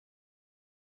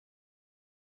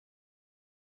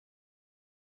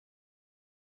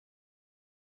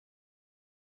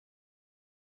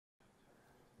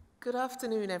Good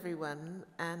afternoon, everyone,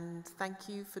 and thank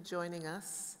you for joining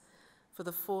us for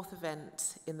the fourth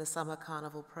event in the Summer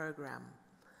Carnival programme.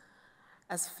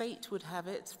 As fate would have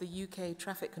it, the UK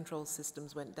traffic control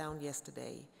systems went down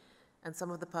yesterday, and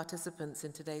some of the participants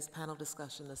in today's panel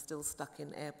discussion are still stuck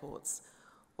in airports,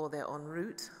 or they're en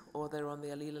route, or they're on the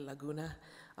Alila Laguna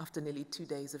after nearly 2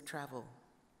 days of travel.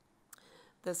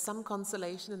 There's some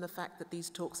consolation in the fact that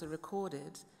these talks are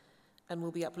recorded and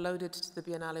will be uploaded to the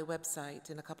Biennale website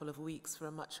in a couple of weeks for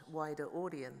a much wider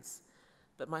audience.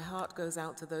 But my heart goes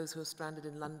out to those who are stranded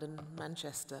in London,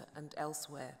 Manchester, and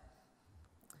elsewhere.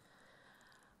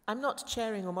 I'm not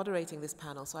chairing or moderating this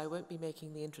panel, so I won't be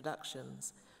making the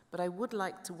introductions, but I would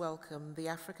like to welcome the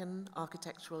African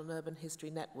Architectural and Urban History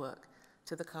Network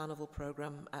to the Carnival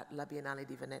program at La Biennale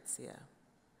di Venezia.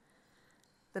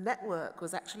 The network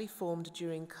was actually formed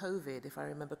during COVID, if I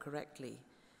remember correctly,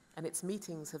 and its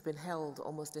meetings have been held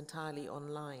almost entirely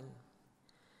online.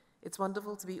 It's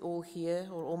wonderful to be all here,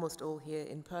 or almost all here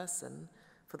in person,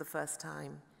 for the first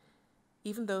time,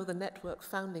 even though the network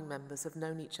founding members have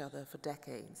known each other for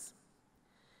decades.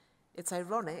 It's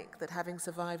ironic that having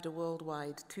survived a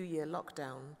worldwide 2-year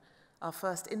lockdown, our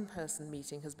first in-person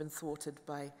meeting has been thwarted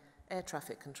by air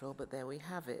traffic control, but there we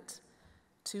have it.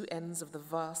 Two ends of the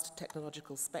vast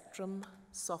technological spectrum,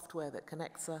 software that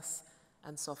connects us,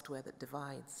 and software that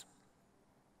divides.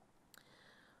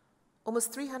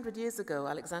 Almost 300 years ago,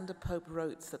 Alexander Pope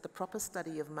wrote that the proper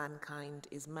study of mankind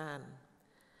is man.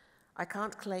 I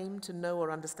can't claim to know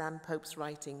or understand Pope's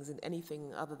writings in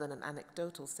anything other than an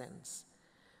anecdotal sense,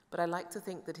 but I like to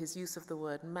think that his use of the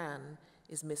word man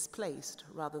is misplaced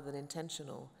rather than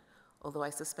intentional, although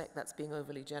I suspect that's being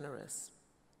overly generous.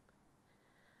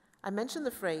 I mention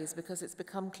the phrase because it's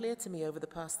become clear to me over the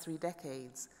past 3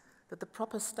 decades that the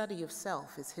proper study of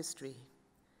self is history.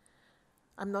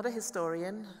 I'm not a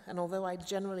historian, and although I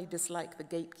generally dislike the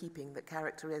gatekeeping that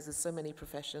characterizes so many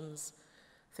professions,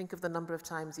 think of the number of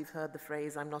times you've heard the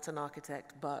phrase, "I'm not an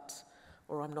architect, but,"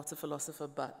 or "I'm not a philosopher,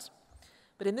 but."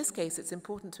 But in this case, it's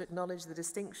important to acknowledge the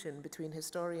distinction between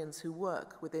historians who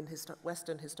work within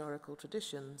Western historical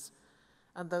traditions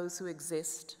and those who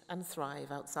exist and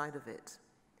thrive outside of it.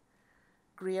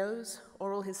 Griots,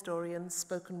 oral historians,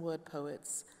 spoken word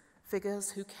poets,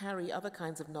 figures who carry other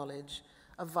kinds of knowledge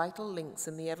are vital links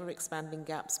in the ever-expanding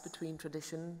gaps between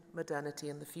tradition, modernity,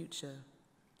 and the future.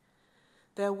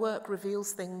 Their work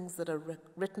reveals things that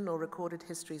written or recorded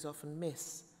histories often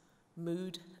miss: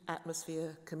 mood,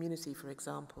 atmosphere, community, for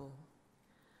example.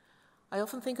 I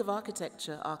often think of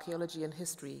architecture, archaeology, and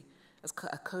history as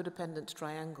a codependent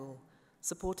triangle,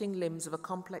 supporting limbs of a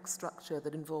complex structure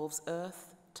that involves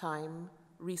earth, time,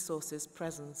 resources,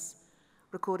 presence,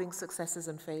 recording successes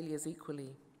and failures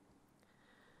equally.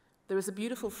 There is a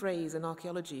beautiful phrase in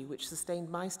archaeology which sustained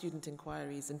my student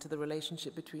inquiries into the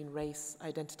relationship between race,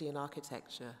 identity, and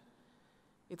architecture.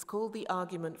 It's called the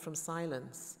argument from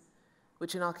silence,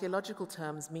 which in archaeological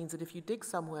terms means that if you dig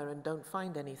somewhere and don't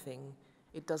find anything,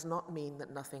 it does not mean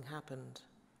that nothing happened.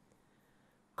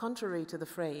 Contrary to the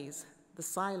phrase, the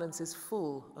silence is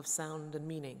full of sound and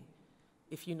meaning,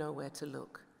 if you know where to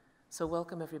look. So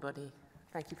welcome, everybody.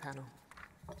 Thank you, panel.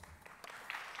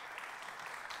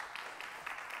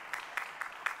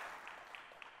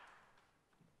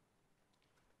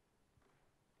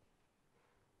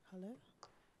 Hello.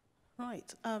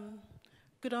 Right.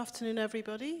 Good afternoon,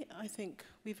 everybody. I think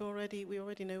we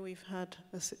already know we've had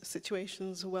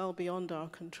situations well beyond our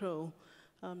control.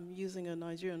 Using a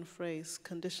Nigerian phrase,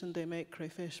 condition they make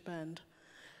crayfish bend.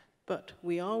 But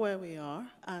we are where we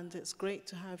are, and it's great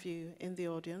to have you in the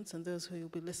audience and those who will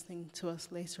be listening to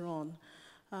us later on.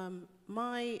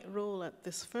 My role at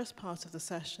this first part of the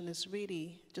session is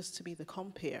really just to be the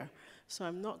compere. So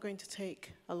I'm not going to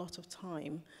take a lot of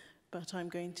time, but I'm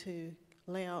going to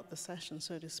lay out the session,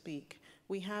 so to speak.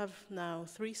 We have now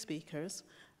 3 speakers,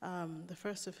 the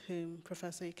first of whom,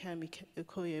 Professor Ikem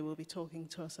Okoye, will be talking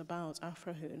to us about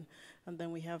Afrohun. And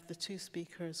then we have the 2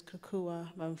 speakers,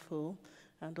 Kuukuwa Manful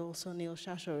and also Neal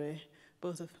Shasore,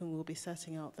 both of whom will be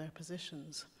setting out their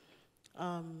positions.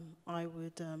 I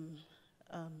would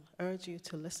urge you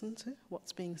to listen to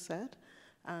what's being said.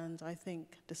 And I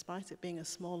think, despite it being a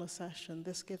smaller session,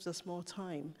 this gives us more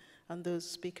time, and those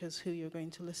speakers who you're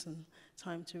going to listen,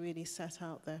 time to really set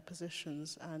out their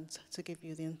positions and to give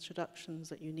you the introductions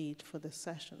that you need for this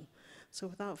session. So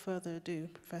without further ado,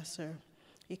 Professor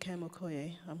Ikem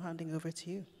Okoye, I'm handing over to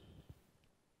you.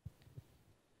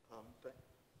 I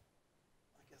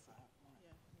guess I have mine.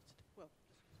 Yeah, well.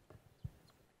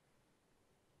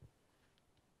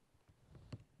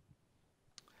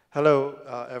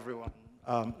 Hello, everyone.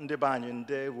 Ndị be anyị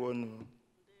ndewonu.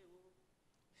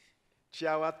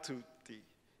 Ciao a tutti.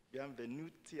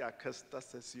 Benvenuti a questa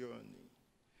sessione.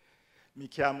 Mi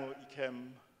chiamo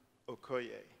Ikem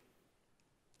Okoye.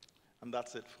 And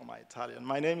that's it for my Italian.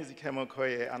 My name is Ikem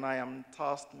Okoye, and I am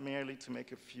tasked merely to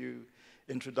make a few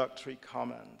introductory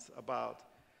comments about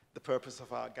the purpose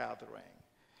of our gathering.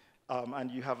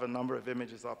 And you have a number of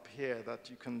images up here that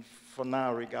you can, for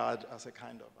now, regard as a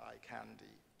kind of eye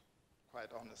candy,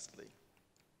 quite honestly.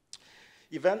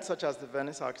 Events such as the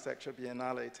Venice Architecture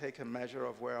Biennale take a measure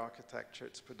of where architecture,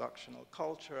 its productional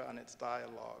culture, and its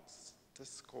dialogues,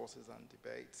 discourses and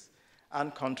debates,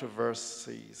 and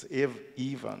controversies, if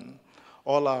even,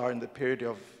 all are in the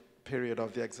period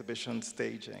of the exhibition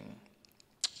staging.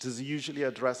 It is usually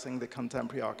addressing the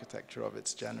contemporary architecture of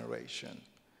its generation.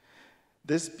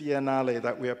 This Biennale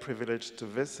that we are privileged to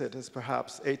visit is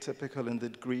perhaps atypical in the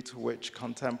degree to which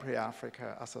contemporary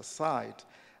Africa as a site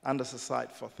and as a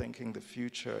site for thinking the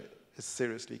future is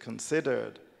seriously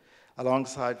considered,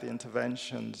 alongside the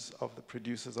interventions of the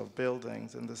producers of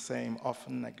buildings in the same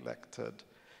often neglected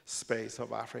space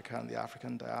of Africa and the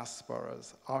African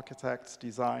diasporas, architects,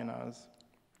 designers,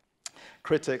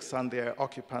 critics, and their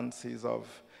occupancies of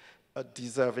a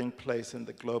deserving place in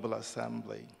the global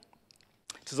assembly.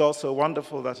 It is also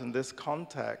wonderful that in this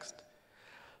context,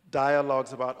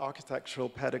 dialogues about architectural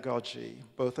pedagogy,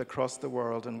 both across the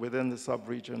world and within the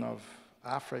sub-region of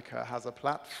Africa, has a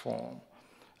platform,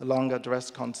 a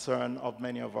long-addressed concern of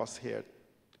many of us here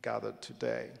gathered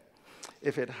today,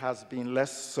 if it has been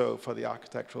less so for the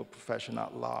architectural profession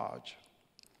at large.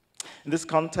 In this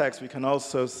context, we can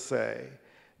also say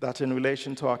that in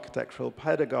relation to architectural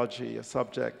pedagogy, a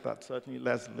subject that certainly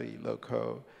Leslie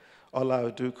Loco,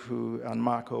 Ola Uduku, and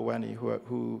Marco Weni,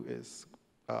 who is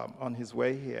on his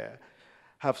way here,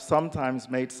 have sometimes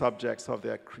made subjects of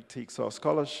their critiques or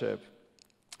scholarship,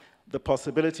 the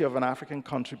possibility of an African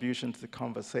contribution to the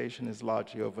conversation is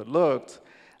largely overlooked,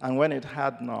 and when it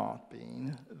had not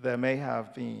been, there may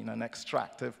have been an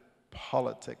extractive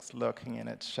politics lurking in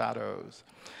its shadows.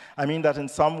 I mean that in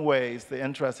some ways, the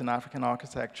interest in African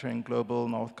architecture in global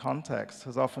North context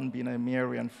has often been a mere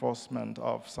reinforcement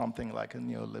of something like a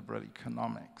neoliberal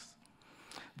economics.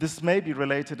 This may be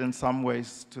related in some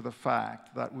ways to the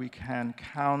fact that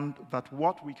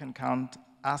what we can count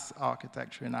as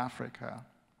architecture in Africa,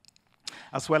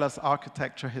 as well as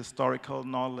architecture historical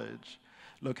knowledge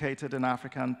located in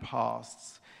African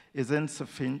pasts, is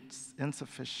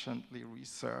insufficiently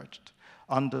researched,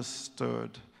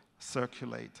 understood,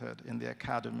 circulated in the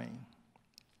academy.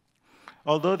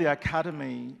 Although the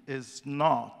academy is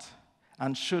not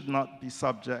and should not be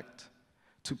subject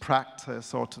to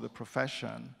practice or to the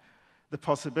profession, the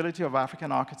possibility of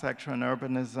African architecture and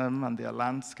urbanism and their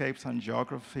landscapes and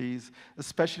geographies,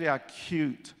 especially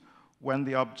acute when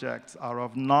the objects are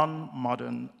of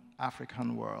non-modern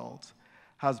African worlds,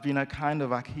 has been a kind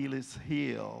of Achilles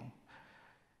heel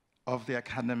of the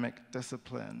academic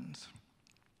disciplines.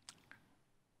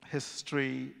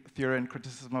 History, theory and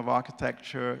criticism of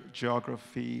architecture,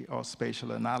 geography, or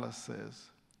spatial analysis.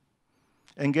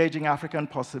 Engaging African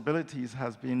possibilities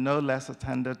has been no less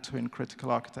attended to in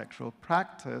critical architectural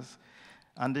practice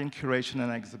and in curation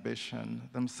and exhibition,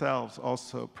 themselves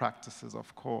also practices,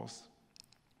 of course.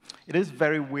 It is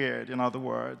very weird, in other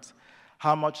words,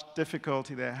 how much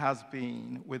difficulty there has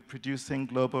been with producing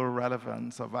global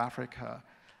relevance of Africa,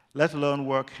 let alone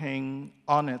working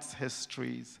on its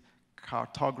histories,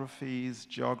 cartographies,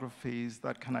 geographies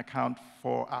that can account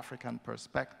for African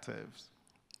perspectives.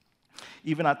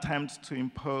 Even attempts to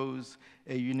impose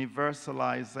a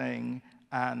universalizing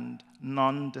and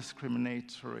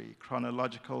non-discriminatory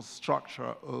chronological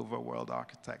structure over world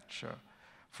architecture,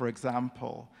 for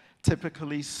example,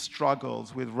 typically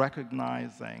struggles with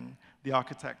recognizing the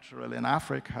architectural in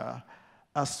Africa,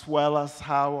 as well as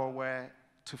how or where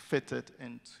to fit it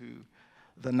into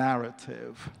the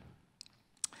narrative.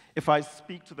 If I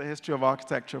speak to the history of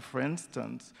architecture, for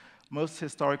instance, most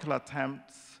historical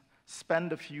attempts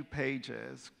spend a few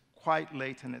pages quite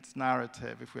late in its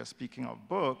narrative, if we're speaking of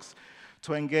books,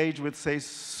 to engage with, say,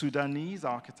 Sudanese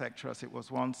architecture, as it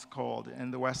was once called,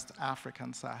 in the West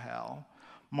African Sahel,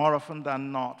 more often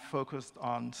than not focused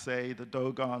on, say, the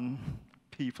Dogon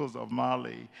peoples of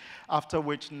Mali, after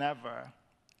which never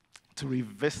to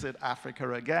revisit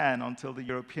Africa again until the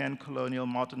European colonial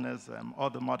modernism or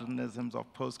the modernisms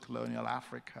of post-colonial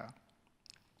Africa.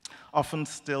 Often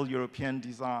still European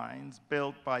designs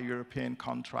built by European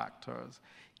contractors,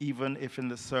 even if in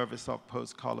the service of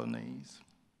post-colonies.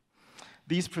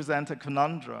 These present a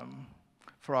conundrum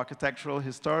for architectural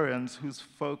historians whose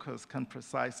focus can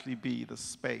precisely be the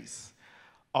space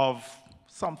of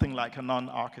something like a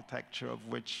non-architecture, of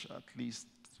which at least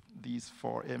these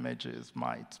four images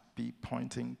might be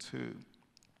pointing to.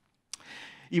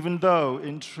 Even though,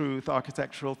 in truth,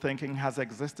 architectural thinking has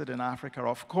existed in Africa,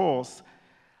 of course,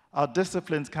 our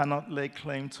disciplines cannot lay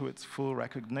claim to its full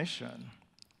recognition.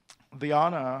 The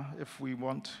honor, if we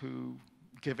want to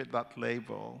give it that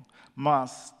label,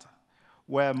 must,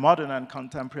 where modern and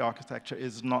contemporary architecture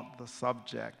is not the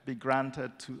subject, be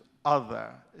granted to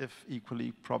other, if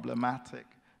equally problematic,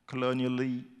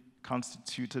 colonially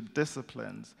constituted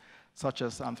disciplines, such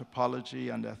as anthropology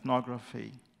and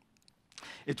ethnography.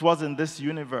 It was in this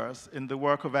universe, in the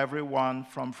work of everyone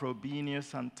from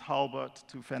Frobenius and Talbot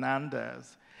to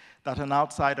Fernandez, that an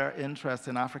outsider interest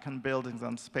in African buildings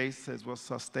and spaces was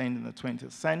sustained in the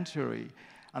 20th century,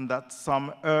 and that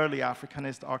some early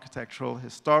Africanist architectural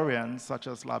historians, such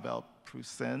as Labelle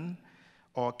Prusin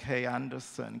or Kay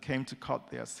Anderson, came to cut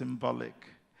their symbolic,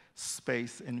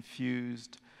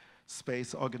 space-infused,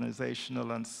 space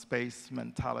organizational and space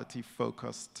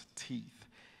mentality-focused teeth,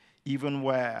 even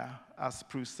where, as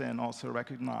Prusin also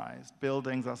recognized,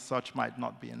 buildings as such might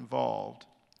not be involved.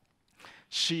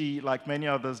 She, like many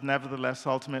others, nevertheless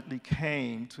ultimately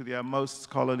came to their most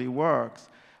scholarly works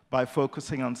by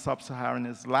focusing on sub-Saharan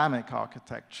Islamic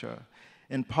architecture,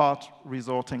 in part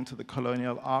resorting to the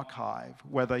colonial archive,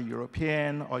 whether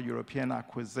European or European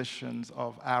acquisitions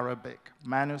of Arabic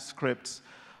manuscripts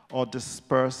or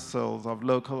dispersals of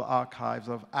local archives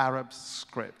of Arab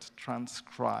script,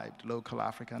 transcribed local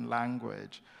African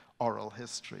language, oral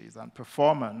histories, and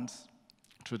performance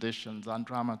traditions and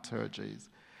dramaturgies,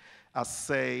 as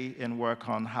say in work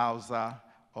on Hausa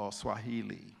or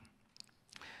Swahili.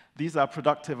 These are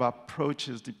productive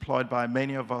approaches deployed by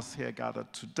many of us here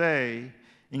gathered today,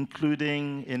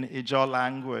 including in Ijaw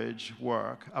language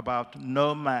work about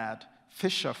nomad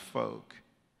fisher folk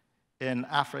in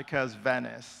Africa's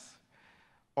Venice,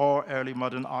 or early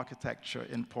modern architecture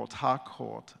in Port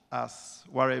Harcourt, as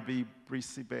Warebi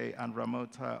Brisibe and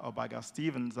Ramota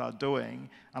Obagah-Stephen are doing.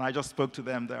 And I just spoke to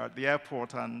them there at the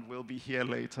airport and will be here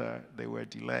later. They were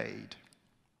delayed.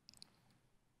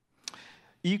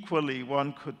 Equally,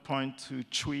 one could point to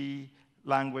Twi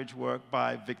language work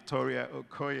by Victoria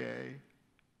Okoye,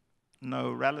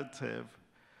 no relative,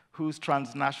 whose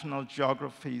transnational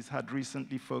geographies had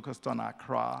recently focused on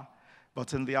Accra,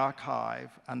 but in the archive,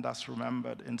 and as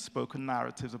remembered in spoken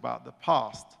narratives about the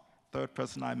past, third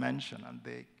person I mentioned, and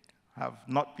they have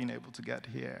not been able to get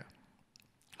here.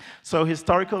 So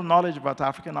historical knowledge about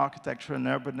African architecture and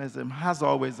urbanism has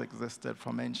always existed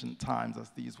from ancient times, as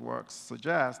these works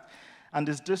suggest, and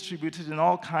is distributed in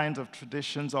all kinds of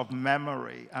traditions of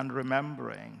memory and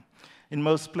remembering. In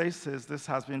most places, this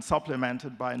has been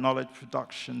supplemented by knowledge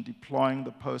production deploying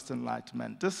the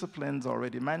post-Enlightenment disciplines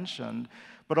already mentioned,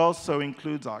 but also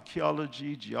includes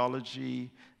archaeology, geology,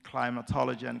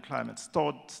 climatology and climate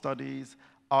studies,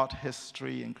 art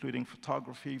history, including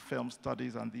photography, film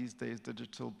studies, and these days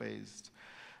digital-based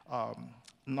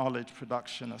knowledge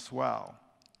production as well,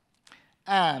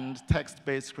 and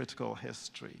text-based critical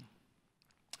history,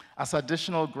 as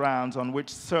additional grounds on which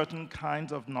certain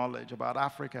kinds of knowledge about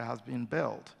Africa has been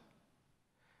built.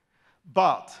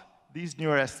 But these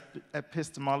newer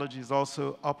epistemologies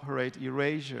also operate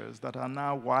erasures that are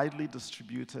now widely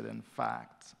distributed in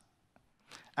fact,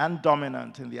 and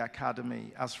dominant in the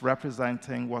academy as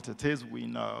representing what it is we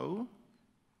know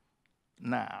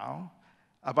now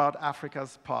about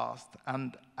Africa's past,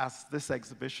 and as this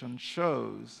exhibition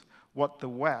shows, what the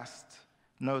West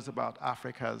knows about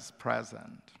Africa's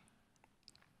present.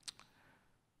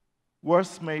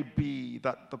 Worse may be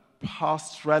that the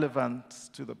past relevance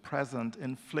to the present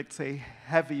inflicts a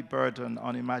heavy burden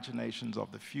on imaginations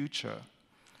of the future.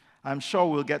 I'm sure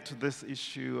we'll get to this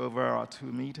issue over our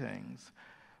two meetings.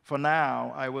 For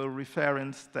now, I will refer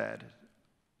instead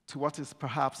to what is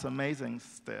perhaps amazing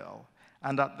still,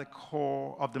 and at the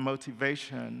core of the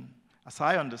motivation, as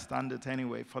I understand it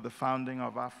anyway, for the founding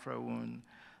of AfroUn,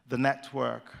 the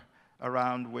network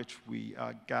around which we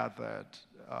are gathered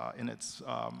in its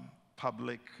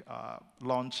public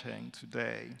launching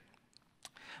today.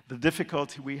 The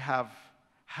difficulty we have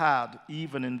had,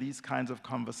 even in these kinds of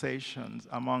conversations,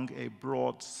 among a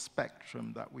broad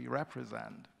spectrum that we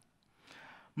represent.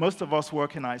 Most of us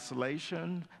work in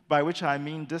isolation, by which I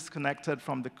mean disconnected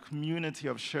from the community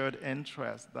of shared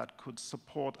interest that could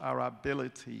support our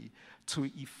ability to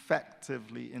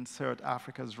effectively insert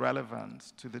Africa's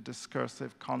relevance to the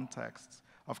discursive contexts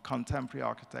of contemporary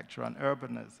architecture and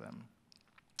urbanism.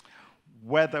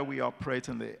 Whether we operate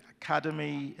in the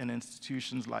academy, in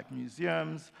institutions like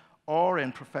museums, or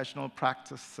in professional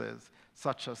practices,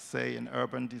 such as, say, in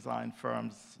urban design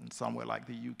firms in somewhere like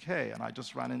the UK. And I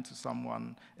just ran into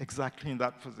someone exactly in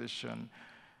that position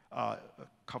a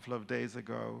couple of days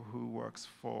ago who works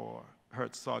for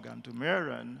Herzog and de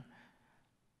Meuron.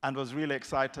 and was really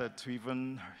excited to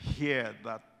even hear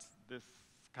that this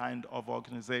kind of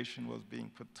organization was being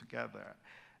put together,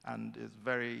 and is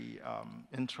very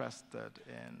interested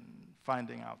in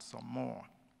finding out some more.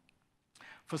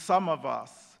 For some of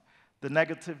us, the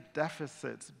negative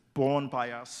deficits borne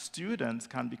by our students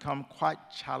can become quite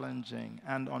challenging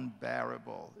and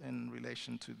unbearable in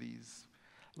relation to these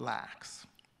lacks.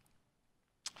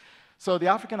 So the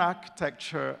African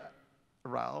Architectural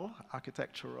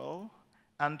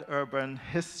and Urban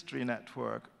History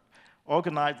Network,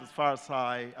 organized, as far as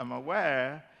I am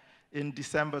aware, in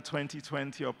December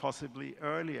 2020 or possibly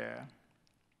earlier,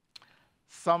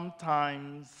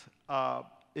 sometimes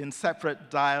in separate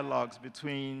dialogues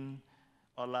between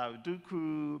Ola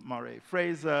Uduku, Murray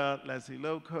Fraser, Leslie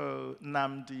Loko,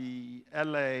 Nnamdi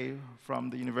Ele from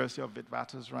the University of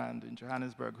Witwatersrand in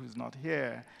Johannesburg, who's not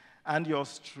here, and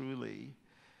yours truly,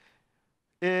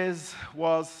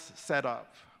 was set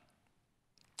up,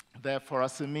 therefore,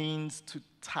 as a means to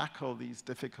tackle these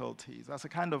difficulties, as a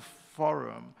kind of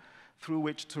forum through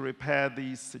which to repair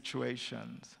these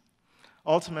situations.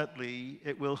 Ultimately,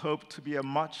 it will hope to be a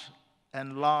much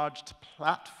enlarged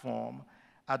platform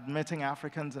admitting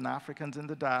Africans and Africans in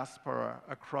the diaspora,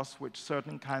 across which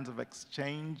certain kinds of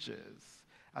exchanges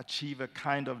achieve a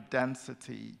kind of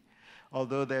density,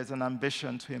 although there's an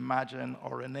ambition to imagine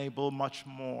or enable much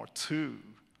more too.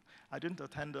 I didn't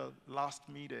attend the last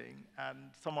meeting, and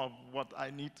some of what I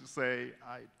need to say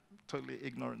I'm totally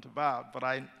ignorant about, but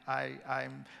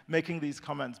I'm making these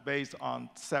comments based on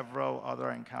several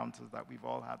other encounters that we've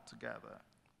all had together.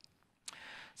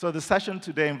 So the session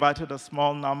today invited a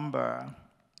small number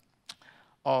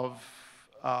of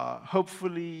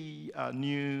hopefully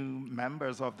new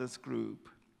members of this group,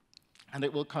 and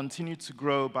it will continue to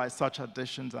grow by such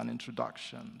additions and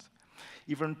introductions.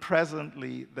 Even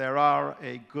presently, there are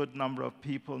a good number of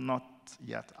people not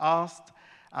yet asked,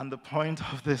 and the point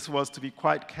of this was to be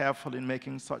quite careful in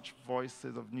making such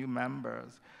voices of new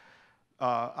members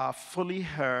are fully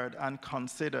heard and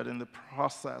considered in the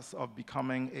process of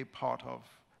becoming a part of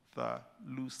the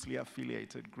loosely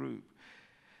affiliated group.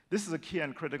 This is a key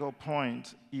and critical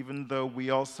point, even though we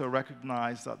also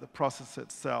recognize that the process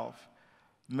itself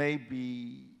may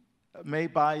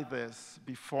by this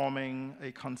be forming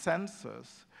a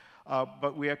consensus,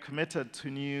 but we are committed to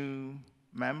new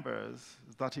members,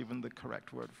 is that even the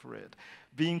correct word for it,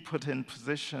 being put in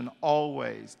position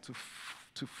always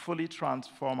to fully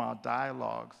transform our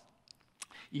dialogues,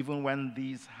 even when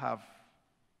these have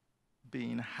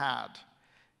been had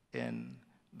in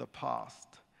the past.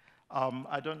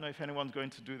 I don't know if anyone's going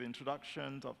to do the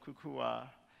introductions of Kuukuwa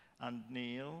and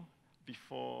Neal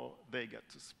before they get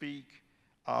to speak,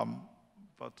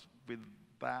 but with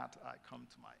that, I come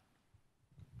to my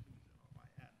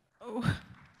end. Oh.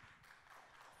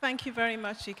 Thank you very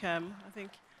much, Ikem. I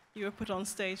think you were put on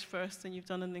stage first, and you've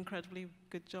done an incredibly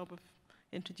good job of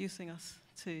introducing us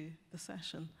to the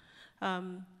session.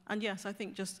 And yes, I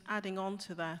think just adding on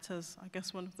to that, as I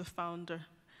guess one of the founder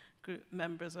group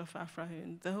members of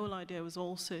Afrahun, the whole idea was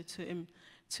also to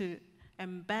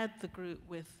embed the group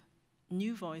with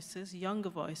new voices, younger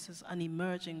voices, and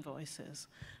emerging voices.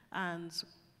 And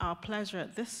our pleasure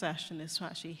at this session is to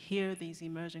actually hear these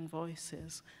emerging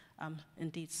voices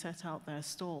indeed set out their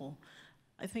stall.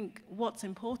 I think what's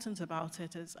important about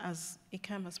it is, as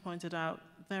Ikem has pointed out,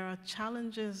 there are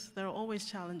always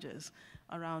challenges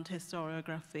around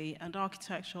historiography, and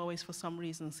architecture always, for some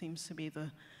reason, seems to be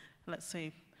the, let's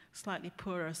say, slightly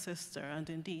poorer sister, and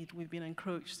indeed we've been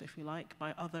encroached, if you like,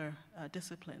 by other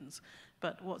disciplines.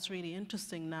 But what's really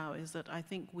interesting now is that I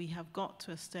think we have got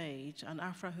to a stage, and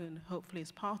Afrahun hopefully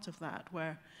is part of that,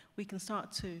 where we can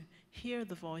start to hear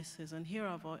the voices and hear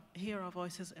our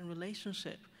voices in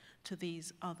relationship to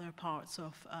these other parts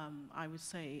of, I would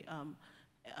say,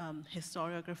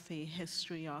 historiography,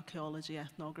 history, archaeology,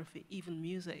 ethnography, even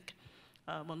music.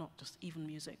 Well, not just even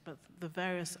music, but the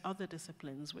various other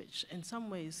disciplines which in some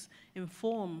ways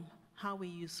inform how we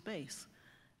use space.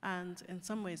 And in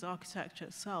some ways, architecture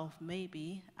itself,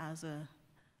 maybe as a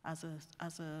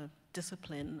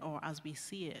discipline, or as we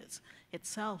see it,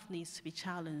 itself needs to be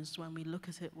challenged when we look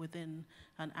at it within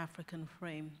an African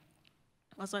frame.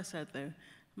 As I said, though,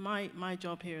 my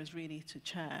job here is really to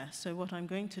chair. So what I'm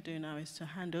going to do now is to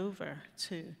hand over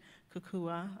to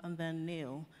Kuukuwa and then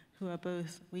Neal, who are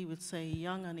both, we would say,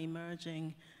 young and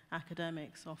emerging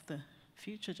academics of the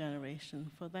future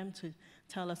generation, for them to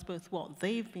tell us both what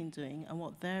they've been doing and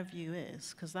what their view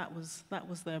is, because that was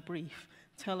their brief.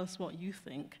 Tell us what you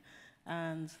think.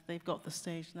 And they've got the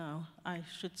stage now. I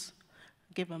should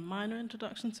give a minor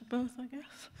introduction to both, I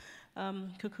guess.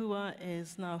 Kuukuwa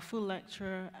is now a full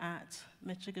lecturer at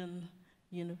Michigan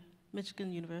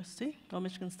Michigan University, or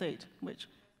Michigan State, which?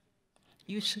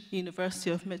 University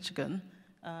of Michigan,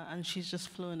 and she's just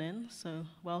flown in, so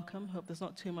welcome. Hope there's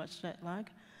not too much jet lag.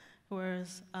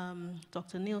 Whereas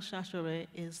Dr. Neal Shasore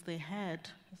is the head,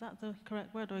 is that the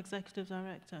correct word, or executive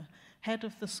director? Head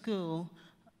of the school,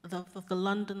 the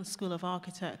London School of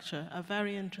Architecture, a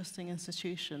very interesting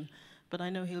institution, but I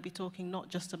know he'll be talking not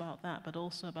just about that, but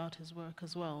also about his work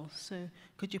as well. So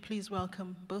could you please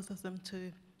welcome both of them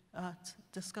to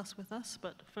discuss with us?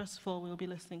 But first of all, we'll be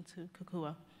listening to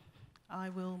Kuukuwa. I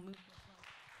will move.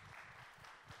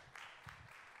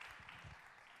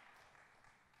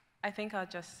 I think I'll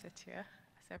just sit here,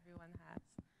 as everyone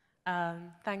has.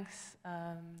 Thanks,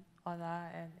 Ola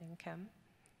and Ikem.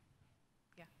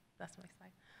 Yeah, that's my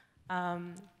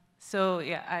slide. So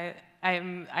yeah,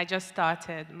 I just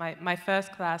started. My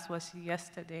first class was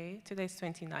yesterday. Today's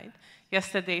 29th.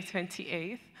 Yesterday,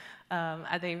 28th,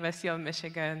 at the University of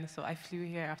Michigan. So I flew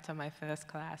here after my first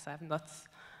class.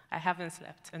 I haven't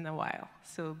slept in a while,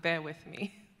 so bear with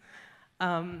me.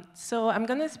 So I'm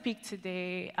going to speak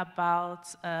today about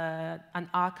an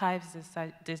archives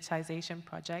digitization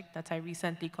project that I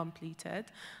recently completed.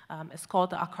 It's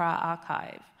called the Accra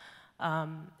Archive.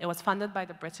 It was funded by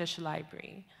the British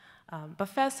Library. But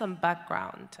first, some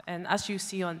background. And as you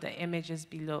see on the images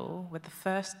below, with the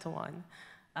first one,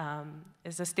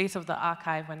 is the state of the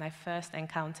archive when I first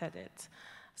encountered it.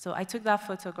 So I took that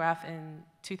photograph in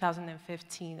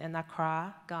 2015 in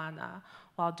Accra, Ghana,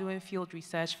 while doing field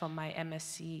research for my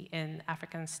MSc in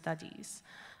African Studies.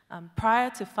 Prior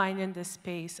to finding this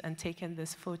space and taking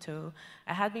this photo,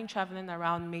 I had been traveling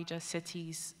around major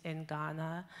cities in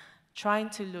Ghana, trying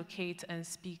to locate and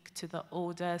speak to the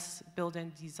oldest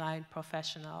building design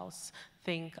professionals,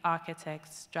 think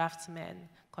architects, draftsmen,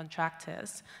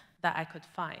 contractors, that I could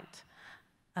find.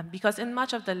 Because in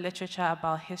much of the literature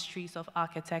about histories of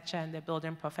architecture and the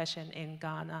building profession in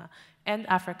Ghana and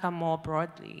Africa more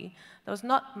broadly, there was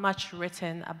not much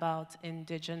written about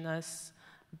indigenous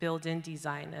building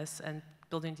designers and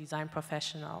building design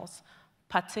professionals,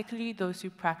 particularly those who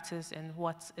practice in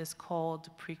what is called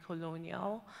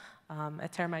pre-colonial, a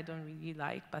term I don't really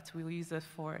like, but we'll use it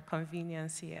for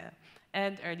convenience here,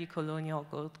 and early colonial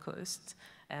Gold Coast,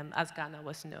 as Ghana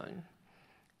was known.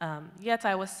 Yet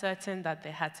I was certain that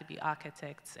there had to be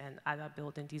architects and other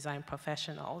building design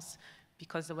professionals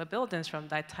because there were buildings from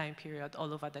that time period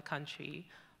all over the country,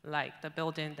 like the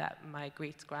building that my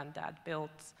great-granddad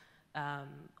built,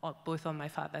 both on my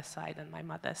father's side and my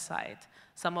mother's side,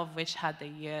 some of which had the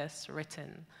years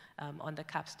written on the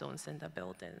capstones in the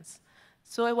buildings.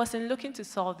 So it was in looking to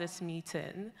solve this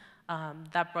meeting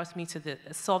that brought me to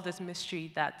solve this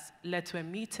mystery that led to a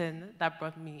meeting that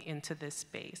brought me into this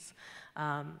space.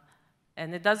 And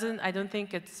I don't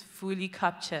think it fully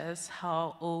captures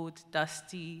how old,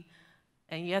 dusty,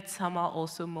 and yet somehow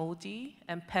also moldy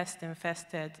and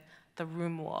pest-infested the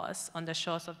room was on the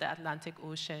shores of the Atlantic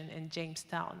Ocean in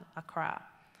Jamestown, Accra.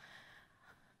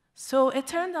 So it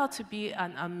turned out to be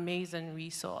an amazing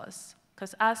resource,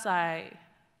 because as I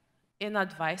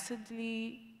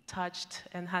inadvisedly touched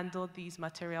and handled these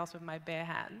materials with my bare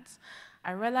hands,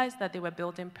 I realized that they were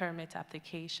building permit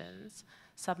applications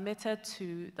submitted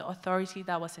to the authority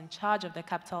that was in charge of the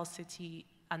capital city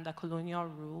under colonial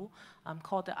rule,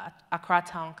 called the Accra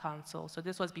Town Council. So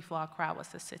this was before Accra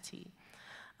was a city.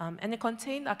 And it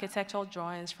contained architectural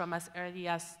drawings from as early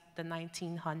as the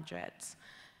 1900s.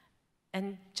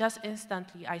 And just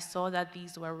instantly, I saw that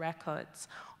these were records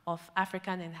of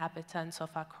African inhabitants of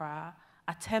Accra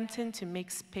attempting to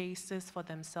make spaces for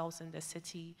themselves in the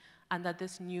city under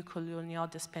this new colonial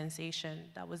dispensation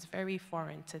that was very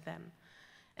foreign to them.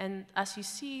 And as you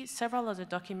see, several of the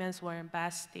documents were in bad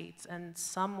states, and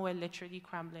some were literally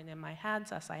crumbling in my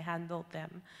hands as I handled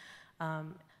them.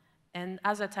 And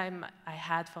as the time I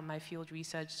had for my field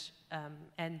research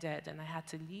ended and I had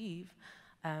to leave,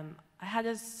 I had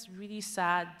this really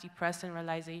sad, depressing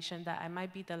realization that I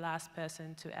might be the last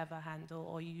person to ever handle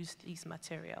or use these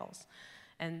materials.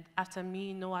 And after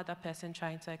me, no other person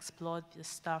trying to explore this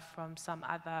stuff from some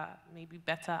other, maybe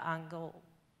better angle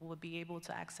would be able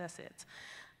to access it.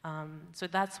 So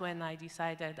that's when I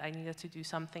decided I needed to do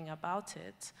something about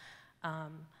it.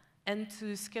 And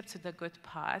to skip to the good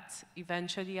part,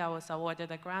 eventually I was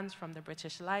awarded a grant from the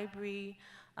British Library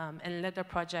and led a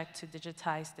project to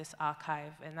digitize this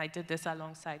archive. And I did this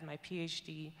alongside my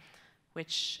PhD,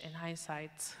 which in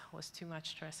hindsight was too much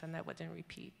stress and I wouldn't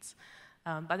repeat.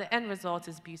 But the end result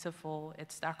is beautiful.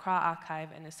 It's the Accra Archive,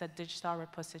 and it's a digital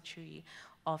repository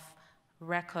of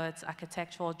records,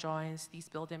 architectural drawings, these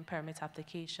building permit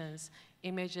applications,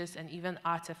 images, and even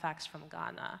artifacts from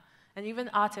Ghana. And even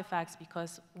artifacts,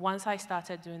 because once I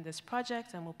started doing this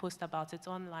project and we'll post about it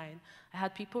online, I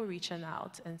had people reaching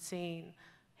out and saying,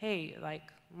 hey,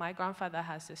 like, my grandfather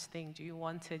has this thing, do you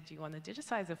want it? Do you want to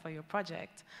digitize it for your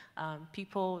project?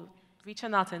 People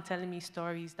reaching out and telling me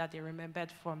stories that they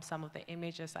remembered from some of the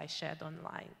images I shared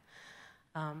online.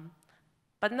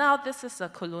 But now this is a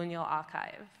colonial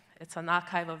archive. It's an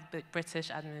archive of the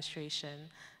British administration.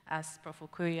 As Prof.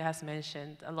 Okoye has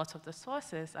mentioned, a lot of the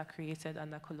sources are created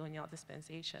under colonial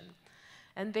dispensation.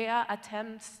 And they are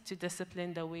attempts to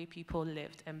discipline the way people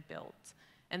lived and built,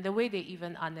 and the way they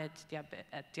even honored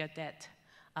their dead.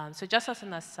 So just as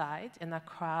an aside, in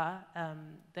Accra,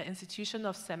 the institution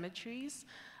of cemeteries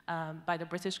by the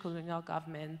British colonial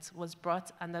government was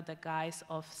brought under the guise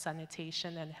of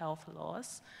sanitation and health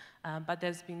laws. But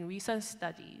there's been recent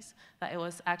studies that it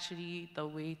was actually the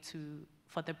way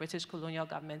for the British colonial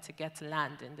government to get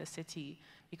land in the city.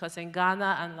 Because in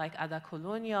Ghana, unlike other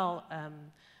colonial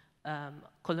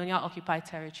occupied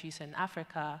territories in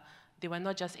Africa, they were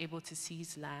not just able to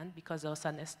seize land because there was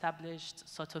an established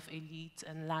sort of elite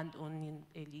and land-owning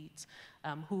elite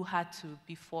who had to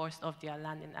be forced off their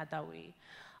land in other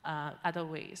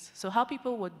ways. So how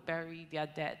people would bury their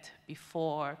dead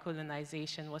before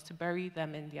colonization was to bury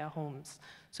them in their homes.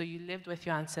 So you lived with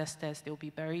your ancestors, they'll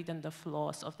be buried in the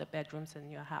floors of the bedrooms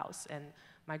in your house. And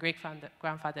my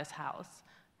great-grandfather's house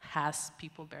has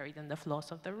people buried in the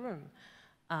floors of the room.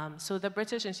 So the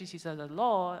British instituted a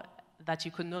law that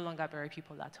you could no longer bury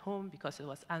people at home because it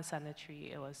was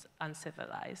unsanitary, it was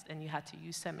uncivilized, and you had to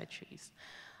use cemeteries.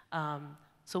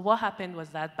 So what happened was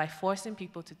that by forcing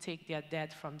people to take their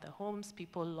dead from the homes,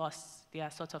 people lost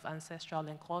their sort of ancestral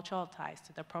and cultural ties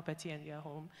to the property in their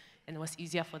home, and it was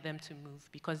easier for them to move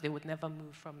because they would never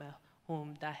move from a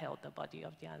home that held the body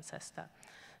of their ancestor.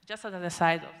 Just as an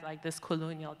aside of like this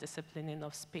colonial disciplining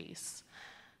of space.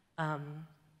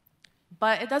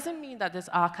 But it doesn't mean that this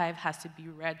archive has to be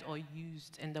read or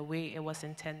used in the way it was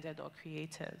intended or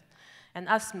created. And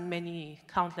as many,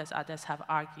 countless others have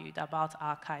argued about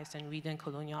archives and reading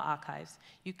colonial archives,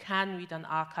 you can read an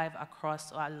archive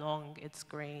across or along its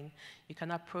grain. You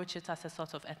can approach it as a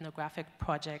sort of ethnographic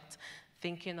project,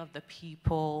 thinking of the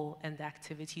people and the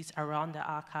activities around the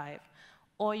archive.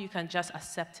 Or you can just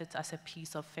accept it as a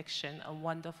piece of fiction, a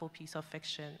wonderful piece of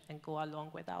fiction, and go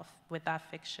along with that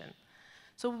fiction.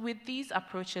 So with these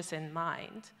approaches in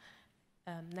mind,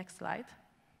 next slide.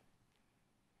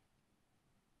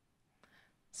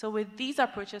 So with these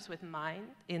approaches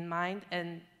in mind,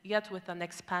 and yet with an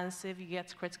expansive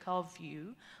yet critical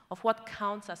view of what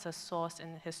counts as a source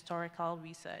in historical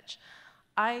research,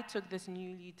 I took this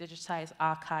newly digitized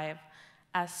archive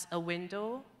as a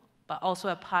window, but also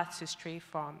a path to stray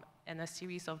from, and a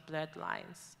series of blurred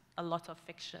lines, a lot of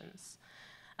fictions.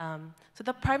 So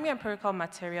the primary empirical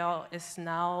material is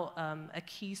now a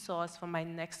key source for my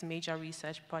next major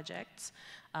research project,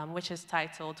 which is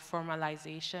titled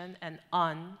Formalization and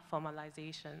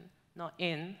On-Formalization, not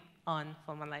in,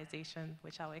 on-formalization,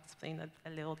 which I'll explain a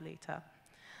little later.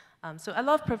 So a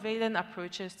lot of prevailing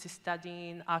approaches to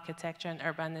studying architecture and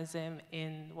urbanism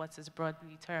in what is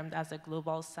broadly termed as the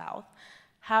Global South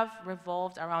have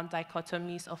revolved around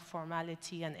dichotomies of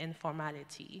formality and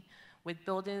informality, with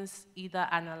buildings either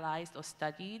analyzed or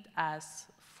studied as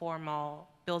formal,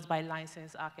 built by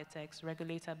licensed architects,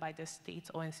 regulated by the state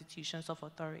or institutions of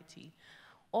authority,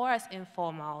 or as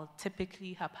informal,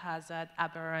 typically haphazard,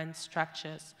 aberrant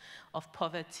structures of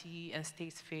poverty and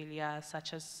state failure,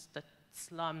 such as the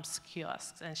slums,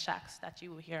 kiosks, and shacks that you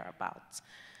will hear about.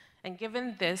 And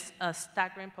given this, a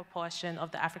staggering proportion of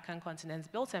the African continent's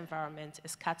built environment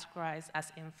is categorized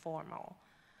as informal.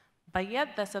 But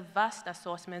yet there's a vast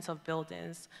assortment of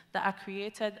buildings that are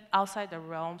created outside the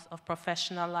realms of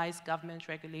professionalized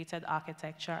government-regulated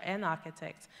architecture and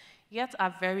architects, yet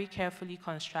are very carefully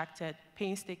constructed,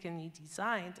 painstakingly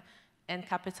designed, and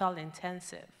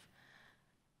capital-intensive.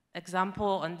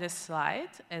 Example on this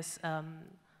slide is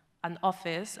an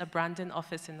office, a Brandon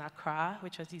office in Accra,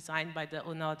 which was designed by the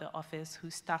owner of the office, who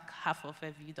stuck half of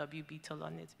a VW Beetle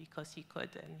on it because he could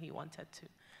and he wanted to.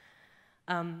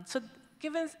 So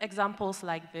given examples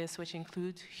like this, which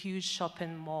include huge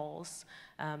shopping malls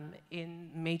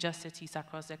in major cities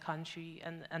across the country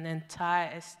and an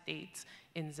entire estate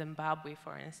in Zimbabwe,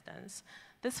 for instance,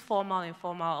 this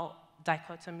formal-informal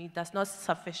dichotomy does not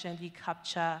sufficiently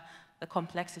capture the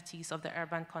complexities of the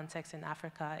urban context in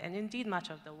Africa, and indeed much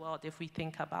of the world if we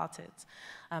think about it.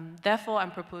 Therefore,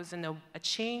 I'm proposing a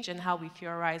change in how we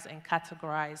theorize and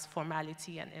categorize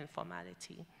formality and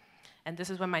informality. And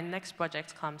this is where my next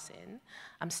project comes in.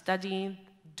 I'm studying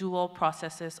dual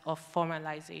processes of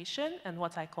formalization and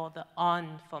what I call the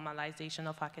unformalization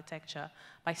of architecture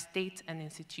by state and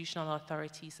institutional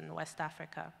authorities in West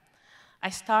Africa. I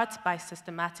start by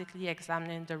systematically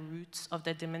examining the roots of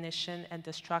the diminution and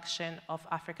destruction of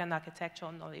African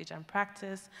architectural knowledge and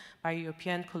practice by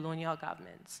European colonial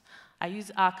governments. I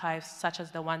use archives such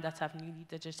as the one that I've newly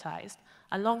digitized,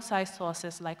 alongside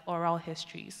sources like oral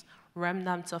histories,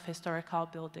 remnants of historical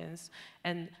buildings,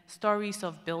 and stories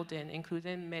of building,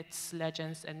 including myths,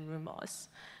 legends, and rumors,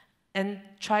 and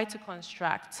try to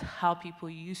construct how people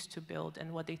used to build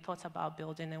and what they thought about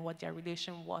building and what their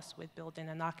relation was with building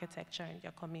and architecture in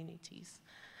their communities.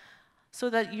 So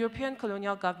that European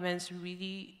colonial governments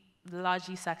really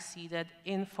largely succeeded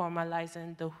in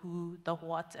formalizing the who, the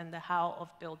what, and the how of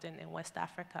building in West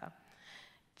Africa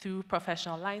through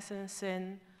professional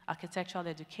licensing, architectural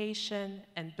education,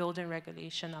 and building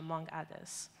regulation, among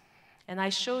others. And I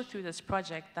show through this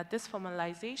project that this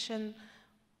formalization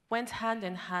went hand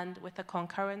in hand with a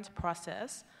concurrent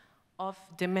process of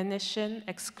diminishing,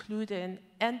 excluding,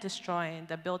 and destroying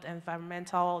the built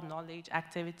environmental knowledge,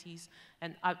 activities,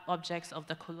 and objects of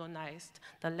the colonized,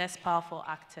 the less powerful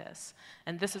actors.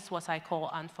 And this is what I call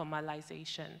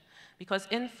unformalization. Because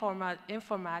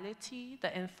informality,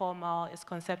 the informal, is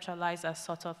conceptualized as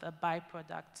sort of a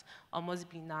byproduct, almost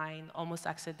benign, almost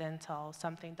accidental,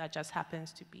 something that just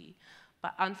happens to be.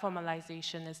 But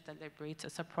unformalization is deliberate.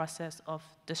 It's a process of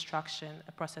destruction,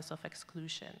 a process of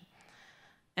exclusion.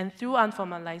 And through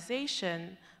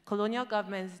unformalization, colonial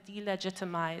governments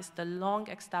delegitimized the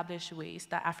long-established ways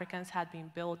that Africans had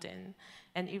been building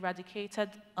and eradicated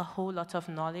a whole lot of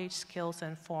knowledge, skills,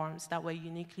 and forms that were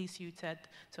uniquely suited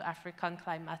to African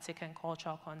climatic and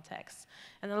cultural contexts.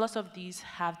 And a lot of these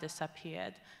have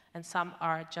disappeared, and some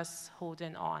are just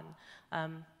holding on.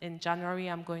 In January,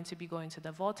 I'm going to be going to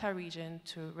the Volta region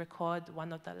to record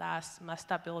one of the last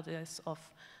master builders of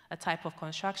a type of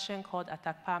construction called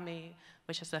atakpame,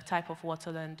 which is a type of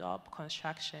waterland daub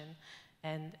construction.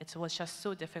 And it was just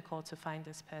so difficult to find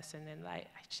this person, and I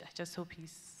just hope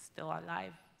he's still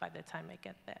alive by the time I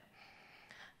get there.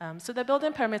 So the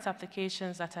building permit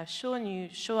applications that I've shown you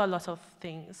show a lot of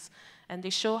things, and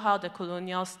they show how the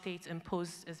colonial state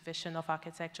imposed its vision of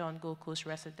architecture on Gold Coast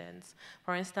residents.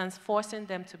 For instance, forcing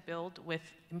them to build with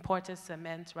imported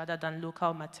cement rather than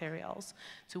local materials,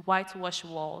 to whitewash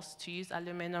walls, to use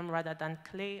aluminum rather than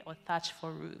clay or thatch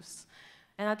for roofs.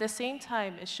 And at the same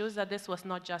time, it shows that this was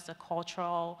not just a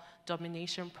cultural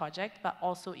domination project, but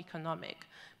also economic.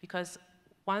 Because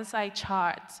once I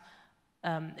chart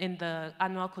in the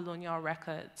annual colonial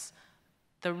records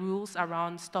the rules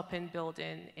around stopping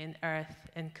building in earth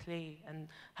and clay and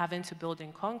having to build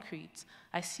in concrete,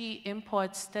 I see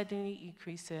imports steadily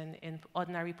increasing in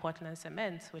ordinary Portland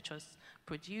cement, which was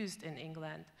produced in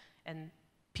England, and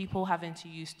people having to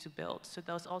use to build. So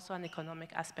there was also an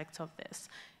economic aspect of this.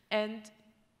 And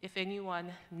if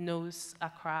anyone knows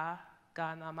Accra,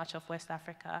 Ghana, much of West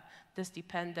Africa, this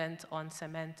dependence on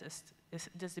cement is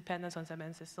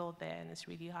still there, and it's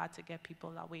really hard to get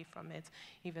people away from it,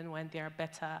 even when there are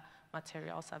better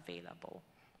materials available.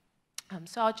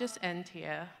 So I'll just end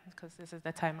here, because this is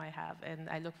the time I have, and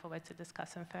I look forward to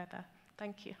discussing further.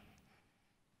 Thank you.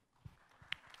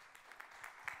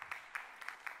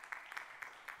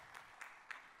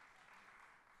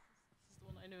 This is the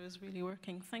one I know is really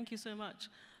working. Thank you so much.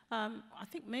 I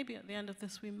think maybe at the end of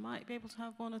this we might be able to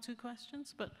have one or two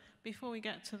questions, but before we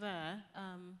get to there,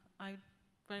 I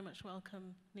very much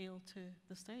welcome Neal to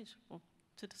the stage, or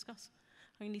to discuss.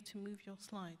 I need to move your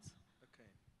slides. Okay,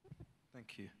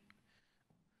 thank you.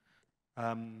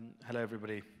 Hello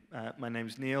everybody, my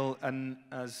name's Neal, and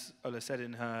as Ola said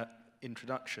in her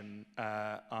introduction,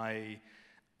 I'm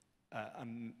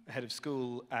head of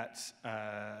school at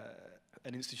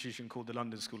an institution called the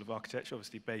London School of Architecture,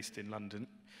 obviously based in London,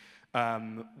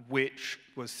 which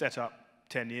was set up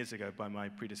 10 years ago by my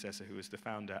predecessor, who was the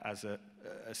founder, as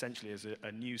essentially as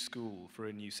a new school for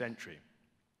a new century.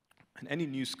 And any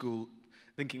new school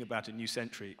thinking about a new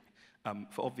century,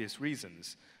 for obvious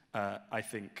reasons, I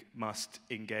think must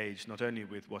engage not only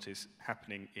with what is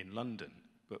happening in London,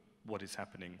 but what is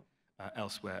happening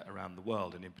elsewhere around the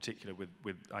world, and in particular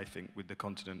I think, with the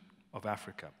continent of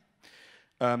Africa.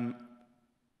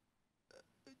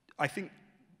 I think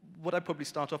what I'd probably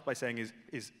start off by saying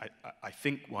is I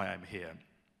think why I'm here.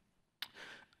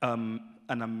 And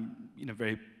I'm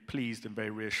very pleased and very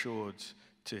reassured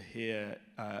to hear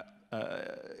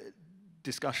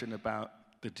discussion about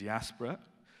the diaspora.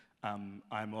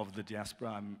 I'm of the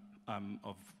diaspora. I'm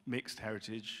of mixed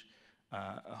heritage,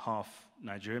 half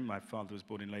Nigerian. My father was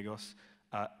born in Lagos,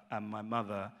 and my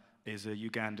mother is a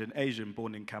Ugandan Asian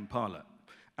born in Kampala.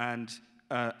 And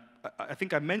I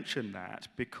think I mention that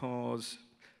because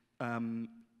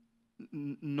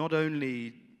not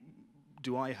only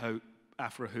do I hope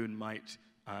Afrohoon might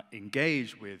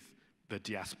engage with the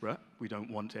diaspora, we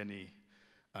don't want any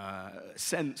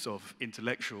sense of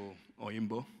intellectual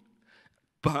oyimbo,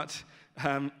 but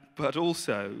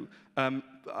also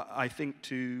I think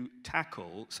to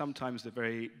tackle sometimes the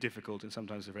very difficult and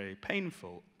sometimes the very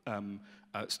painful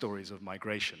stories of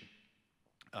migration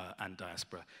and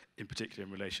diaspora, in particular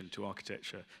in relation to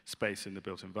architecture, space, and the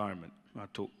built environment. I'll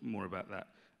talk more about that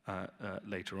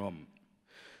later on.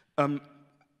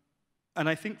 And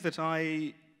I think that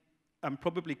I am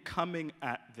probably coming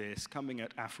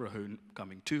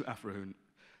to Afrohoon,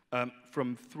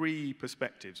 from three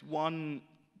perspectives. One,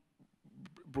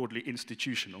 broadly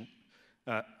institutional.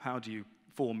 How do you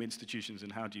form institutions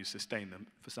and how do you sustain them?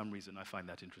 For some reason, I find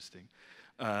that interesting.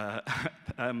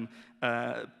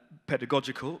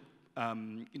 Pedagogical.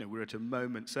 We're at a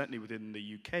moment, certainly within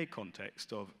the UK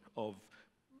context, of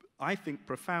I think,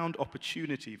 profound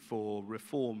opportunity for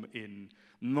reform in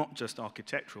not just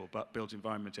architectural, but built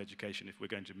environment education if we're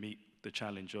going to meet the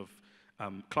challenge of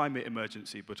climate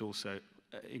emergency, but also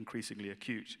increasingly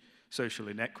acute social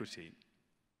inequity.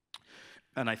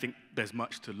 And I think there's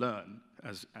much to learn,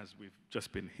 as we've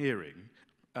just been hearing.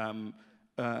 And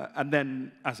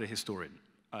then, as a historian,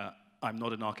 I'm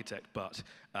not an architect, but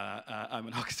I'm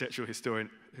an architectural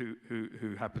historian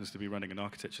who happens to be running an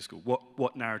architecture school.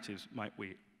 What narratives might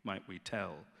we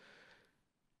tell?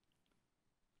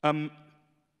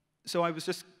 So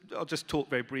I'll just talk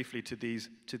very briefly to these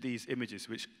images,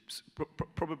 which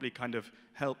probably kind of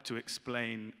help to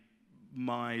explain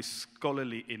my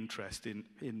scholarly interest in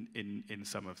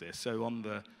some of this. So on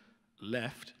the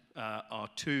left are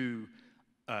two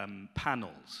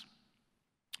panels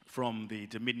from the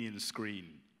Dominion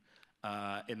screen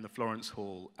in the Florence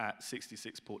Hall at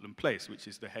 66 Portland Place, which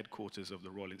is the headquarters of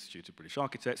the Royal Institute of British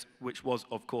Architects, which was,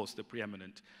 of course, the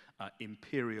preeminent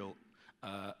imperial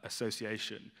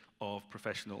association of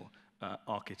professional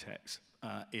architects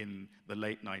in the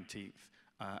late 19th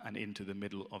and into the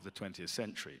middle of the 20th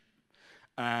century.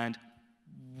 And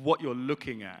what you're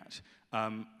looking at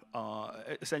are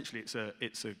essentially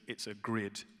it's a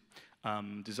grid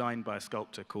designed by a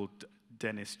sculptor called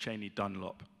Dennis Cheney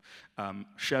Dunlop,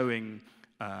 showing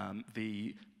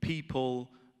the people,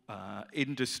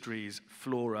 industries,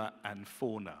 flora, and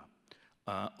fauna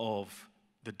of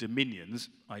the dominions,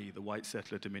 i.e. the white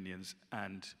settler dominions,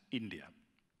 and India.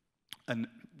 And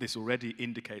this already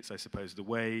indicates, I suppose, the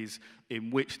ways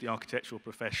in which the architectural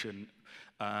profession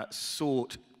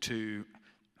sought to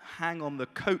hang on the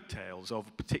coattails of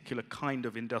a particular kind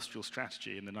of industrial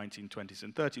strategy in the 1920s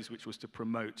and 30s, which was to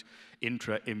promote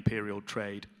intra-imperial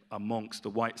trade amongst the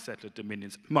white settler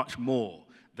dominions, much more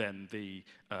than the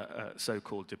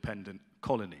so-called dependent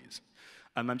colonies.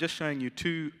 And I'm just showing you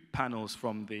two panels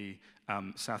from the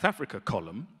South Africa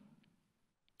column,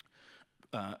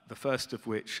 the first of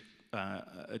which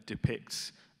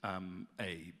depicts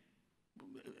a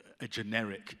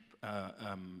generic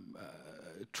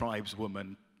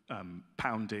tribeswoman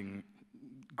pounding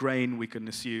grain, we can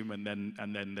assume, and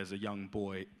then there's a young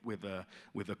boy with a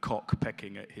cock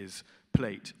pecking at his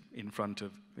plate in front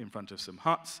of some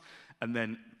huts, and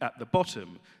then at the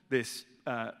bottom this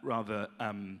rather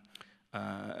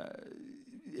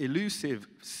elusive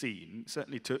scene.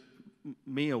 Certainly took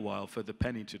me a while for the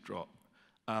penny to drop,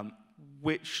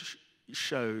 which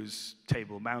shows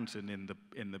Table Mountain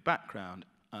in the background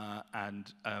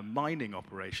and a mining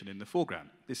operation in the foreground.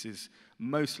 This is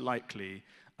most likely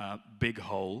Big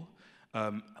Hole,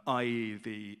 i.e.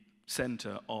 the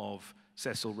center of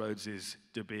Cecil Rhodes's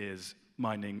De Beers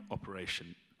mining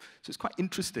operation. So it's quite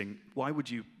interesting. Why would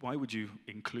you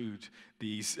include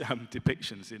these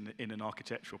depictions in an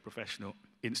architectural professional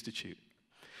institute?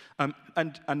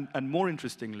 And more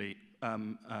interestingly,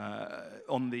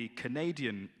 on the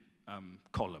Canadian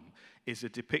column is a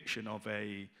depiction of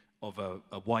a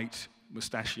white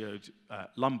mustachioed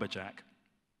lumberjack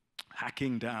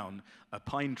hacking down a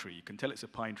pine tree. You can tell it's a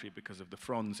pine tree because of the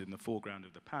fronds in the foreground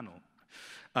of the panel.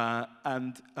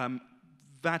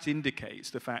 That indicates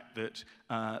the fact that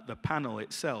the panel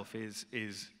itself is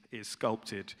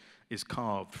sculpted, is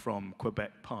carved from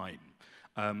Quebec pine.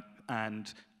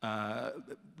 And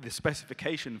the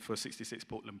specification for 66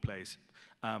 Portland Place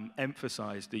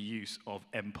emphasized the use of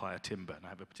Empire timber. And I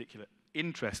have a particular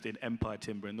interest in Empire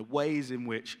timber and the ways in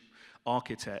which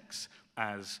architects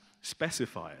as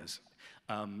specifiers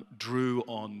drew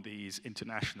on these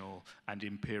international and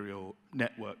imperial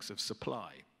networks of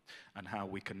supply, and how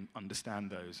we can understand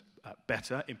those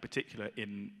better, in particular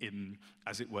in,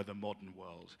 as it were, the modern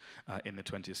world in the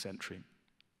 20th century.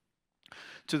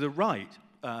 To the right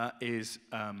is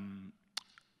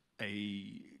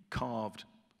a carved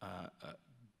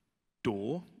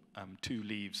door, 2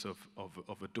 leaves of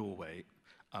a doorway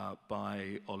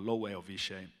by Ola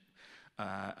Uduku,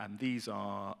 and these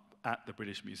are at the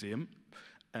British Museum.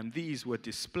 And these were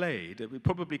displayed, they were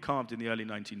probably carved in the early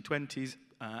 1920s,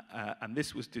 and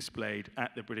this was displayed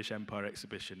at the British Empire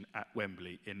exhibition at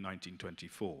Wembley in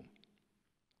 1924.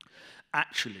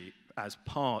 Actually, as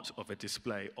part of a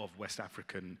display of West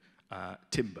African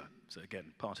timber. So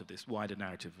again, part of this wider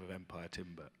narrative of empire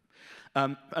timber.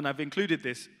 And I've included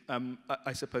this,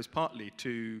 I suppose, partly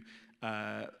to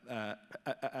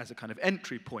as a kind of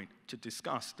entry point to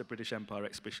discuss the British Empire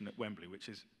exhibition at Wembley, which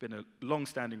has been a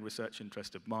long-standing research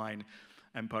interest of mine.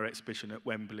 Empire exhibition at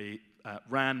Wembley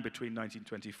ran between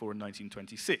 1924 and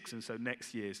 1926, and so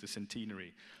next year is the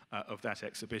centenary of that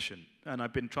exhibition. And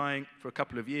I've been trying for a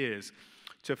couple of years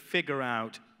to figure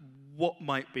out what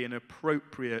might be an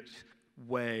appropriate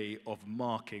way of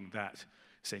marking that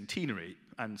centenary,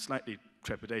 and slightly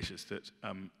trepidatious that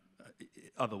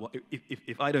otherwise,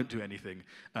 if I don't do anything,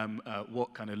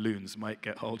 what kind of loons might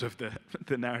get hold of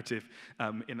the narrative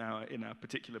in our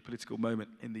particular political moment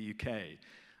in the UK.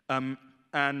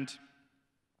 And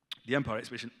the Empire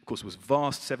exhibition, of course, was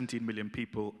vast. 17 million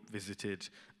people visited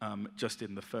just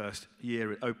in the first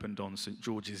year. It opened on St.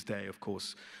 George's Day, of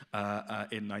course,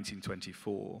 in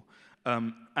 1924,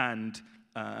 and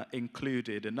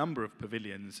included a number of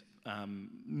pavilions,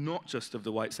 not just of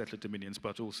the white settler dominions,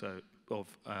 but also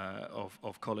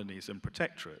of colonies and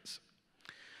protectorates.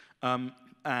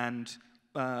 And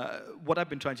what I've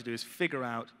been trying to do is figure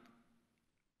out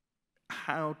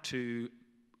how to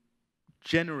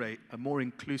generate a more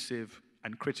inclusive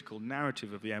and critical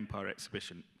narrative of the Empire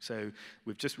exhibition. So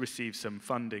we've just received some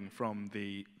funding from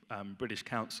the British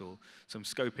Council, some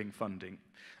scoping funding,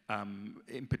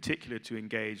 in particular to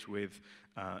engage with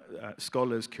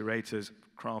scholars, curators,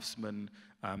 craftsmen,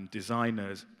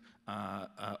 designers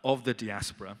of the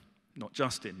diaspora, not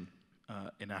just in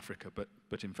Africa,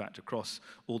 but in fact across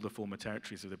all the former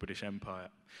territories of the British Empire,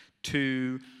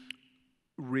 to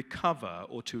recover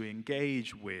or to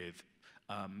engage with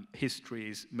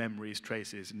histories, memories,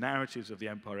 traces, narratives of the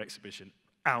Empire exhibition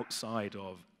outside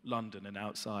of London and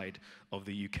outside of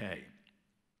the UK.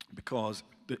 Because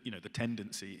the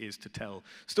tendency is to tell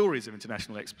stories of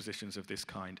international expositions of this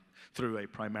kind through a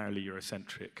primarily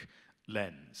Eurocentric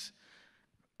lens.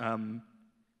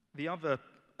 The other,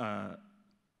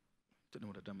 don't know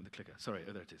what I've done with the clicker. Sorry,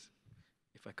 oh, there it is.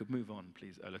 If I could move on,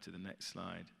 please, Ola, to the next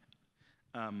slide.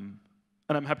 And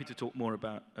I'm happy to talk more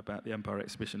about the Empire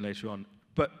exhibition later on.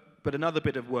 But another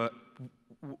bit of work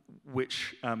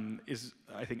which is,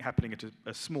 I think, happening at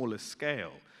a smaller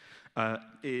scale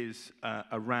is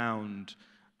around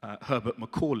Herbert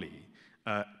Macaulay,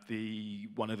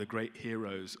 one of the great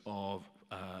heroes of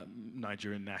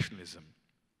Nigerian nationalism.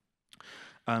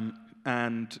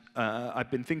 And I've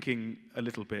been thinking a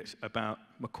little bit about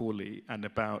Macaulay and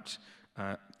about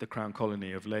the Crown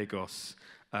Colony of Lagos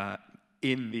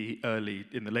in the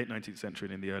late 19th century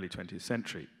and in the early 20th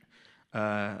century.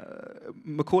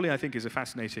 Macaulay, I think, is a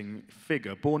fascinating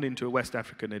figure. Born into a West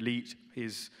African elite,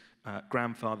 his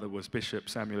grandfather was Bishop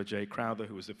Samuel J. Crowther,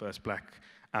 who was the first black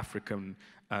African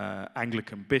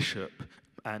Anglican bishop,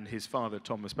 and his father,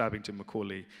 Thomas Babington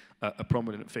Macaulay, a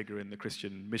prominent figure in the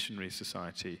Christian Missionary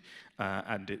Society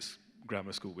and its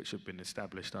grammar school, which had been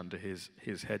established under his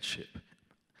headship.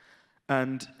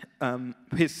 And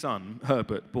his son,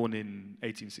 Herbert, born in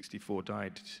 1864,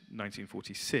 died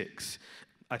 1946,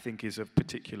 I think is of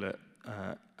particular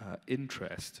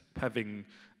interest. Having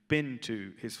been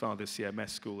to his father's CMS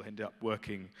school, ended up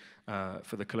working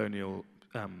for the colonial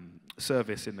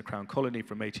service in the Crown Colony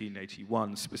from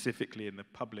 1881, specifically in the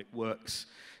Public Works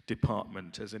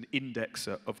Department as an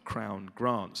indexer of Crown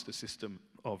grants, the system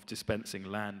of dispensing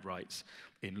land rights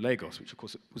in Lagos, which of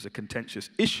course was a contentious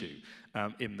issue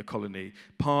in the colony,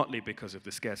 partly because of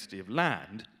the scarcity of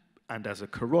land, and as a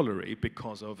corollary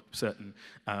because of certain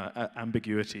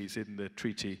ambiguities in the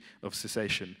Treaty of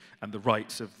Cessation and the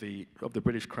rights of the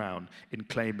British Crown in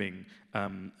claiming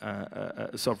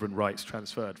sovereign rights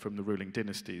transferred from the ruling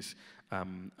dynasties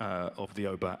of the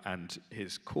Oba and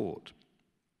his court.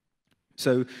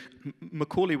 So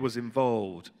Macaulay was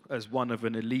involved as one of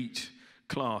an elite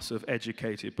class of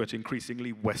educated but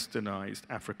increasingly westernized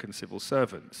African civil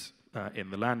servants in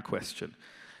the land question.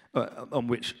 On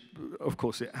which, of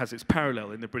course, it has its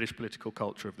parallel in the British political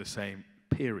culture of the same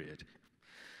period.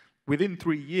 Within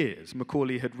 3 years,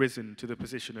 Macaulay had risen to the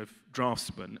position of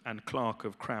draftsman and clerk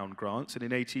of Crown grants, and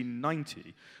in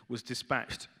 1890 was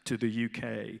dispatched to the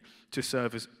UK to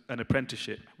serve as an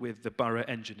apprenticeship with the borough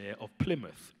engineer of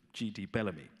Plymouth, G.D.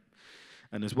 Bellamy.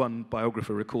 And as one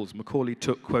biographer recalls, Macaulay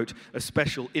took, quote, a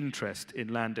special interest in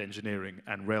land engineering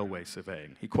and railway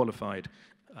surveying. He qualified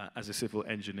as a civil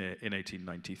engineer in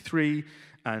 1893,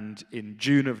 and in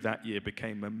June of that year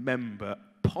became a member,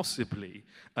 possibly,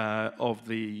 of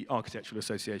the Architectural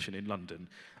Association in London,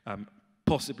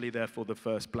 possibly, therefore, the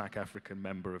first black African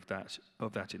member of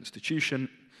that institution,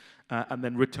 and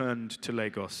then returned to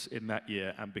Lagos in that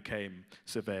year and became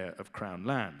surveyor of Crown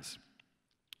lands.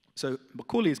 So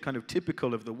Macaulay is kind of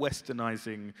typical of the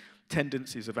westernizing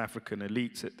tendencies of African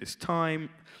elites at this time,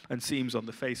 and seems on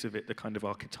the face of it the kind of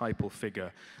archetypal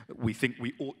figure we think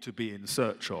we ought to be in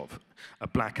search of. A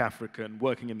black African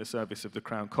working in the service of the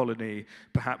Crown Colony,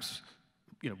 perhaps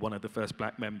one of the first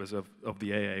black members of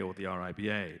the AA or the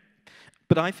RIBA.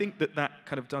 But I think that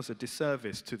kind of does a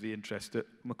disservice to the interest that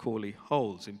Macaulay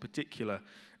holds, in particular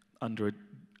under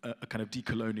a kind of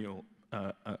decolonial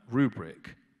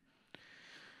rubric.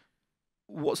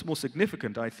 What's more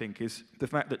significant, I think, is the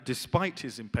fact that despite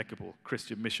his impeccable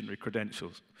Christian missionary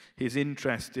credentials, his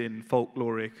interest in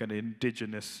folkloric and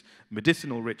indigenous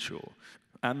medicinal ritual,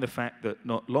 and the fact that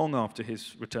not long after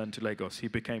his return to Lagos, he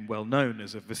became well known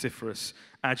as a vociferous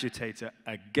agitator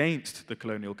against the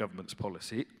colonial government's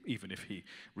policy, even if he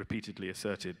repeatedly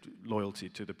asserted loyalty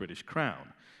to the British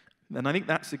Crown. And I think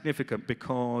that's significant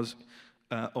because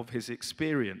of his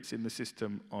experience in the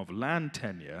system of land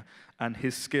tenure and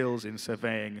his skills in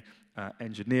surveying,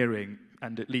 engineering,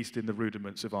 and at least in the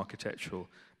rudiments of architectural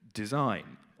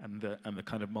design, and the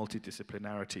kind of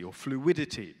multidisciplinarity or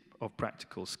fluidity of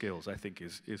practical skills, I think,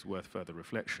 is worth further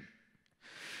reflection.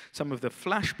 Some of the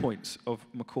flashpoints of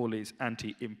Macaulay's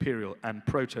anti-imperial and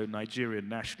proto-Nigerian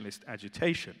nationalist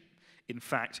agitation, in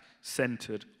fact,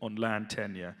 centered on land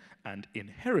tenure and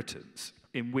inheritance,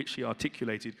 in which he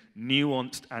articulated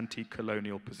nuanced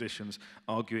anti-colonial positions,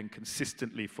 arguing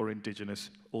consistently for indigenous,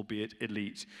 albeit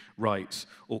elite, rights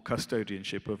or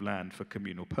custodianship of land for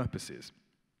communal purposes.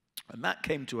 And that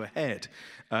came to a head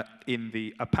in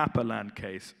the Apapa land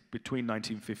case between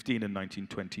 1915 and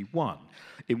 1921,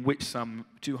 in which some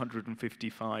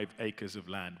 255 acres of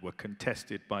land were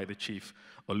contested by the chief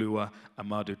Oluwa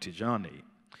Amadu Tijani.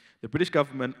 The British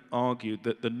government argued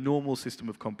that the normal system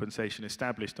of compensation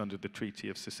established under the Treaty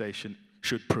of Cessation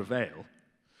should prevail.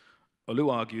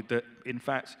 Oluwa argued that, in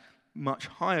fact, much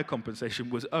higher compensation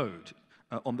was owed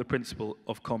on the principle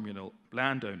of communal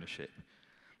land ownership.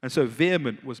 And so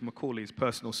vehement was Macaulay's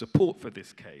personal support for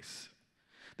this case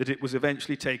that it was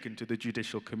eventually taken to the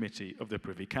Judicial Committee of the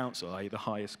Privy Council, i.e. the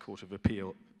highest court of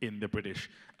appeal in the British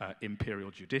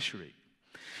imperial judiciary.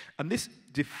 And this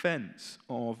defense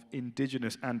of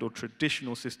indigenous and or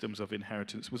traditional systems of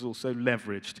inheritance was also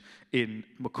leveraged in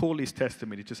Macaulay's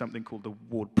testimony to something called the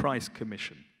Ward-Price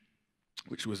Commission,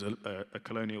 which was a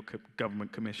colonial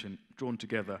government commission drawn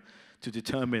together to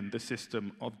determine the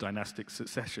system of dynastic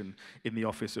succession in the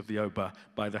office of the Oba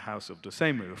by the House of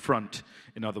Dosemu, a front,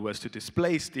 in other words, to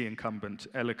displace the incumbent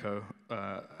Eleko,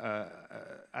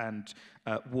 and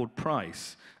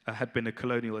Ward-Price had been a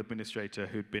colonial administrator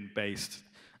who'd been based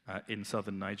in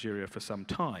southern Nigeria for some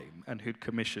time and who'd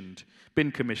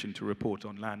been commissioned to report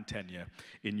on land tenure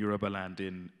in Yoruba land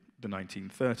in the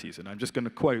 1930s. And I'm just going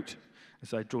to quote,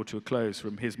 as I draw to a close,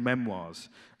 from his memoirs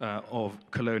of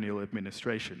colonial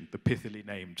administration, the pithily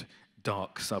named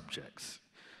Dark Subjects.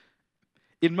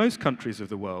 In most countries of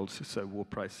the world, so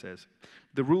Ward-Price says,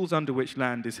 the rules under which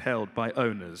land is held by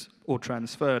owners or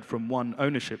transferred from one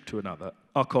ownership to another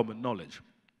are common knowledge.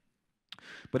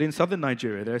 But in southern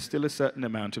Nigeria, there is still a certain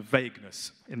amount of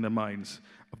vagueness in the minds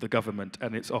of the government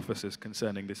and its officers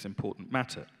concerning this important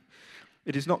matter.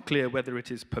 It is not clear whether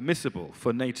it is permissible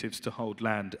for natives to hold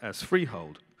land as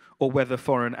freehold, or whether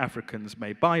foreign Africans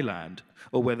may buy land,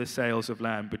 or whether sales of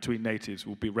land between natives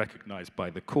will be recognized by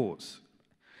the courts.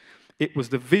 It was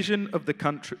the division of the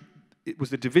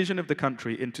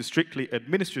country into strictly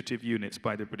administrative units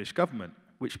by the British government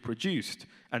which produced,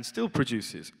 and still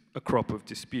produces, a crop of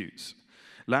disputes.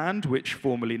 Land which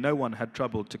formerly no one had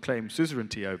troubled to claim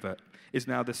suzerainty over is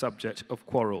now the subject of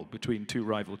quarrel between two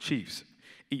rival chiefs,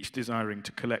 each desiring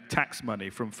to collect tax money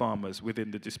from farmers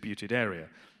within the disputed area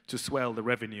to swell the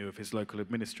revenue of his local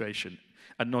administration,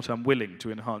 and not unwilling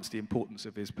to enhance the importance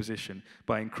of his position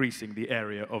by increasing the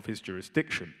area of his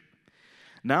jurisdiction.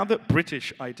 Now that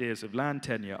British ideas of land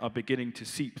tenure are beginning to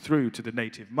seep through to the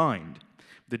native mind,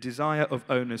 the desire of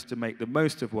owners to make the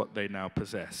most of what they now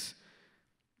possess,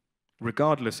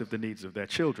 regardless of the needs of their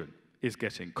children, is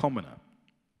getting commoner.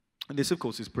 And this, of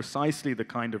course, is precisely the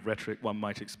kind of rhetoric one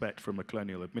might expect from a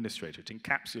colonial administrator. It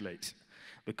encapsulates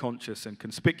the conscious and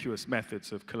conspicuous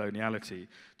methods of coloniality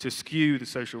to skew the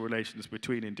social relations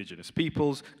between indigenous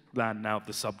peoples, land now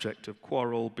the subject of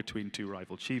quarrel between two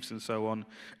rival chiefs and so on,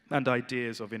 and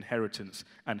ideas of inheritance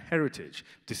and heritage,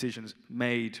 decisions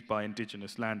made by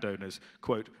indigenous landowners,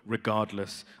 quote,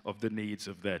 regardless of the needs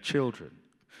of their children.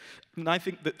 And I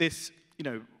think that this,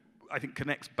 I think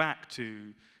connects back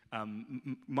to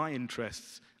my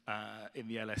interests in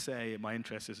the LSA and my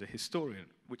interests as a historian,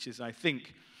 which is, I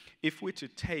think, if we're to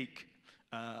take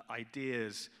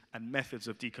ideas and methods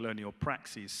of decolonial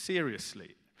praxis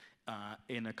seriously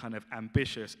in a kind of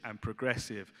ambitious and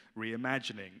progressive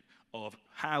reimagining of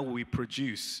how we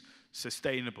produce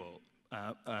sustainable,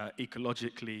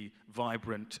 ecologically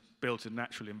vibrant, built in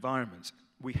natural environments,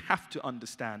 we have to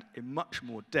understand in much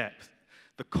more depth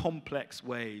the complex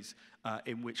ways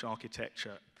in which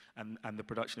architecture and the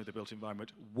production of the built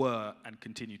environment were and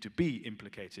continue to be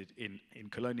implicated in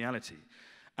coloniality.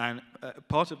 And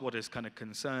part of what has kind of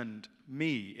concerned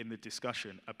me in the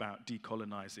discussion about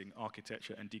decolonizing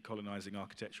architecture and decolonizing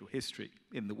architectural history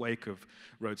in the wake of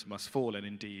Roads Must Fall and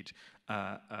indeed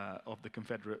of the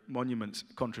Confederate Monuments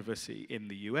controversy in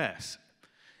the US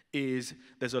is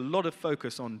there's a lot of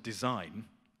focus on design,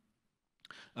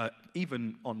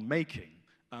 even on making,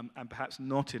 and perhaps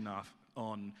not enough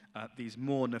on these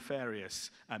more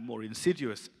nefarious and more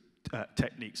insidious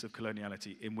techniques of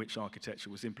coloniality in which architecture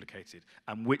was implicated,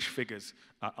 and which figures,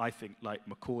 I think, like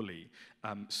Macaulay,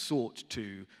 sought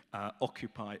to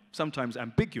occupy sometimes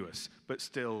ambiguous, but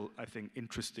still, I think,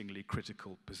 interestingly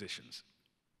critical positions.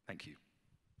 Thank you.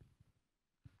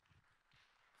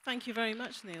 Thank you very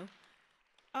much, Neal.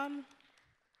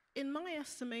 In my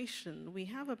estimation, we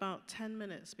have about 10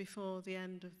 minutes before the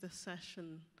end of the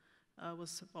session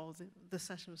the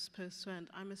session was supposed to end.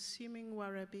 I'm assuming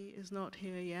Warebi is not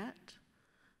here yet.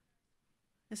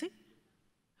 Is he?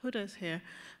 Huda's here.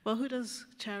 Well, Huda's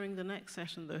chairing the next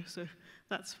session, though, so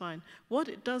that's fine. What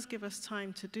it does give us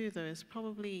time to do, though, is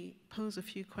probably pose a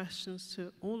few questions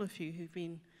to all of you who've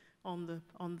been on the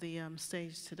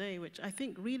stage today, which I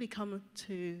think really come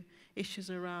to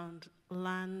issues around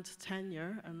land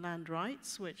tenure and land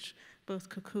rights, which both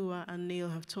Kuukuwa and Neal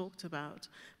have talked about,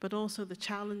 but also the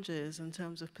challenges in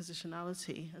terms of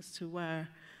positionality as to where,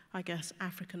 I guess,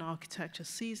 African architecture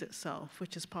sees itself,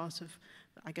 which is part of,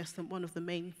 I guess, one of the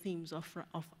main themes of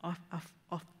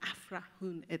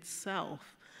Afrahun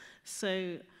itself.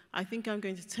 So I think I'm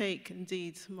going to take,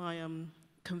 indeed, my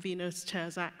convener's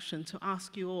chair's action to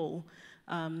ask you all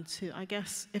to, I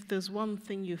guess, if there's one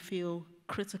thing you feel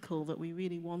critical that we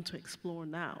really want to explore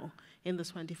now in the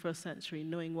 21st century,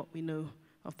 knowing what we know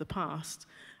of the past,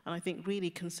 and I think really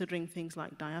considering things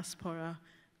like diaspora,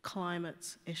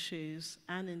 climate issues,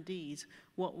 and indeed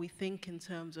what we think in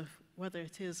terms of whether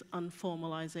it is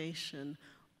unformalization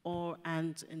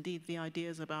and indeed the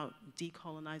ideas about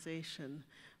decolonization,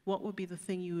 what would be the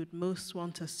thing you would most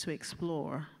want us to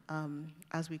explore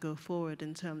as we go forward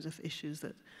in terms of issues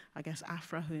that I guess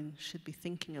Afrahun should be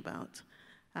thinking about?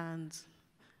 And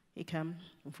Ikem,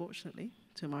 unfortunately,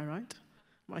 to my right,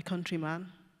 my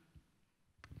countryman.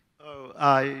 Oh,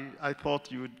 I thought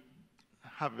you would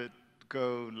have it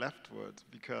go leftwards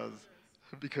because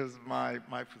my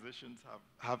positions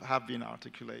have been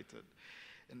articulated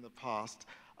in the past.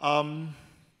 A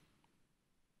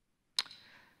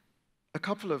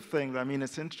couple of things. I mean,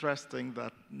 it's interesting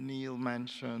that Neal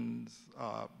mentions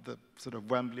the sort of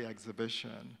Wembley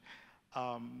exhibition.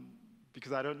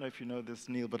 Because I don't know if you know this,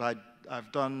 Neal, but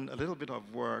I've done a little bit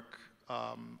of work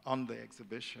on the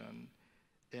exhibition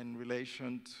in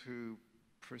relation to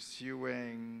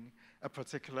pursuing a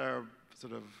particular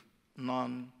sort of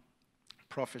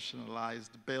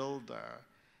non-professionalized builder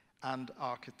and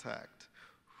architect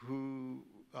who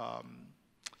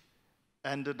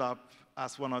ended up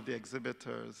as one of the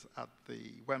exhibitors at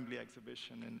the Wembley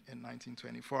exhibition in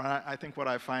 1924. And I think what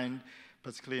I find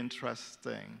particularly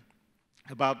interesting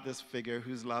about this figure,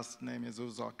 whose last name is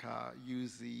Uzoka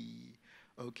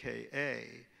Okoye,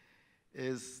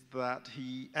 is that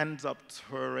he ends up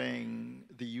touring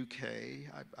the UK.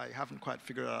 I haven't quite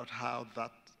figured out how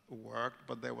that worked,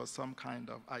 but there was some kind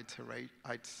of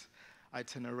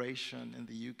itineration in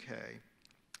the UK.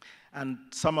 And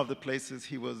some of the places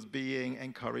he was being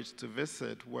encouraged to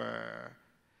visit were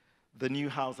the new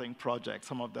housing projects,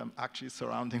 some of them actually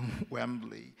surrounding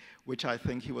Wembley, which I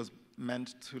think he was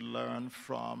meant to learn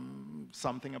from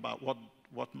something about what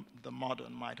the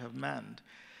modern might have meant.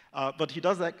 But he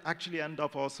does actually end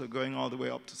up also going all the way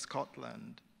up to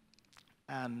Scotland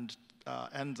and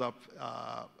ends up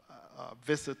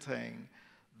visiting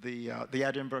the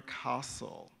Edinburgh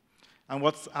Castle. And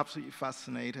what's absolutely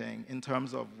fascinating in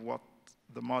terms of what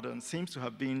the modern seems to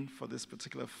have been for this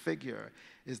particular figure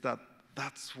is that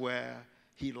that's where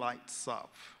he lights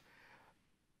up.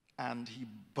 And he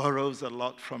borrows a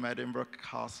lot from Edinburgh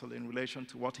Castle in relation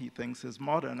to what he thinks is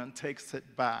modern and takes it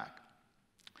back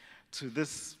to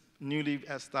this newly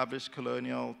established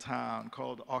colonial town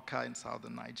called Awka in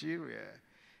southern Nigeria,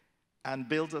 and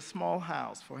builds a small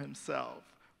house for himself,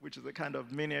 which is a kind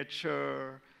of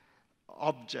miniature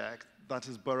object that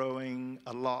is borrowing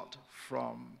a lot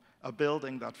from a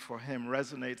building that for him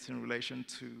resonates in relation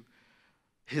to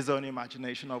his own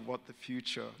imagination of what the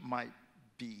future might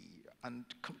be, and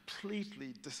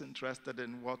completely disinterested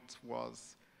in what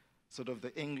was sort of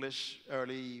the English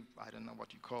early, I don't know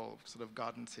what you call sort of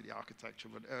garden city architecture,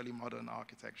 but early modern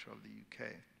architecture of the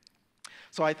UK.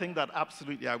 So I think that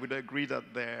absolutely I would agree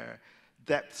that there are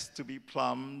depths to be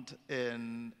plumbed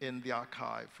in the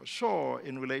archive for sure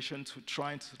in relation to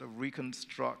trying to sort of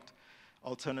reconstruct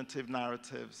alternative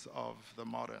narratives of the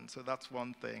modern. So that's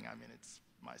one thing. I mean, it's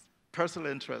my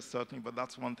personal interest certainly, but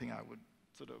that's one thing I would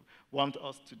sort of want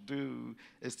us to do,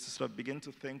 is to sort of begin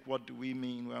to think, what do we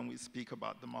mean when we speak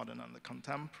about the modern and the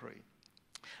contemporary?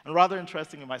 And rather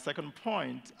interesting in my second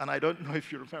point, and I don't know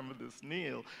if you remember this,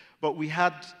 Neal, but we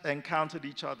had encountered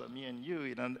each other, me and you,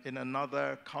 in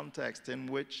another context in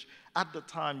which, at the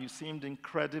time, you seemed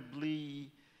incredibly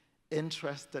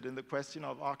interested in the question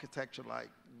of architecture, like,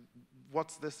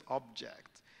 what's this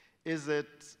object? Is it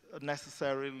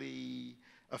necessarily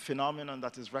a phenomenon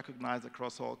that is recognized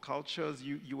across all cultures?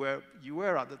 You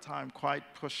were at the time quite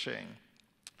pushing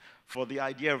for the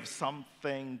idea of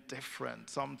something different,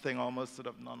 something almost sort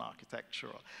of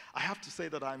non-architectural. I have to say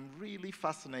that I'm really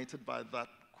fascinated by that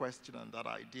question and that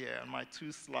idea. And my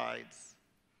two slides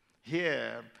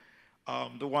here,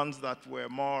 the ones that were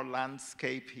more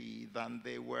landscapey than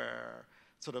they were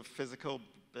sort of physical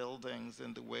buildings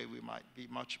in the way we might be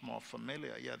much more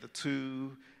familiar. Yeah, the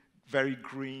two very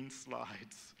green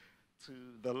slides to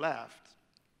the left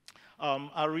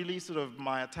are really sort of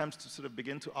my attempts to sort of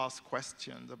begin to ask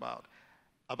questions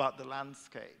about the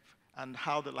landscape and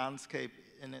how the landscape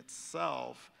in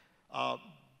itself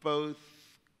both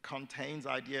contains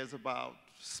ideas about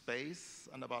space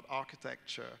and about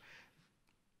architecture,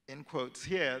 in quotes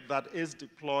here, that is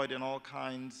deployed in all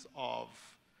kinds of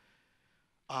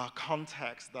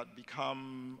contexts that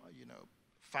become, you know,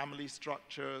 family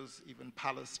structures, even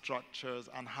palace structures,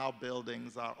 and how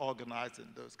buildings are organized in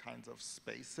those kinds of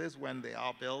spaces when they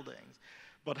are buildings.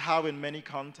 But how in many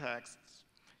contexts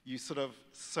you sort of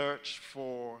search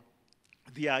for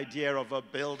the idea of a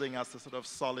building as a sort of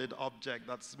solid object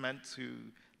that's meant to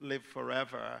live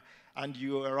forever, and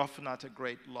you are often at a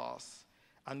great loss.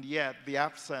 And yet the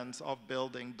absence of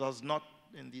building does not,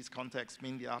 in these contexts,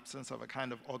 mean the absence of a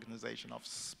kind of organization of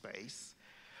space,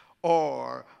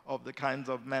 or of the kinds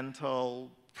of mental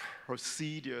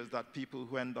procedures that people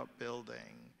who end up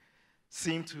building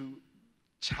seem to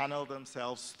channel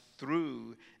themselves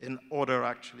through in order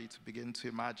actually to begin to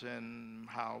imagine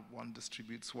how one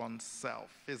distributes oneself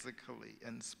physically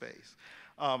in space.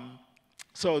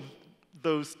 So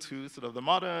those two, sort of the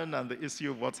modern and the issue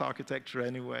of what's architecture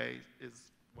anyway, is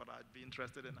what I'd be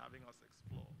interested in having us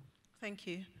explore. Thank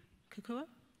you. Kuukuwa?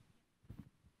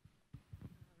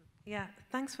 Yeah,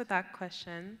 thanks for that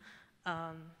question.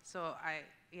 So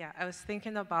I was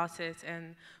thinking about it,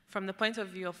 and from the point of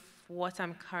view of what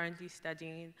I'm currently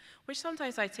studying, which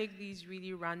sometimes I take these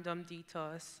really random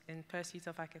detours in pursuit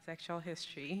of architectural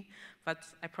history, but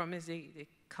I promise they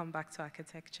come back to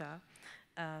architecture.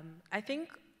 I think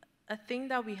a thing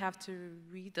that we have to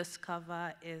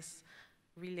rediscover is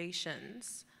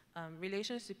relations.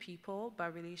 Relations to people,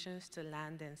 but relations to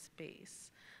land and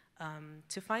space.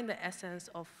 To find the essence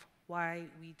of why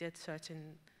we did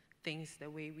certain things the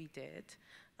way we did.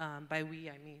 By we,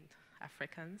 I mean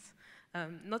Africans.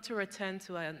 Not to return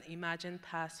to an imagined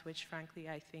past, which frankly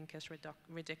I think is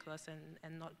ridiculous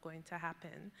and not going to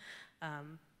happen.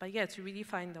 But yeah, to really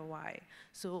find the why.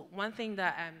 So one thing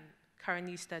that I'm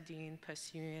currently studying,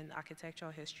 pursuing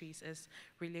architectural histories, is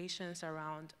relations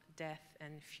around death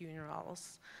and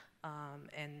funerals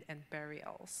and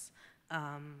burials.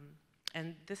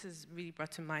 And this is really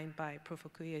brought to mind by Prof.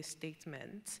 Okoye's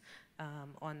statement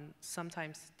on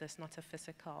sometimes there's not a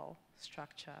physical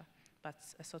structure, but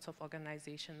a sort of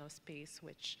organization of space,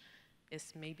 which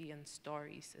is maybe in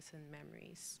stories, it's in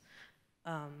memories.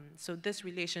 So this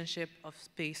relationship of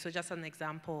space, so just an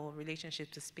example,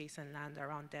 relationship to space and land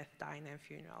around death, dying, and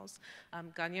funerals.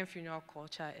 Ghanaian funeral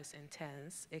culture is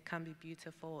intense. It can be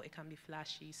beautiful, it can be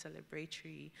flashy,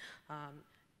 celebratory.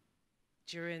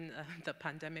 During the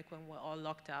pandemic when we're all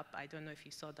locked up, I don't know if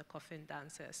you saw the coffin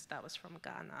dances, that was from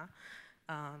Ghana.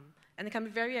 And it can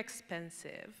be very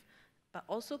expensive. but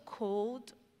also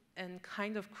cold and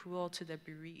kind of cruel to the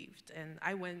bereaved. And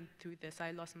I went through this.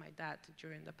 I lost my dad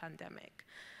during the pandemic.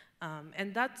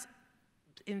 And that's,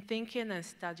 in thinking and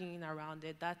studying around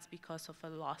it, that's because of a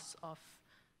loss of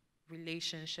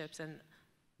relationships and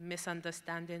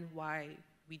misunderstanding why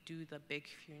we do the big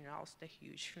funerals, the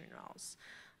huge funerals.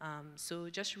 So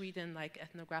just reading like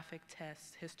ethnographic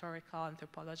tests, historical,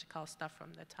 anthropological stuff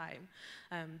from the time.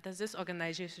 There's this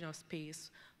organizational space.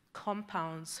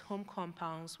 Compounds, home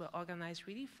compounds were organized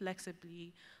really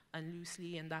flexibly and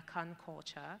loosely in that Kan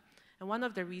culture. And one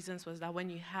of the reasons was that when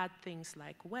you had things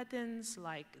like weddings,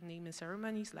 like naming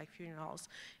ceremonies, like funerals,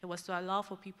 it was to allow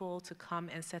for people to come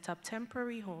and set up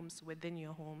temporary homes within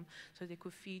your home so they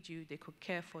could feed you, they could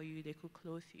care for you, they could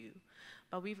clothe you.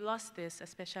 But we've lost this,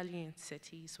 especially in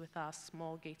cities with our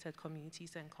small gated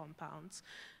communities and compounds.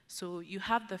 So you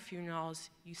have the funerals,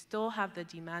 you still have the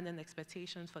demand and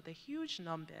expectations for the huge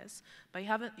numbers, but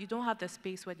you don't have the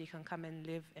space where they can come and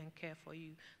live and care for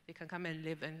you. They can come and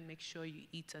live and make sure you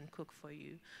eat and cook for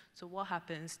you. So what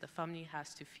happens? The family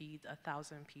has to feed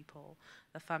 1,000 people.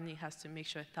 The family has to make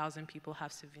sure 1,000 people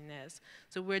have souvenirs.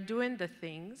 So we're doing the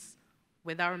things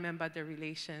without remembering the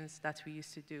relations that we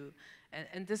used to do.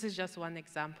 And this is just one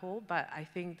example, but I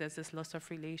think there's this loss of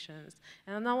relations.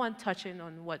 And another one touching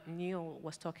on what Neal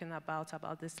was talking about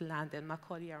this land and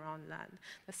Macaulay around land.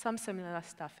 There's some similar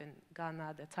stuff in Ghana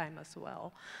at the time as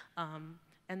well.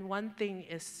 And one thing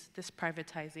is this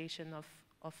privatization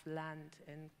of land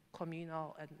and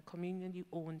communal and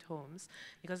community-owned homes,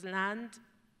 because land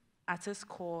at its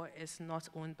core is not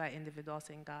owned by individuals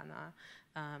in Ghana.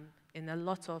 In a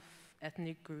lot of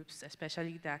ethnic groups,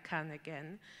 especially the Akan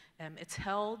again, it's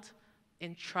held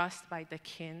in trust by the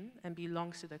kin and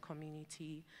belongs to the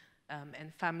community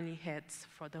and family heads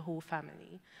for the whole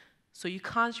family. So you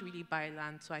can't really buy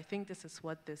land. So I think this is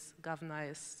what this governor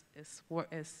is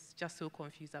just so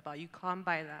confused about. You can't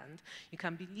buy land. You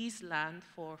can be leased land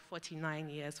for 49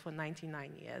 years, for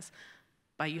 99 years,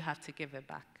 but you have to give it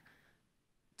back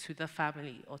to the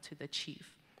family or to the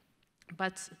chief.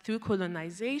 But through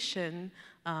colonization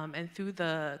and through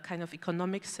the kind of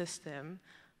economic system,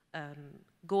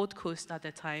 Gold Coast at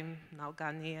the time, now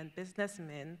Ghanaian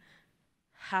businessmen,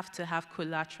 have to have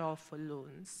collateral for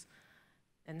loans.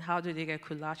 And how do they get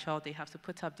collateral? They have to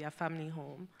put up their family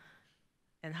home.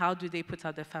 And how do they put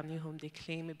up their family home? They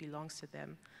claim it belongs to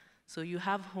them. So you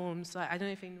have homes, I don't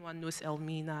know if anyone knows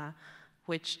Elmina,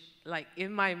 which, like,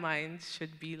 in my mind,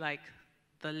 should be like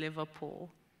the Liverpool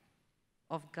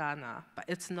of Ghana, but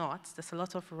it's not. There's a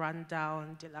lot of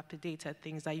rundown, dilapidated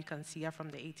things that you can see are from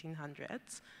the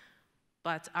 1800s,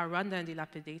 but are rundown and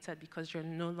dilapidated because you're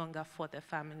no longer for the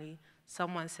family.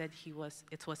 Someone said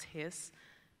it was his.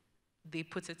 They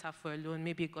put it up for a loan.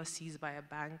 Maybe it got seized by a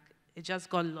bank. It just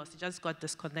got lost. It just got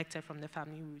disconnected from the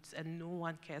family roots, and no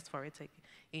one cares for it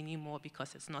anymore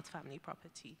because it's not family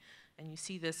property. And you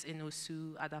see this in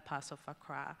Osu, other parts of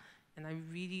Accra. And I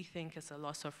really think it's a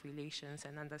loss of relations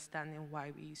and understanding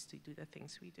why we used to do the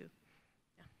things we do.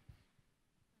 Yeah.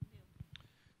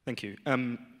 Thank you.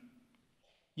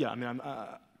 Yeah, I mean,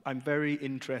 I'm very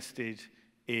interested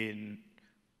in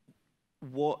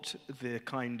what the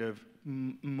kind of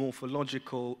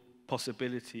morphological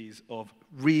possibilities of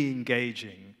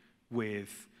re-engaging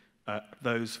with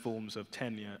those forms of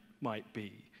tenure might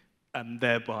be, and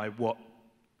thereby what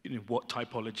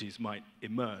typologies might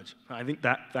emerge. I think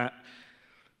that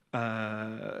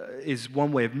is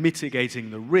one way of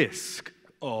mitigating the risk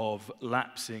of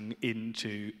lapsing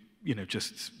into,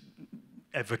 just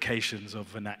evocations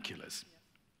of vernaculars.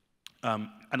 And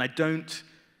I don't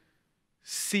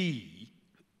see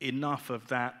enough of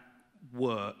that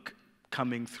work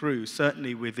coming through,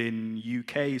 certainly within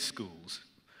UK schools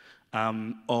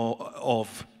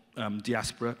of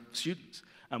diaspora students.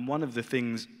 And one of the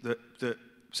things that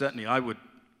certainly I would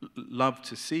love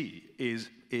to see is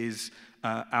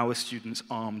our students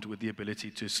armed with the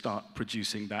ability to start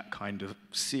producing that kind of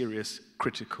serious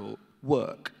critical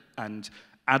work and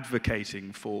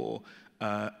advocating for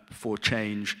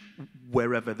change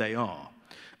wherever they are.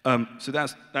 So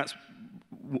that's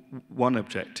one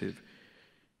objective.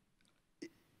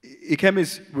 Ikem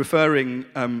is referring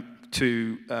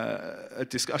to a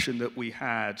discussion that we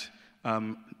had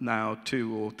now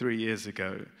 2 or 3 years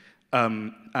ago,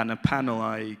 and a panel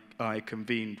I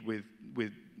convened with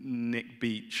Nick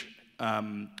Beach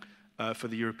for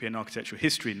the European Architectural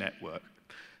History Network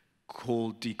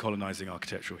called Decolonizing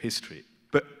Architectural History.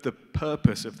 But the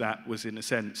purpose of that was, in a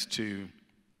sense, to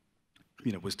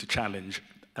challenge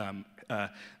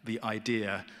the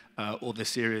idea or the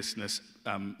seriousness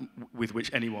with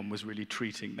which anyone was really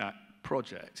treating that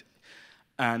project.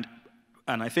 And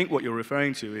And I think what you're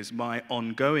referring to is my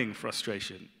ongoing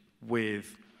frustration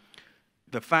with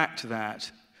the fact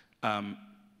that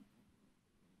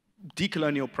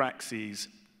decolonial praxis,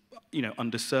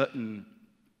 under certain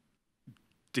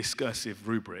discursive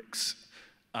rubrics,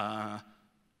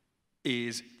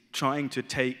 is trying to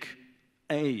take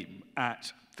aim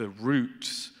at the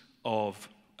roots of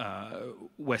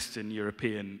Western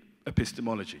European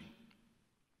epistemology.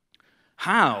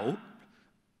 How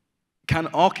can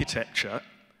architecture,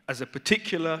 as a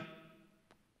particular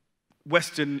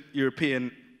Western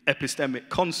European epistemic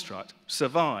construct,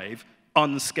 survive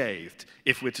unscathed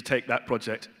if we're to take that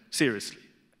project seriously?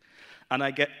 And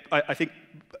I think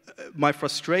my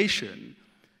frustration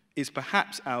is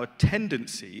perhaps our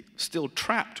tendency, still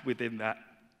trapped within that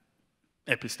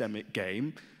epistemic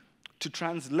game, to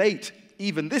translate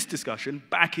even this discussion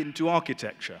back into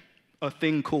architecture, a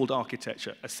thing called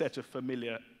architecture, a set of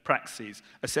familiar praxes,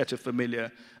 a set of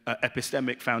familiar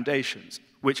epistemic foundations,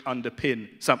 which underpin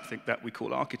something that we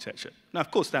call architecture. Now,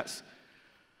 of course, that's,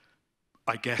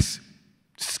 I guess,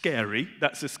 scary.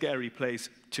 That's a scary place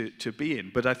to be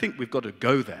in, but I think we've got to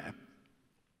go there.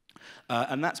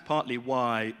 And that's partly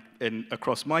why,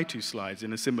 across my two slides,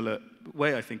 in a similar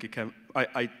way, I think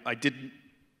I didn't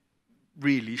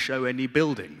really show any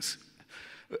buildings.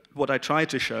 What I tried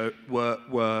to show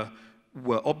were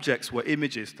objects, were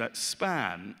images that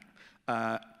span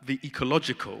the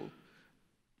ecological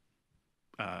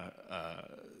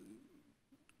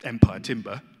empire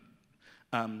timber,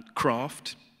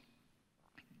 craft,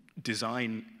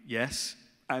 design, yes,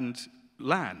 and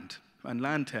land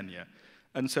tenure.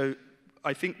 And so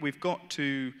I think we've got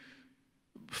to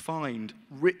find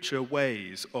richer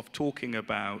ways of talking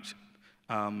about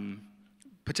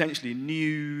potentially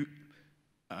new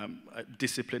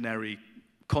disciplinary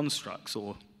constructs,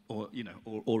 or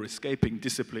escaping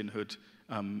disciplinehood,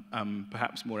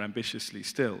 perhaps more ambitiously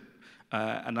still.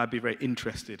 And I'd be very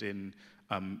interested in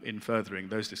furthering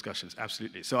those discussions,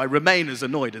 absolutely. So I remain as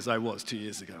annoyed as I was 2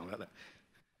 years ago about that.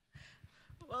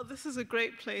 Well, this is a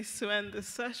great place to end this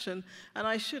session, and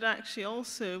I should actually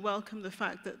also welcome the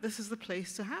fact that this is the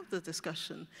place to have the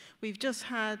discussion. We've just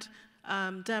had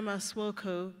Dema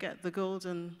Swoko get the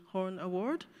Golden Horn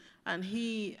Award, and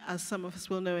he, as some of us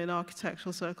will know in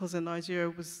architectural circles in Nigeria,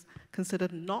 was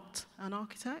considered not an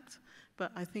architect,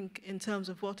 but I think in terms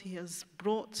of what he has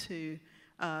brought to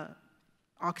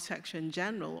architecture in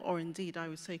general, or indeed I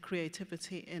would say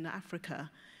creativity in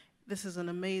Africa, this is an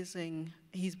amazing,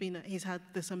 he's had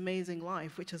this amazing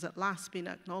life, which has at last been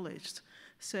acknowledged.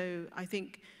 So I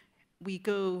think we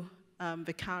go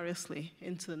vicariously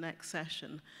into the next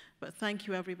session. But thank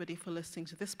you everybody for listening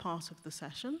to this part of the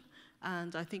session.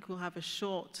 And I think we'll have a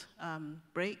short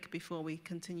break before we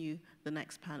continue the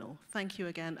next panel. Thank you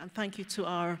again, and thank you to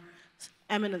our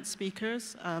eminent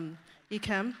speakers,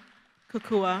 Ikem,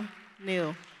 Kuukuwa,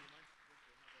 Neal.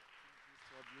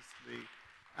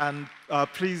 And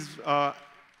please,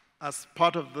 as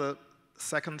part of the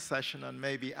second session, and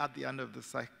maybe at the end of the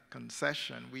second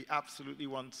session, we absolutely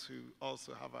want to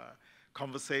also have a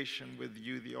conversation with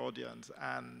you, the audience,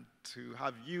 and to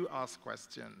have you ask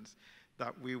questions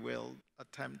that we will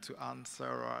attempt to answer,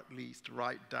 or at least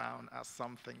write down as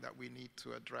something that we need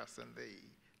to address in the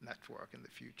network in the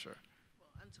future.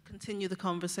 Well, and to continue the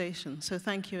conversation. So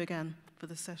thank you again for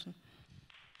this session.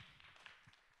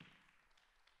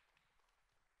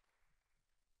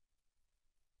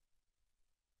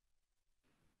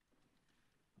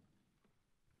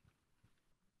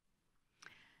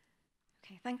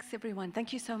 Okay, thanks everyone.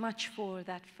 Thank you so much for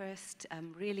that first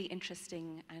really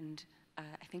interesting and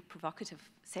I think provocative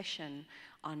session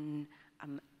on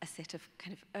a set of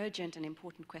kind of urgent and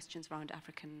important questions around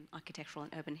African architectural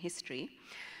and urban history.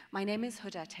 My name is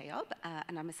Huda Tayob,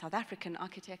 and I'm a South African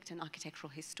architect and architectural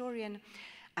historian,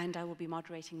 and I will be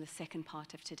moderating the second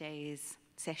part of today's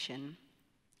session.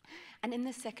 And in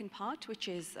this second part, which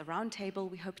is a roundtable,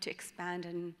 we hope to expand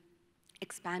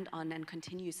on and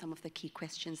continue some of the key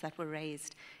questions that were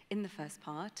raised in the first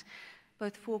part,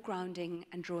 both foregrounding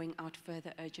and drawing out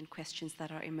further urgent questions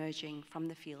that are emerging from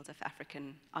the field of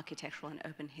African architectural and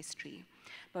urban history,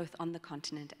 both on the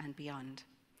continent and beyond.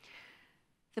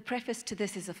 The preface to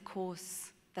this is, of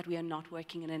course, that we are not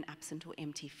working in an absent or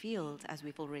empty field, as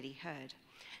we've already heard,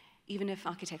 even if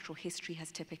architectural history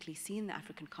has typically seen the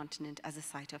African continent as a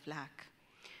site of lack.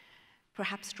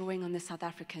 Perhaps drawing on the South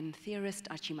African theorist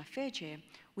Archie Mafeje,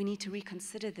 we need to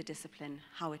reconsider the discipline,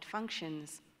 how it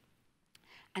functions,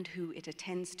 and who it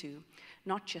attends to,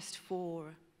 not just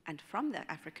for and from the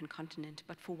African continent,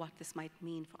 but for what this might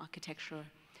mean for architecture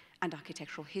and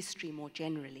architectural history more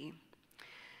generally.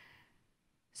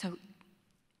 So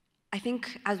I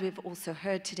think, as we've also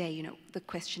heard today, the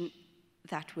question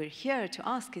that we're here to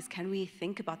ask is, can we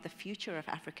think about the future of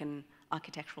African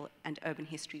architectural and urban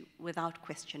history without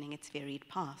questioning its varied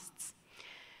pasts?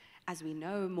 As we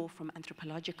know more from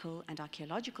anthropological and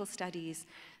archaeological studies,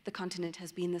 the continent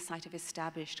has been the site of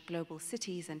established global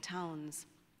cities and towns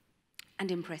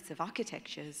and impressive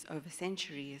architectures over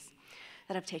centuries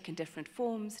that have taken different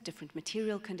forms, different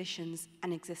material conditions,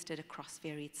 and existed across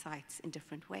varied sites in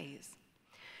different ways.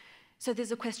 So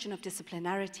there's a question of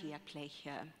disciplinarity at play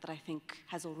here that I think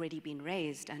has already been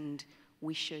raised, and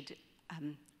we should,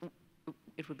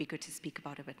 it would be good to speak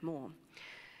about a bit more.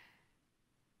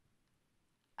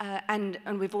 And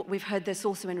we've heard this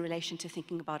also in relation to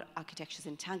thinking about architecture's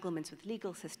entanglements with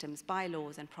legal systems,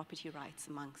 bylaws, and property rights,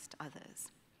 amongst others.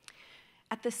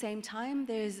 At the same time,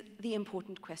 there's the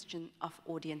important question of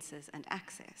audiences and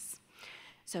access.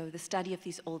 So the study of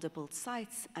these older built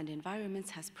sites and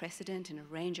environments has precedent in a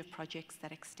range of projects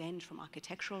that extend from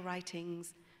architectural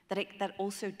writings, that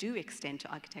also do extend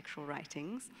to architectural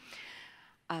writings,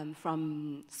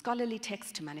 from scholarly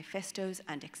texts to manifestos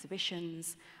and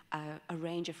exhibitions, a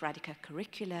range of Radica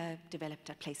curricula developed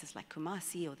at places like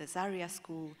Kumasi or the Zaria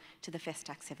School, to the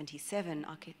Festac 77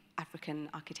 African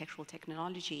Architectural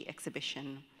Technology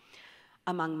exhibition,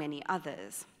 among many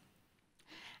others.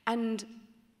 And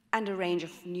a range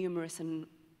of numerous and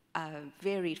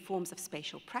varied forms of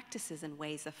spatial practices and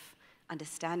ways of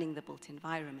understanding the built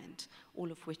environment,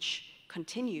 all of which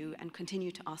continue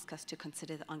to ask us to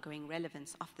consider the ongoing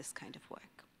relevance of this kind of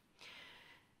work.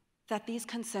 That these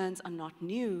concerns are not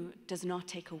new does not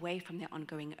take away from their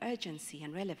ongoing urgency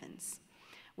and relevance.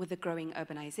 With the growing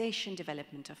urbanization,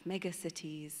 development of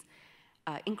megacities,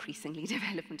 increasingly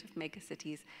development of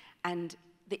megacities, and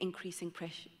the increasing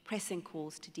pressing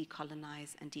calls to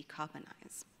decolonize and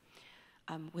decarbonize,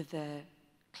 with the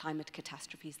climate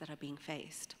catastrophes that are being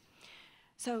faced.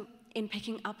 So in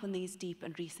picking up on these deep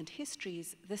and recent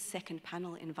histories, this second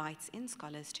panel invites in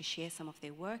scholars to share some of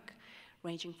their work,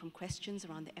 ranging from questions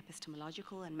around the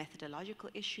epistemological and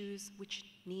methodological issues which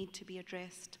need to be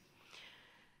addressed,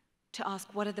 to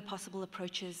ask what are the possible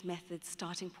approaches, methods,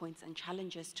 starting points, and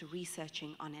challenges to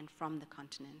researching on and from the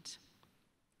continent.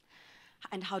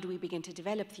 And how do we begin to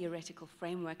develop theoretical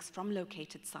frameworks from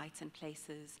located sites and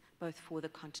places, both for the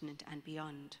continent and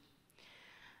beyond?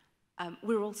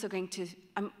 We're also going to,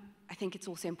 I think it's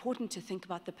also important to think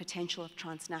about the potential of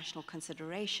transnational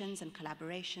considerations and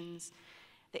collaborations,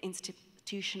 the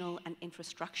institutional and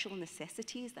infrastructural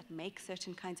necessities that make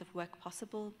certain kinds of work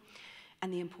possible,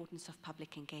 and the importance of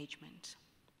public engagement,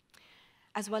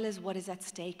 as well as what is at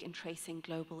stake in tracing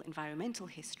global environmental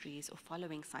histories or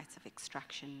following sites of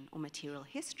extraction or material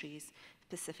histories,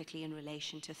 specifically in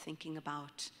relation to thinking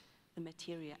about the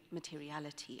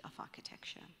materiality of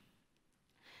architecture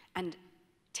and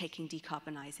taking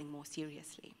decarbonizing more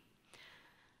seriously.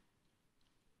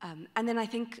 And then I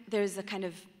think there's a kind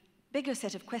of bigger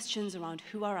set of questions around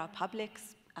who are our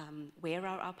publics, where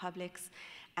are our publics,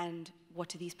 and what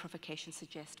do these provocations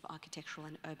suggest for architectural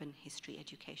and urban history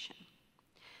education.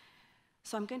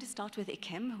 So I'm going to start with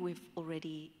Ikem, who we've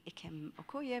already, Ikem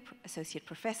Okoye, Associate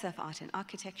Professor of Art and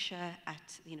Architecture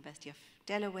at the University of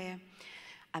Delaware,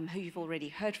 who you've already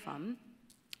heard from.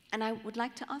 And I would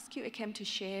like to ask you, Ikem, to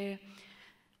share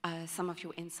some of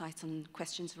your insights on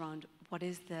questions around what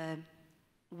is the,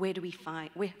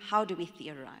 how do we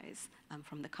theorize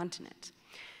from the continent?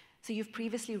 So you've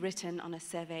previously written on a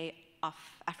survey of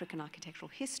African architectural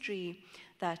history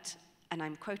that, and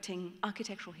I'm quoting,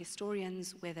 architectural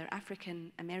historians, whether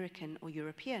African, American, or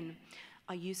European,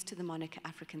 are used to the moniker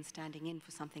African standing in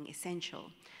for something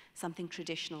essential, something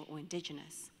traditional or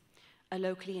indigenous, a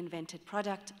locally invented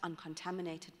product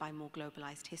uncontaminated by more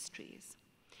globalized histories.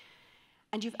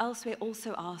 And you've elsewhere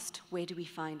also asked, where do we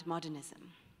find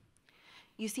modernism?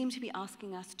 You seem to be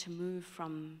asking us to move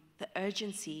from the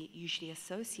urgency usually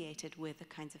associated with the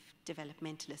kinds of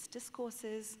developmentalist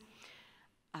discourses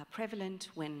prevalent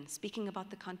when speaking about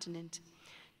the continent,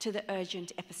 to the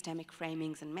urgent epistemic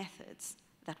framings and methods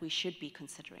that we should be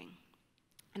considering.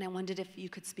 And I wondered if you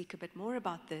could speak a bit more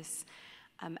about this,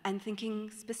 and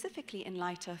thinking specifically in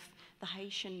light of the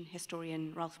Haitian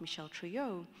historian Ralph Michel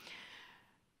Trouillot,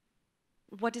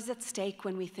 what is at stake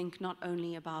when we think not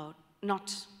only about,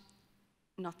 not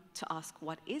to ask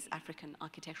what is African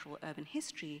architectural urban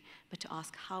history, but to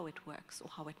ask how it works or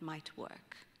how it might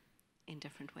work in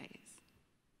different ways.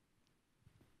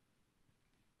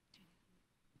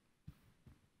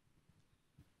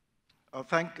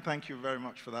 Thank you very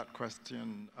much for that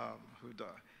question, Huda.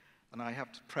 And I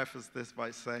have to preface this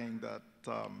by saying that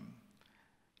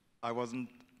I wasn't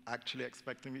actually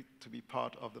expecting me to be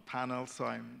part of the panel, so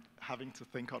I'm having to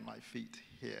think on my feet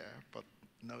here, but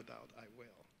no doubt I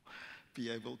will be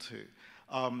able to.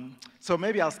 So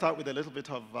maybe I'll start with a little bit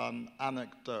of an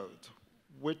anecdote,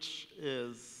 which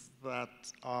is that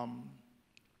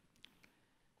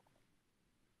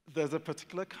there's a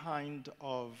particular kind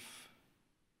of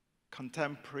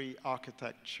contemporary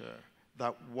architecture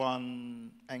that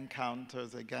one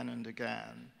encounters again and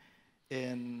again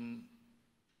in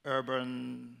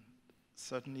urban,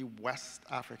 certainly West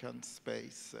African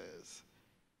spaces,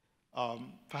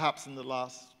 perhaps in the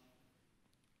last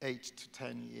 8 to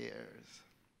 10 years.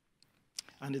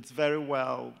 And it's very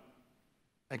well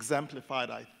exemplified,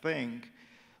 I think,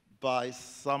 by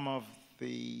some of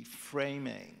the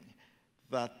framing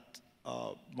that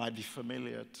might be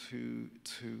familiar to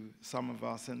some of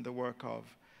us in the work of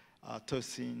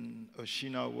Tosin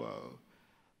Oshinowo,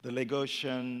 the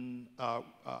Lagosian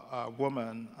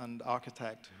woman and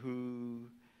architect who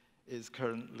is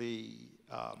currently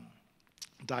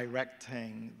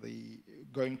directing the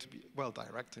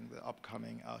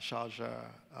upcoming Sharjah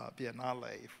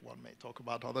Biennale, if one may talk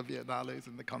about other biennales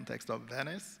in the context of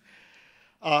Venice.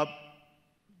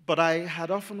 But I had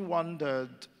often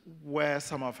wondered where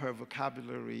some of her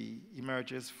vocabulary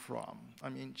emerges from. I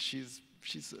mean, she's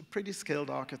a pretty skilled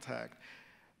architect,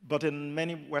 but in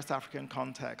many West African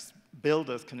contexts,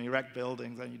 builders can erect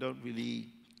buildings and you don't really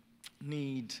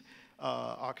need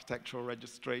architectural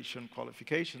registration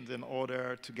qualifications in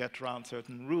order to get around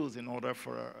certain rules in order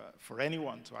for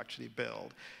anyone to actually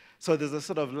build. So there's a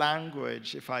sort of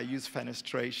language, if I use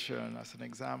fenestration as an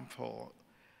example,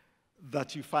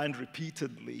 that you find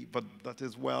repeatedly, but that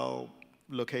is well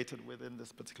located within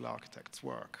this particular architect's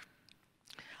work.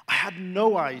 I had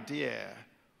no idea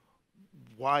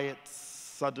why it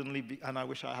suddenly, and I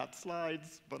wish I had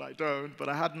slides, but I don't, but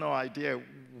I had no idea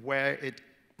where it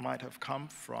might have come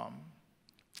from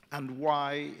and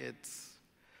why it's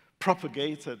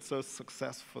propagated so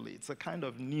successfully. It's a kind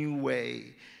of new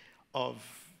way of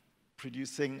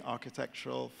producing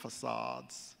architectural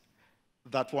facades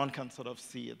that one can sort of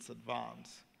see its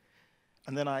advance.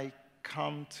 And then I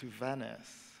come to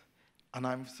Venice, and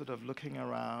I'm sort of looking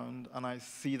around, and I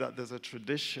see that there's a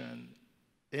tradition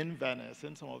in Venice,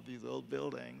 in some of these old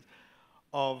buildings,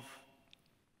 of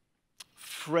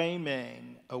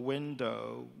framing a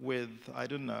window with, I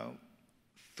don't know,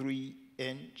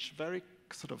 3-inch, very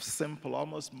sort of simple,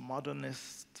 almost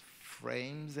modernist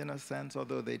frames in a sense,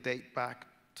 although they date back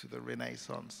to the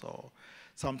Renaissance or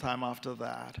sometime after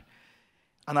that.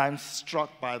 And I'm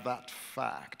struck by that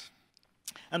fact.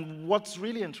 And what's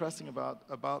really interesting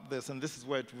about this, and this is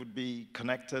where it would be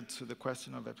connected to the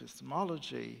question of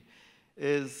epistemology,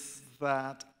 is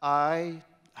that I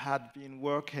had been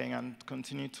working and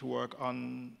continue to work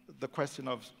on the question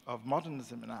of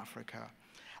modernism in Africa,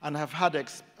 and have had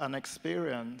an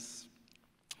experience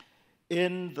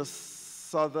in the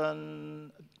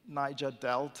southern Niger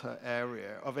Delta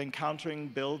area of encountering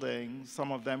buildings,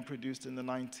 some of them produced in the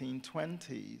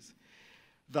 1920s,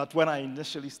 that when I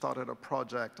initially started a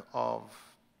project of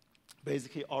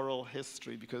basically oral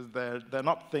history, because they're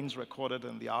not things recorded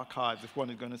in the archives if one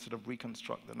is going to sort of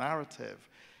reconstruct the narrative.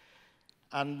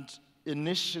 And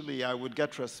initially, I would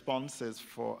get responses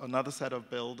for another set of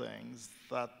buildings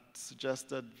that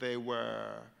suggested they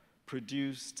were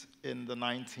produced in the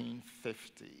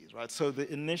 1950s, right? So the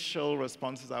initial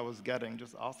responses I was getting,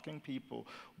 just asking people,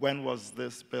 when was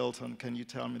this built and can you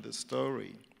tell me the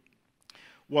story,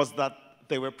 was that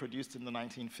they were produced in the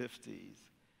 1950s.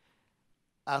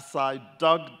 As I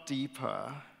dug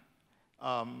deeper,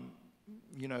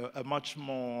 you know, a much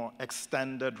more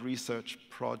extended research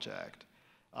project,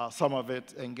 some of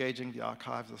it engaging the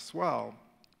archives as well,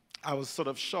 I was sort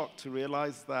of shocked to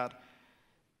realize that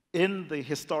in the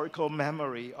historical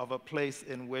memory of a place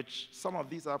in which some of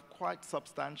these are quite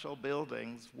substantial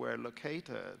buildings were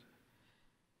located,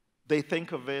 they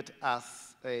think of it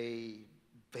as a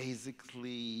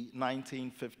basically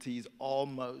 1950s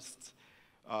almost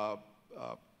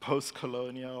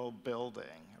post-colonial building,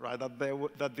 right? That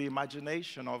the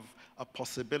imagination of a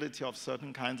possibility of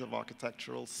certain kinds of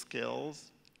architectural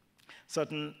skills,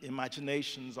 certain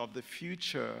imaginations of the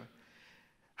future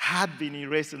had been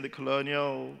erased in the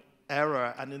colonial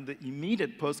era and in the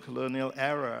immediate post-colonial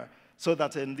era, so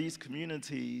that in these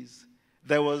communities,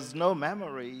 there was no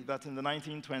memory that in the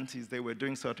 1920s they were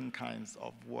doing certain kinds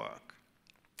of work.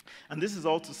 And this is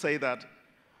all to say that,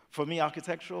 for me,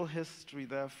 architectural history,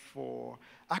 therefore,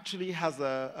 actually has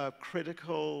a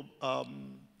critical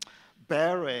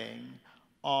bearing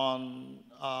on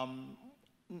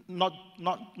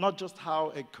not just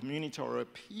how a community or a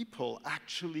people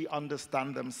actually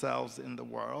understand themselves in the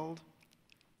world,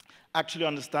 actually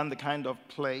understand the kind of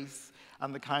place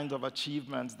and the kind of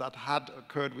achievements that had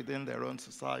occurred within their own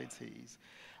societies.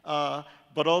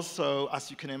 But also, as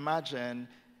you can imagine,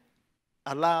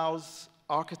 allows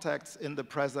architects in the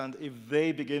present, if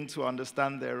they begin to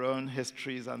understand their own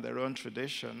histories and their own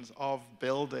traditions of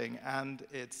building and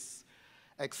its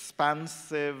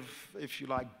expansive, if you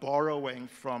like, borrowing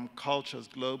from cultures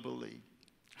globally,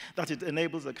 that it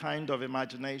enables a kind of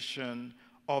imagination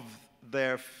of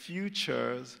their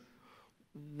futures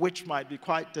which might be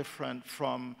quite different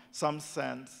from some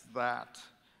sense that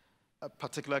a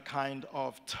particular kind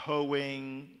of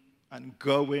towing and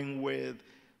going with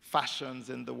fashions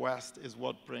in the West is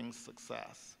what brings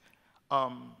success.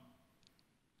 And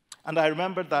I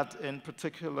remember that in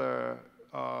particular,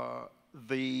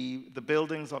 the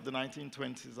buildings of the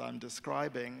 1920s I'm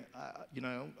describing,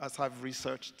 as I've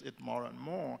researched it more and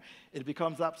more, it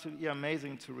becomes absolutely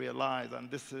amazing to realize,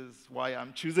 and this is why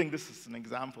I'm choosing this as an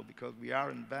example, because we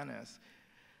are in Venice,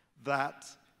 that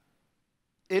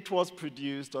it was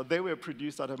produced, or they were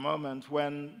produced at a moment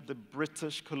when the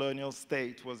British colonial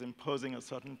state was imposing a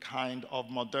certain kind of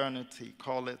modernity,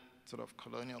 call it sort of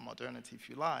colonial modernity if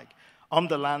you like, on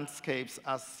the landscapes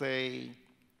as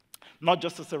not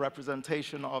just as a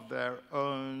representation of their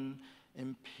own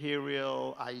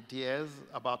imperial ideas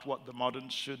about what the modern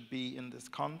should be in this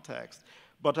context,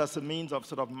 but as a means of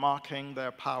sort of marking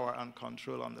their power and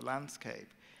control on the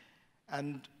landscape.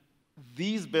 And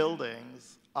these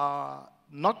buildings are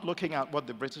not looking at what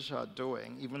the British are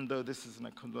doing, even though this is in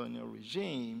a colonial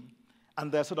regime, and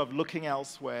they're sort of looking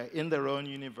elsewhere in their own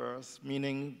universe,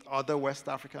 meaning other West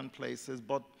African places,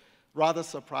 but rather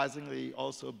surprisingly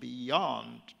also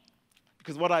beyond.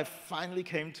 Because what I finally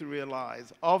came to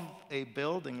realize of a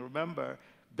building, remember,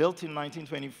 built in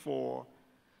 1924,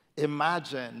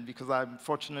 imagine, because I'm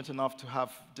fortunate enough to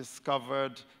have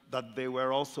discovered that there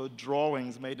were also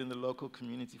drawings made in the local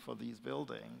community for these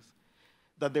buildings,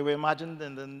 that they were imagined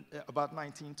in about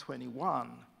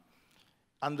 1921.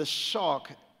 And the shock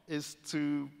is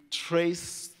to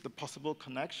trace the possible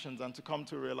connections and to come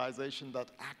to a realization that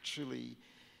actually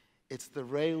it's the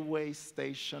railway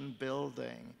station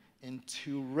building in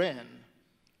Turin,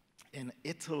 in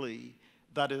Italy,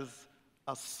 that is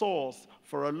a source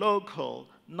for a local,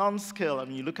 non-skilled, I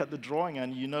mean, you look at the drawing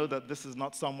and you know that this is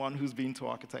not someone who's been to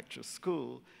architecture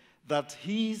school, that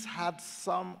he's had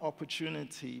some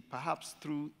opportunity, perhaps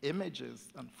through images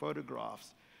and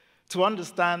photographs, to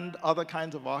understand other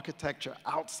kinds of architecture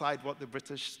outside what the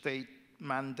British state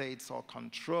mandates or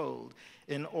controlled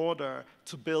in order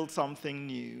to build something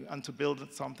new, and to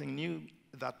build something new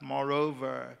that,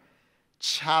 moreover,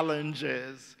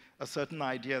 challenges a certain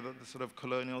idea that the sort of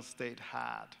colonial state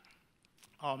had.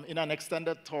 In an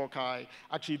extended talk, I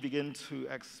actually begin to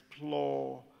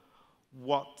explore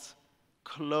what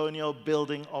colonial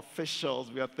building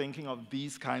officials, we are thinking of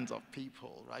these kinds of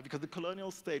people, right? Because the colonial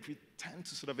state, we tend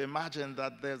to sort of imagine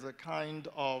that there's a kind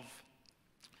of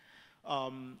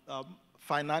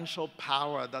financial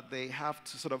power that they have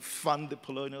to sort of fund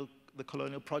the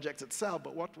colonial project itself.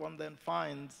 But what one then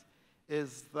finds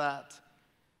is that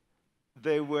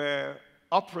they were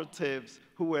operatives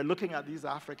who were looking at these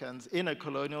Africans in a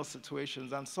colonial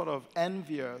situations and sort of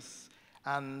envious,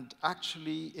 and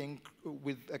actually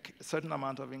with a certain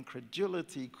amount of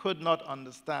incredulity could not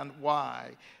understand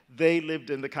why they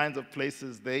lived in the kinds of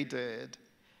places they did,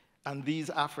 and these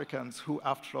Africans, who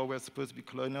after all were supposed to be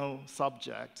colonial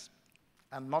subjects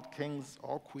and not kings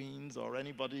or queens or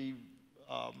anybody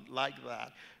like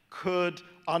that, could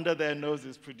under their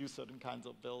noses produce certain kinds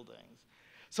of buildings.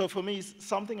 So for me,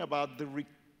 something about the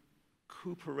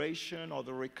recuperation or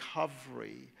the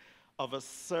recovery of a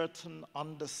certain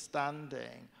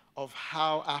understanding of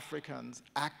how Africans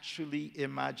actually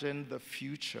imagine the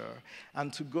future,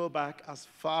 and to go back as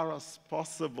far as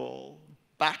possible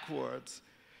backwards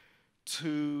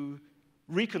to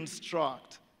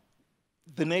reconstruct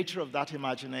the nature of that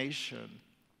imagination,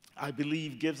 I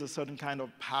believe gives a certain kind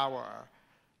of power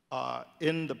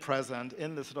in the present,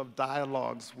 in the sort of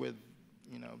dialogues with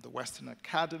the Western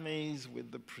academies,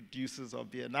 with the producers of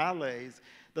biennales,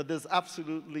 that there's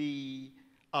absolutely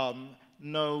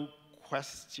no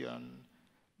question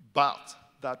but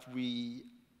that we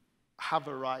have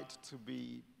a right to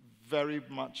be very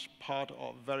much part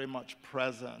of, very much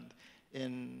present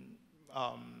in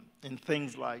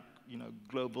things like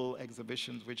global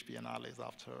exhibitions, which biennales,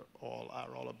 after all,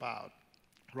 are all about,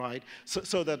 right?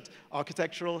 So that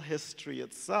architectural history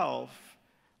itself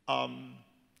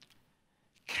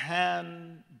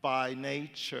can, by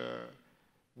nature,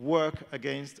 work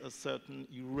against a certain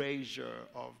erasure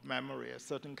of memory, a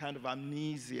certain kind of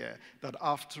amnesia that,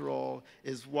 after all,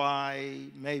 is why,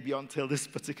 maybe until this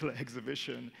particular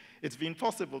exhibition, it's been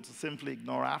possible to simply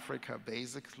ignore Africa,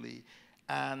 basically,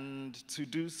 and to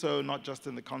do so not just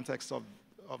in the context of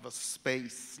a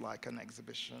space like an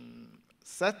exhibition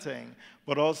setting,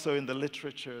 but also in the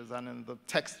literatures and in the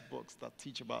textbooks that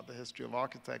teach about the history of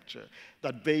architecture,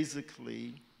 that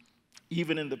basically,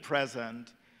 even in the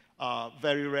present,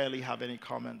 very rarely have any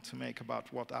comment to make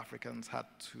about what Africans had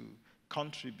to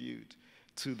contribute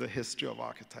to the history of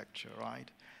architecture, right?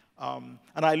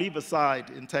 And I leave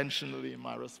aside intentionally in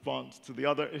my response to the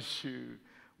other issue,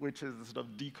 which is the sort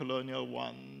of decolonial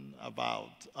one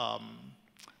about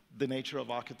the nature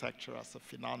of architecture as a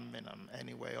phenomenon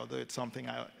anyway, although it's something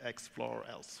I explore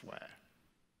elsewhere.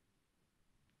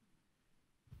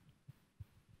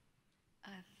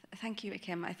 Thank you,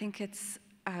 Ikem. I think it's,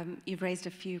 you've raised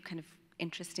a few kind of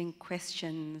interesting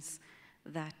questions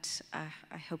that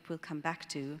I hope we'll come back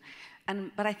to.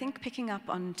 But I think picking up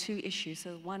on two issues,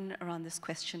 so one around this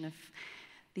question of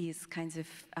these kinds of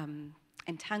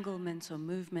entanglements or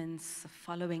movements of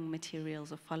following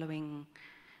materials or following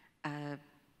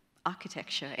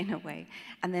architecture in a way,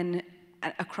 and then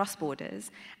across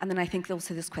borders. And then I think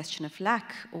also this question of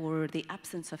lack or the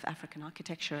absence of African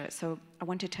architecture. So I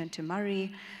want to turn to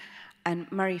Murray.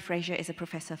 And Murray Fraser is a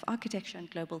professor of architecture and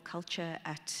global culture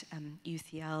at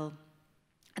UCL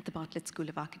at the Bartlett School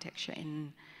of Architecture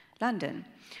in London.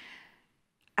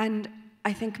 And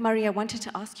I think, Murray, I wanted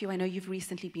to ask you, I know you've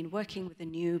recently been working with the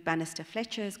new Bannister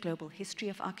Fletcher's Global History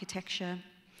of Architecture,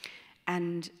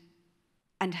 and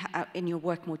in your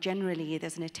work more generally,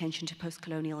 there's an attention to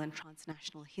post-colonial and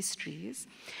transnational histories.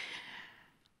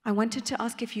 I wanted to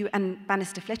ask if you, and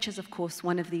Bannister Fletcher's, of course,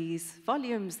 one of these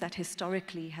volumes that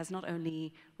historically has not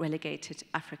only relegated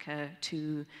Africa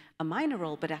to a minor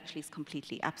role, but actually is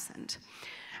completely absent.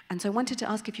 And so I wanted to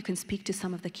ask if you can speak to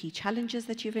some of the key challenges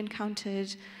that you've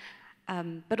encountered,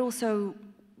 but also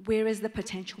where is the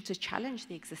potential to challenge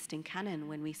the existing canon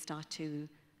when we start to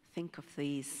think of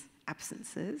these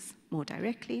absences more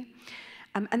directly.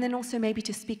 And then also maybe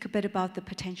to speak a bit about the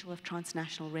potential of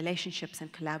transnational relationships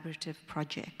and collaborative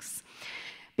projects,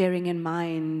 bearing in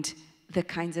mind the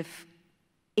kinds of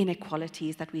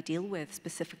inequalities that we deal with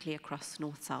specifically across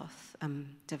North-South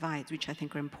divides, which I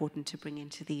think are important to bring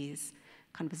into these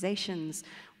conversations,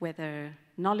 whether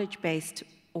knowledge-based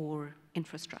or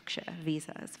infrastructure,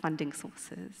 visas, funding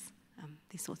sources,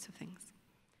 these sorts of things.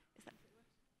 Is that,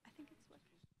 I think it's working.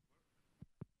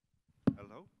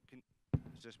 Hello?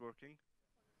 Is this working?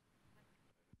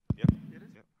 Yeah, it is.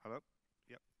 Yeah. Hello?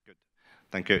 Yeah, good.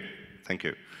 Thank you. Thank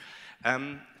you.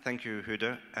 Thank you,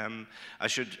 Huda. I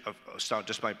should start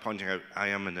just by pointing out I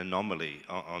am an anomaly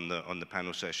on the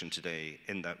panel session today,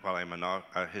 in that while I'm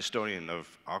a historian of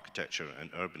architecture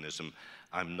and urbanism,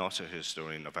 I'm not a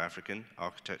historian of African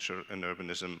architecture and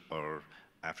urbanism or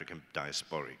African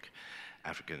diasporic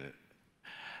African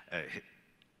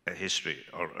history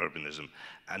or urbanism.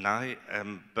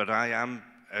 And but I am,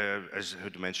 as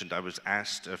Huda mentioned, I was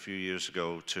asked a few years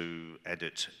ago to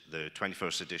edit the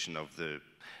 21st edition of the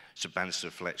Sir Bannister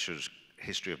Fletcher's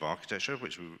History of Architecture,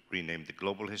 which we renamed the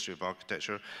Global History of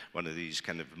Architecture, one of these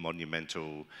kind of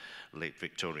monumental late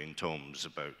Victorian tomes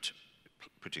about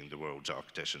putting the world's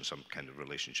architecture in some kind of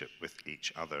relationship with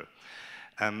each other.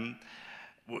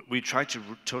 We tried to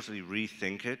totally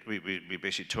rethink it. We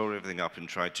basically tore everything up and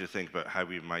tried to think about how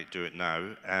we might do it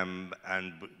now, and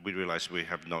we realized we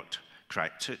have not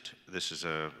cracked it. This is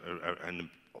a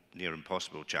near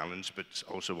impossible challenge, but it's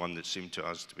also one that seemed to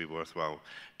us to be worthwhile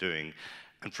doing.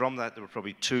 And from that, there were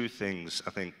probably two things, I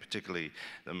think, particularly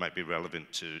that might be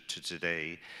relevant to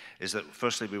today, is that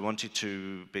firstly, we wanted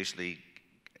to basically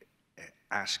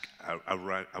ask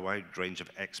a wide range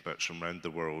of experts from around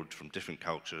the world, from different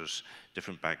cultures,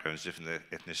 different backgrounds, different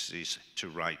ethnicities, to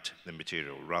write the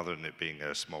material, rather than it being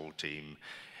a small team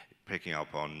picking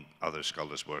up on other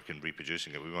scholars' work and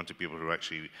reproducing it. We wanted people who are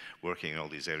actually working in all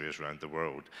these areas around the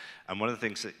world. And one of the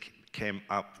things that came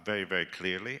up very, very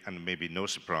clearly, and maybe no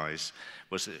surprise,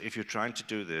 was that if you're trying to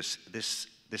do this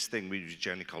thing we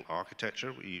generally call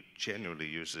architecture, we generally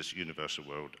use this universal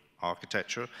word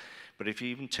architecture, but if you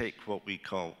even take what we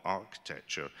call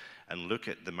architecture and look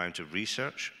at the amount of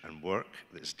research and work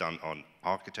that's done on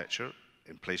architecture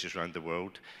in places around the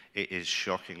world, it is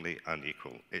shockingly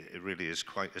unequal. It really is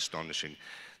quite astonishing,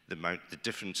 the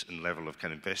difference in level of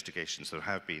kind of investigations there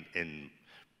have been in,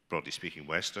 broadly speaking,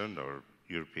 Western or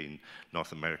European,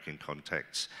 North American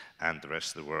contexts and the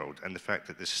rest of the world. And the fact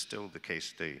that this is still the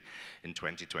case today in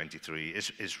 2023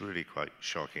 is really quite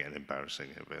shocking and embarrassing.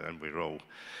 And we're all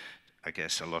I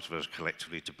guess a lot of us are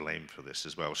collectively to blame for this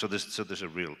as well. So there's a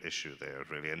real issue there,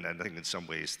 really. And I think in some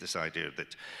ways this idea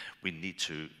that we need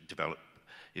to develop,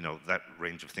 you know, that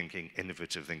range of thinking,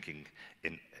 innovative thinking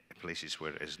in places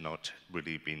where it has not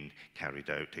really been carried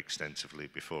out extensively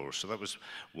before. So that was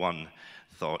one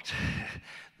thought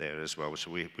there as well.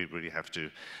 So we really have to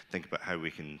think about how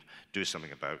we can do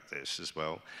something about this as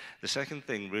well. The second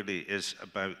thing really is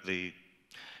about the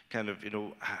kind of, you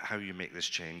know, how you make this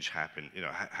change happen. You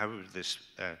know, how would this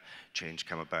change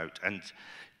come about? And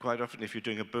quite often, if you're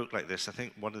doing a book like this, I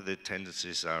think one of the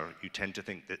tendencies are you tend to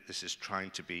think that this is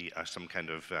trying to be some kind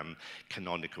of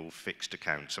canonical fixed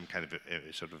account, some kind of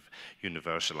sort of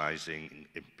universalizing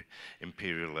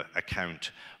imperial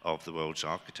account of the world's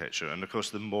architecture. And of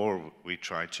course, the more we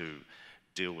try to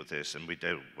deal with this, and we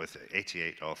dealt with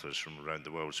 88 authors from around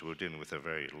the world, so we're dealing with a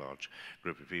very large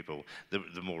group of people,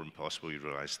 the more impossible you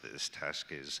realize that this task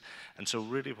is. And so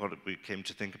really what we came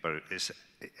to think about is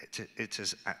it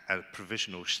is a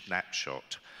provisional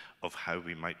snapshot of how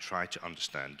we might try to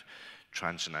understand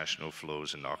transnational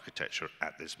flows in architecture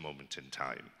at this moment in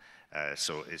time.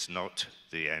 So it's not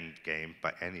the end game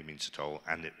by any means at all,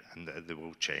 and they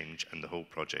will change, and the whole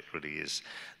project really is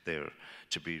there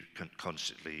to be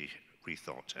constantly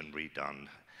rethought and redone.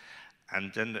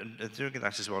 And then doing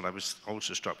that as well, I was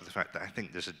also struck with the fact that I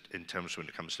think there's, in terms when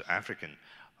it comes to African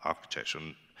architecture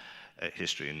and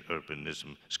history and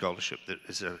urbanism scholarship, there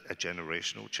is a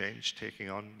generational change taking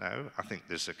on now. I think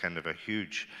there's a kind of a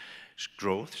huge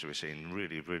growth, shall we say, in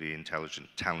really, really intelligent,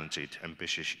 talented,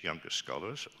 ambitious younger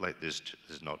scholars, like there's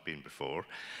not been before.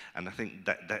 And I think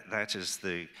that is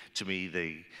to me,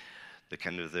 the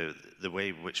kind of the way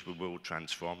in which we will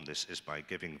transform this is by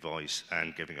giving voice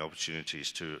and giving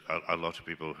opportunities to a lot of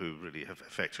people who really have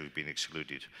effectively been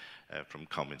excluded from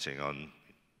commenting on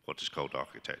what is called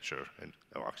architecture and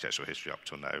architectural history up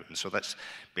till now. And so that's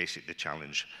basically the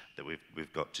challenge that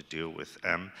we've got to deal with.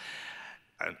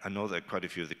 I know that quite a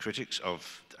few of the critics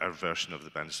of our version of the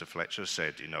Bannister Fletcher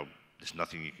said, you know, there's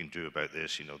nothing you can do about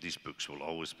this. You know, these books will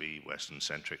always be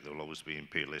Western-centric. They'll always be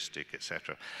imperialistic,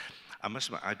 etc. I must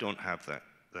admit, I don't have that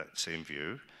same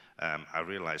view. I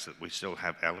realize that we still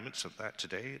have elements of that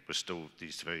today. We're still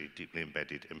these very deeply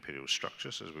embedded imperial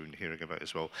structures, as we've been hearing about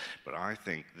as well. But I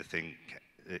think the thing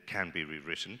it can be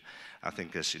rewritten. I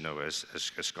think as, you know, as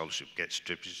scholarship gets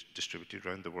distributed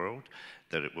around the world,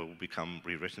 that it will become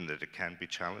rewritten, that it can be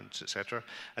challenged, etc.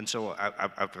 And so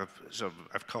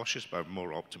I've cautious but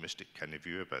more optimistic kind of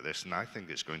view about this, and I think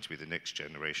it's going to be the next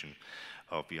generation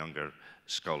of younger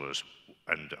scholars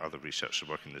and other researchers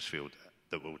working in this field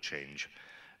that will change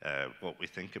what we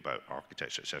think about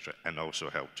architecture, etc., and also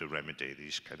help to remedy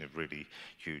these kind of really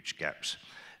huge gaps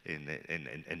in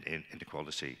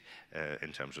inequality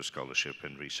in terms of scholarship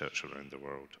and research around the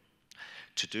world.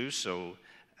 To do so,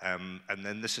 and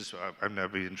then this is, I'm now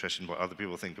really interested in what other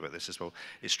people think about this as well.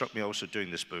 It struck me also doing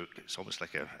this book, it's almost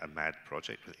like a mad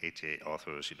project with 88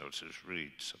 authors, you know, so it's really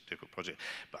a difficult project.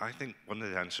 But I think one of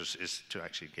the answers is to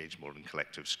actually engage more in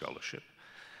collective scholarship.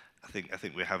 I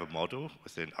think we have a model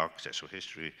within architectural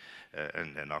history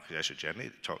and architecture generally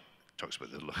that talks about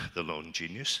the lone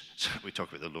genius. So we talk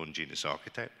about the lone genius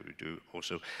architect, but we do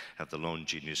also have the lone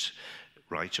genius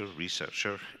writer,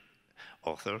 researcher,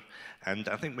 author, and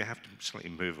I think we have to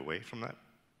slightly move away from that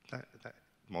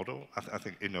model. I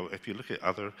think, you know, if you look at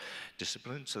other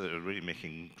disciplines that are really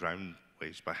making ground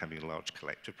waves by having large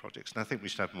collective projects, and I think we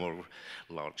should have more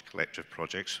large collective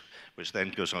projects, which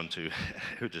then goes on to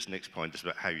Huda's next point, is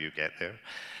about how you get there.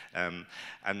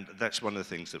 And that's one of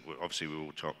the things that obviously we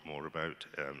will talk more about.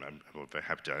 I'm very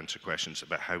happy to answer questions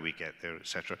about how we get there,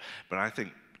 etc. But I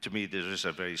think, to me, there is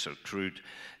a very sort of crude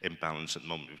imbalance at the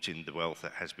moment between the wealth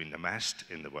that has been amassed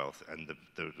in the wealth and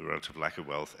the relative lack of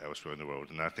wealth elsewhere in the world.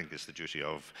 And I think it's the duty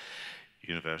of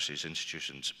universities,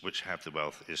 institutions which have the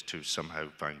wealth is to somehow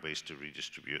find ways to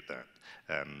redistribute that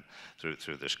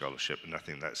through their scholarship. And I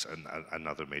think that's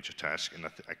another major task. And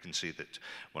I can see that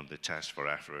one of the tasks for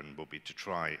AFRIN will be to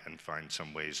try and find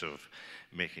some ways of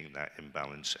making that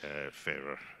imbalance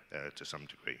fairer to some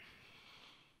degree.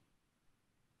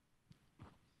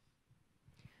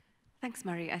 Thanks,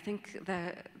 Murray. I think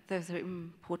those are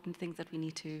important things that we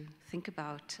need to think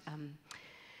about.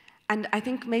 And I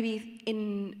think maybe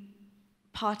in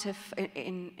part of,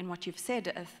 in what you've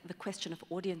said, the question of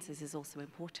audiences is also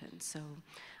important. So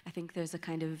I think there's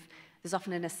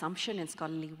often an assumption in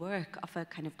scholarly work of a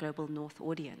kind of global north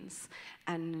audience.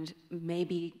 And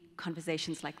maybe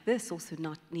conversations like this also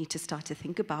need to start to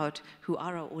think about who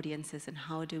are our audiences and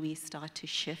how do we start to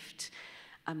shift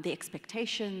the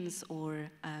expectations or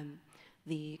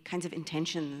the kinds of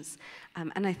intentions.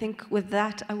 And I think with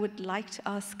that, I would like to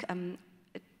ask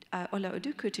Ola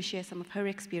Uduku to share some of her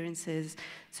experiences.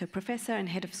 So professor and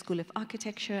head of School of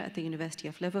Architecture at the University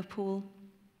of Liverpool.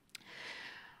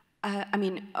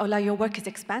 Ola, your work is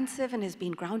expansive and has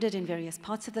been grounded in various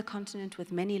parts of the continent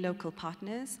with many local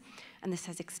partners, and this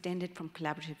has extended from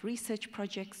collaborative research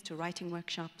projects to writing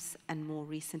workshops and more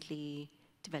recently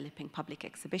developing public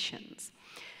exhibitions.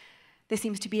 There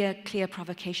seems to be a clear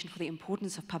provocation for the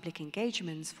importance of public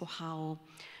engagements for how,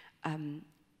 and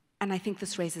I think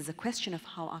this raises a question of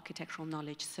how architectural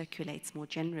knowledge circulates more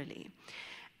generally.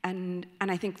 And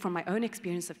I think from my own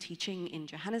experience of teaching in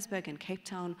Johannesburg and Cape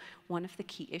Town, one of the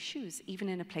key issues, even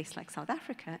in a place like South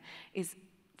Africa, is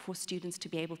for students to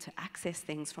be able to access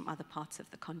things from other parts of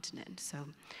the continent, so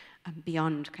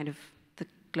beyond kind of the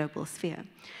global sphere.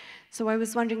 So I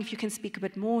was wondering if you can speak a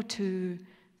bit more to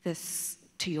this,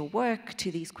 to your work, to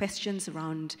these questions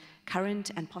around current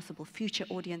and possible future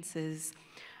audiences.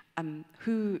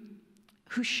 Who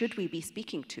should we be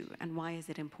speaking to, and why is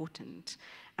it important?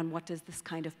 And what does this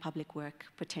kind of public work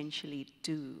potentially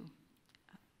do?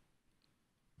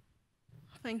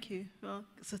 Thank you. Well,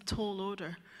 it's a tall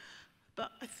order.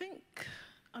 But I think,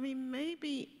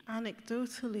 maybe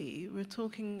anecdotally, we're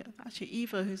talking, actually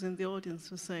Eva, who's in the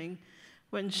audience, was saying,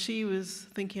 when she was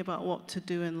thinking about what to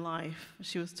do in life,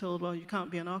 she was told, well, you can't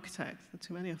be an architect, there are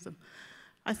too many of them.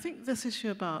 I think this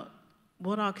issue about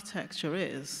what architecture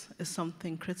is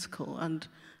something critical, and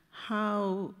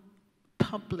how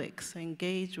publics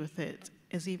engage with it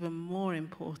is even more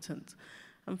important.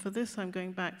 And for this, I'm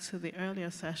going back to the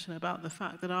earlier session about the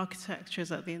fact that architecture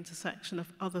is at the intersection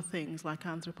of other things like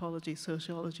anthropology,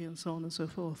 sociology, and so on and so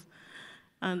forth.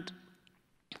 And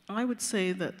I would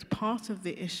say that part of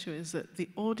the issue is that the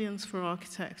audience for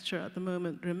architecture at the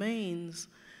moment remains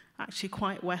actually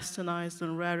quite westernized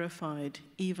and rarefied,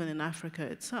 even in Africa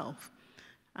itself.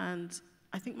 And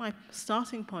I think my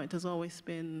starting point has always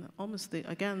been almost,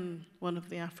 again, one of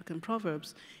the African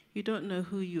proverbs: you don't know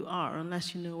who you are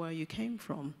unless you know where you came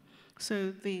from.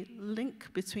 So the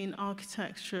link between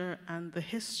architecture and the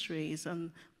histories and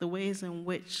the ways in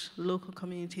which local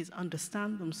communities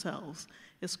understand themselves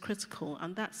is critical,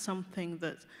 and that's something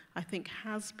that I think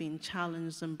has been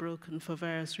challenged and broken for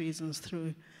various reasons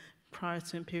through prior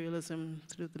to imperialism,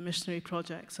 through the missionary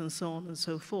projects and so on and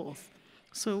so forth.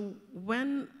 So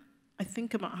when I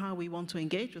think about how we want to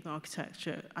engage with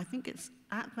architecture, I think it's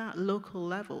at that local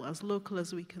level as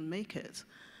we can make it.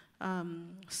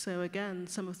 So again,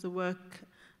 some of the work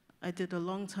I did a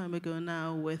long time ago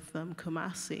now with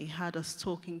Kumasi had us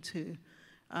talking to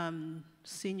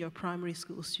senior primary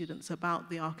school students about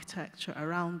the architecture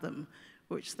around them,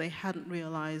 which they hadn't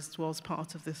realized was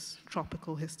part of this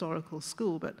tropical historical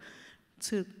school. But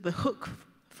to the hook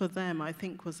for them, I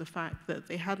think, was the fact that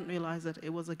they hadn't realized that it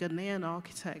was a Ghanaian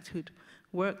architect who'd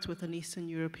worked with an Eastern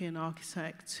European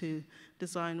architect to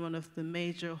design one of the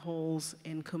major halls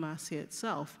in Kumasi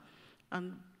itself.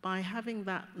 And by having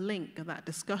that link and that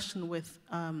discussion with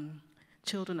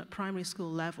children at primary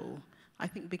school level, I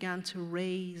think began to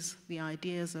raise the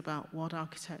ideas about what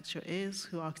architecture is,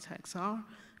 who architects are,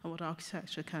 and what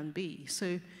architecture can be.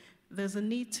 So there's a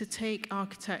need to take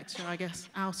architecture, I guess,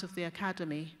 out of the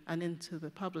academy and into the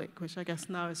public, which I guess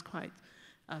now is quite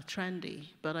trendy.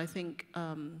 But I think,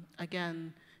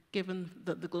 again, given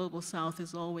that the Global South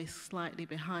is always slightly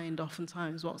behind,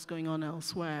 oftentimes what's going on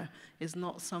elsewhere is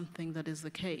not something that is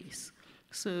the case.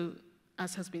 So,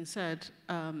 as has been said,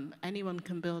 anyone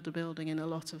can build a building in a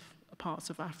lot of parts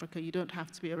of Africa. You don't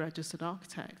have to be a registered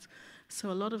architect. So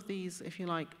a lot of these, if you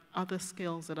like, other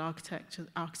skills that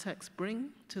architects bring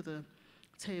to the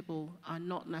table are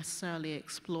not necessarily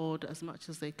explored as much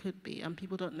as they could be, and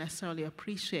people don't necessarily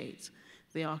appreciate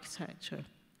the architecture.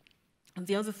 And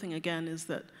the other thing, again, is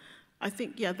that I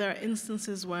think, yeah, there are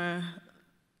instances where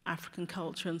African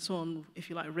culture and so on, if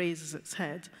you like, raises its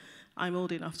head. I'm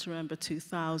old enough to remember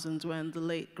 2000 when the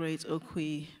late, great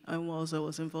Okwi Onwozo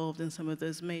was involved in some of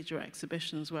those major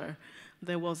exhibitions where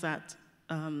there was that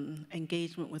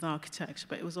engagement with architecture,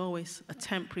 but it was always a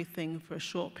temporary thing for a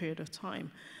short period of time.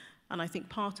 And I think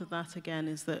part of that, again,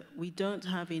 is that we don't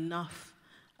have enough,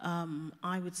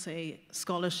 I would say,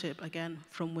 scholarship, again,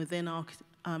 from within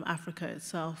Africa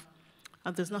itself.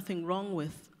 And there's nothing wrong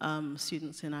with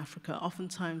students in Africa.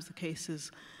 Oftentimes the case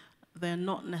is they're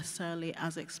not necessarily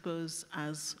as exposed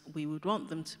as we would want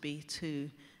them to be to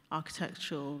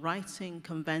architectural writing,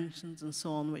 conventions, and so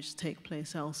on, which take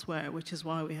place elsewhere, which is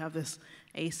why we have this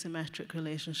asymmetric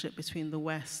relationship between the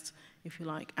West, if you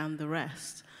like, and the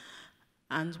rest.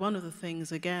 And one of the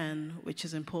things, again, which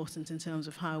is important in terms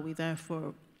of how we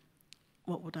therefore,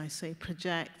 what would I say,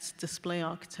 project, display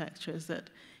architecture, is that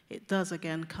it does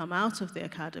again come out of the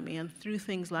academy, and through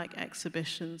things like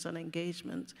exhibitions and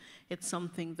engagement, it's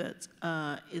something that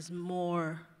is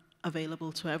more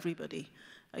available to everybody.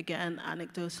 Again,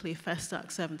 anecdotally,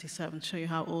 Festac 77, to show you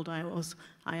how old I was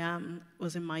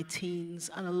in my teens,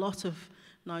 and a lot of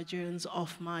Nigerians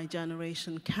of my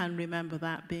generation can remember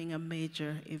that being a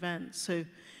major event. So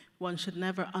one should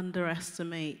never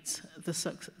underestimate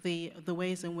the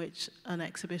ways in which an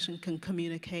exhibition can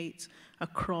communicate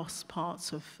across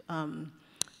parts of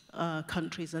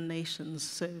countries and nations,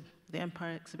 so the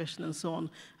Empire Exhibition and so on.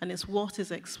 And it's what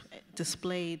is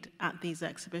displayed at these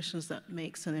exhibitions that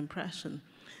makes an impression.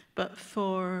 But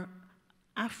for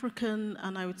African,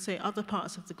 and I would say other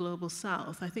parts of the global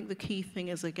south, I think the key thing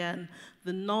is, again,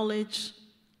 the knowledge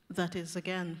that is,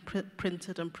 again,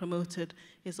 printed and promoted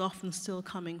is often still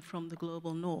coming from the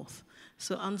global north.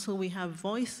 So until we have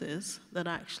voices that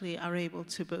actually are able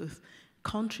to both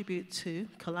contribute to,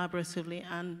 collaboratively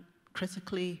and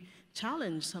critically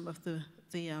challenge some of the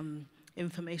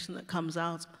information that comes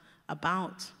out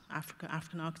about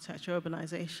African architecture,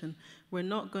 urbanization, we're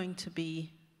not going to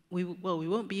be, we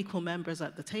won't be equal members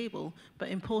at the table, but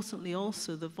importantly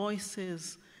also the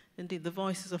voices, indeed the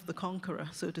voices of the conqueror,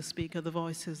 so to speak, are the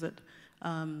voices that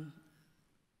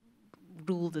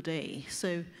rule the day.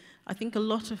 So I think a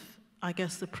lot of, I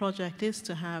guess, the project is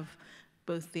to have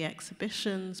both the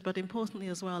exhibitions, but importantly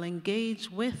as well, engage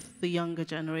with the younger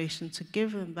generation to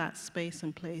give them that space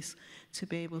and place to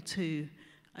be able to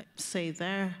say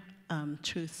their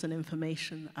truths and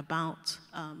information about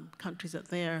countries that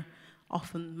they're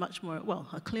often much more, well,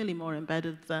 are clearly more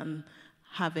embedded than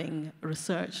having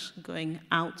research going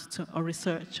out to, or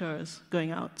researchers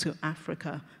going out to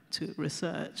Africa to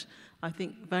research. I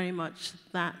think very much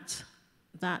that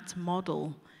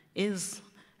model is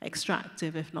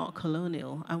extractive, if not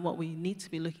colonial, and what we need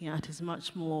to be looking at is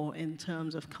much more in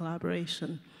terms of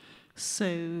collaboration.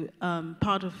 So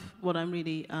part of what I'm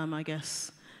really, I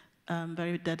guess,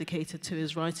 very dedicated to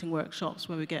is writing workshops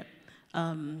where we get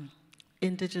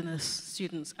indigenous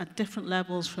students at different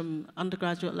levels, from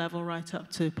undergraduate level right up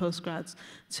to postgrads,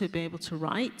 to be able to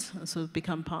write, and so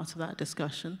become part of that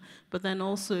discussion, but then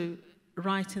also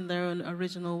write in their own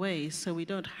original ways, so we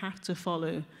don't have to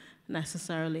follow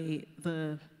necessarily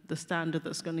the standard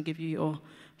that's going to give you your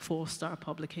 4-star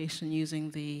publication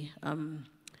using the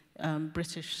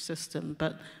British system,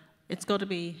 but it's got to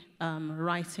be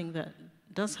writing that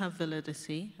does have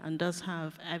validity and does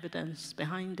have evidence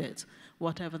behind it,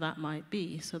 whatever that might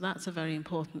be. So that's a very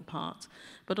important part.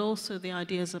 But also the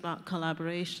ideas about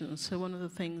collaboration. So one of the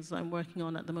things I'm working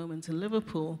on at the moment in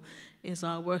Liverpool is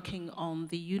working on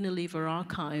the Unilever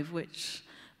archive, which,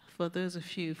 for those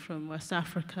of you from West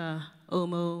Africa,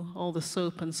 Omo, all the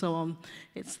soap and so on,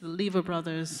 it's the Lever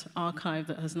Brothers archive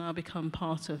that has now become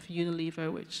part of Unilever,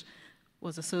 which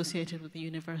was associated with the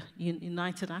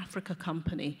United Africa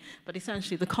Company, but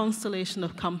essentially the constellation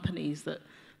of companies that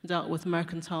dealt with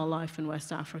mercantile life in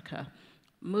West Africa.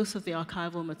 Most of the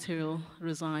archival material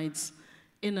resides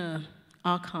in an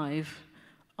archive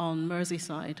on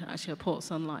Merseyside, actually at Port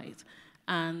Sunlight.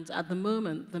 And at the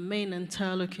moment, the main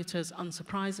interlocutors,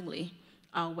 unsurprisingly,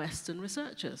 are Western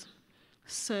researchers.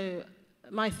 So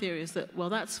my theory is that, well,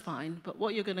 that's fine, but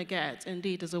what you're going to get,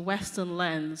 indeed, is a Western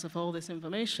lens of all this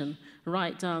information,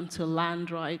 right down to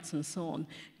land rights and so on.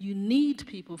 You need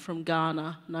people from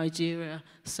Ghana, Nigeria,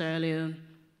 Sierra Leone,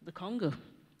 the Congo,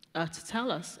 to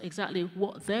tell us exactly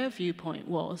what their viewpoint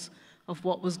was of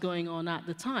what was going on at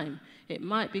the time. It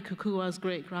might be Kuukuwa's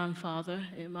great-grandfather,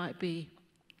 it might be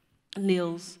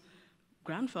Neal's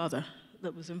grandfather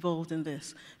that was involved in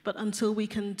this. But until we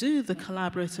can do the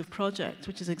collaborative project,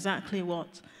 which is exactly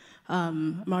what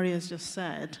Maria's just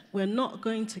said, we're not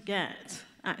going to get,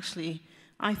 actually,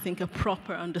 I think, a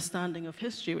proper understanding of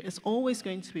history. It's always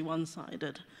going to be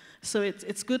one-sided. So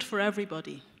it's good for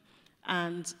everybody.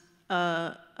 And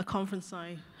a conference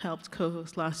I helped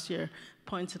co-host last year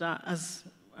pointed out, as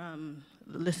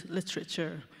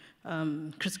literature,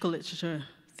 critical literature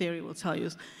theory will tell you,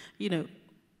 is, you know,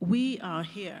 we are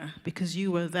here because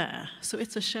you were there, so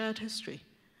it's a shared history.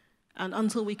 And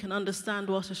until we can understand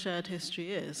what a shared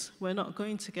history is, we're not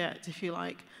going to get, if you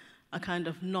like, a kind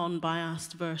of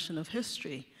non-biased version of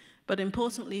history. But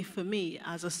importantly for me,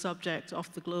 as a subject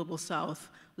of the Global South,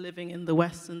 living in the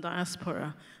Western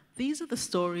diaspora, these are the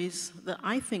stories that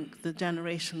I think the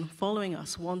generation following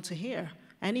us want to hear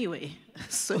anyway.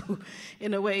 So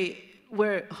in a way,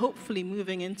 we're hopefully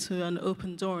moving into an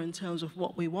open door in terms of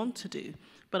what we want to do.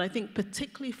 But I think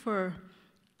particularly for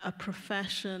a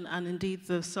profession, and indeed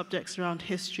the subjects around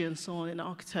history and so on in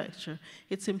architecture,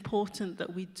 it's important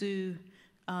that we do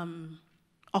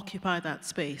occupy that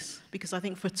space, because I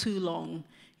think for too long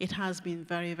it has been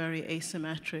very, very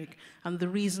asymmetric. And the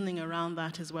reasoning around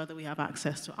that is whether we have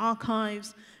access to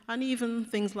archives, and even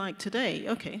things like today,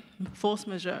 okay, force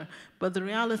majeure. But the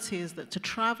reality is that to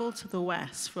travel to the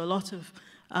West for a lot of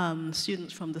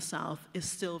students from the South is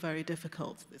still very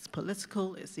difficult. It's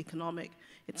political, it's economic,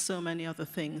 it's so many other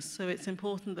things. So it's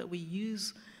important that we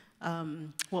use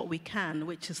what we can,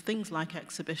 which is things like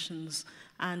exhibitions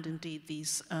and indeed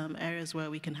these areas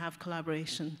where we can have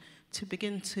collaboration, to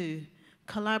begin to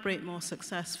collaborate more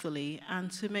successfully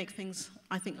and to make things,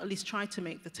 I think, at least try to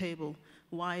make the table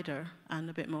wider and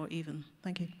a bit more even.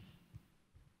 Thank you.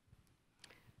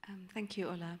 Thank you,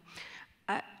 Ola.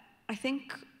 I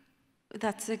think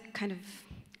that's a kind of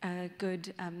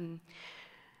good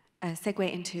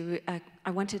segue into,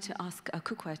 I wanted to ask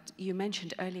Kuukuwa, you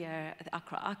mentioned earlier the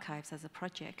Accra Archives as a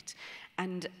project,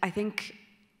 and I think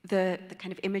the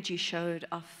kind of image you showed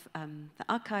of the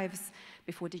archives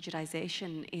before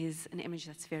digitization is an image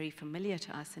that's very familiar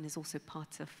to us and is also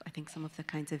part of, I think, some of the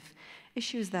kinds of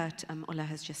issues that Ola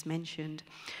has just mentioned.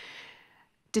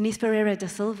 Denise Pereira da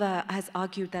Silva has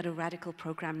argued that a radical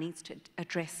program needs to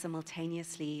address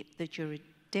simultaneously the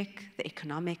juridic, the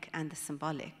economic, and the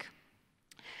symbolic.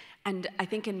 And I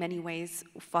think in many ways,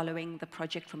 following the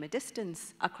project from a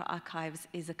distance, Accra Archives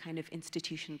is a kind of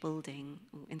institution building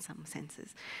in some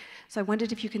senses. So I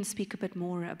wondered if you can speak a bit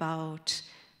more about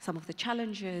some of the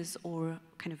challenges or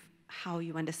kind of how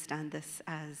you understand this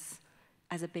as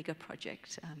a bigger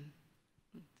project.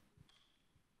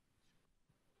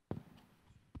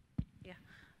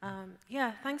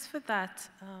 Yeah, thanks for that.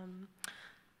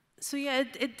 So yeah,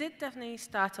 it did definitely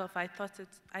start off. I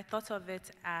thought of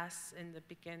it as, in the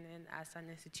beginning, as an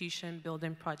institution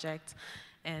building project,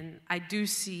 and I do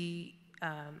see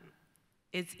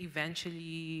it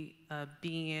eventually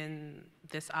being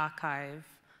this archive,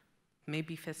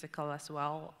 maybe physical as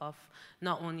well, of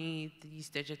not only these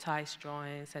digitized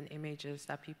drawings and images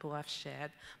that people have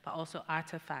shared, but also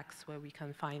artifacts where we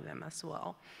can find them as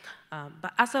well.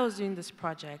 But as I was doing this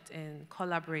project and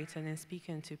collaborating and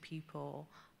speaking to people,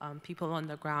 people on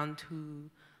the ground who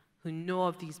know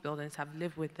of these buildings, have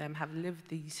lived with them, have lived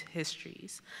these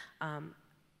histories.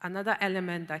 Another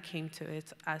element that came to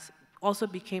it also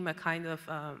became a kind of,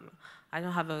 I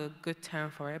don't have a good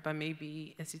term for it, but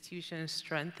maybe institution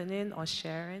strengthening or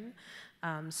sharing.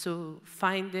 So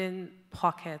finding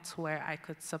pockets where I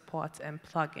could support and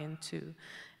plug into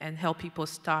and help people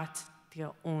start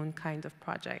their own kind of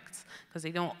projects, because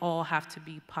they don't all have to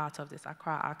be part of this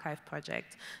Accra Archive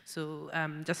project. So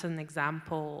just an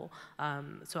example,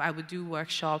 so I would do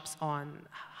workshops on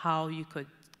how you could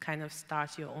kind of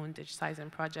start your own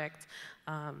digitizing project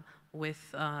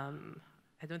with,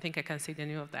 I don't think I can say the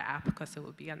name of the app because it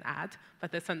would be an ad,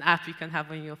 but there's an app you can have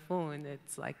on your phone.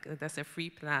 It's like, there's a free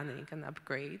plan and you can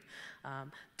upgrade.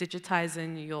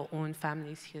 Digitizing your own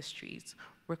family's histories,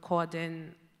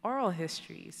 recording oral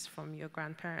histories from your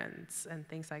grandparents and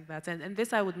things like that. And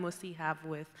this I would mostly have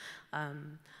with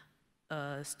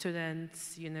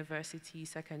students, university,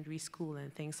 secondary school,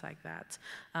 and things like that.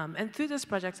 And through this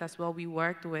project as well, we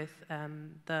worked with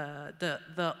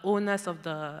the owners of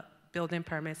the building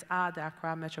permits at the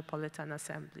Accra Metropolitan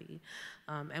Assembly.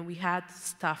 And we had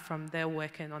staff from there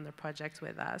working on the project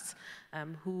with us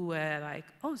who were like,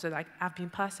 oh, so like, I've been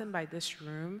passing by this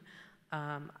room.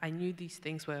 I knew these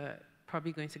things were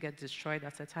probably going to get destroyed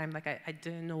at the time. Like, I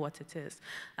didn't know what it is.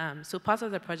 So part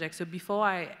of the project, so before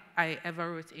I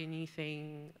ever wrote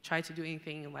anything, tried to do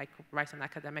anything like write an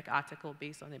academic article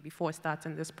based on it before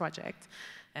starting this project,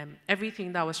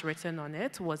 everything that was written on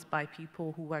it was by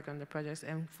people who worked on the project.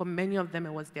 And for many of them,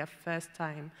 it was their first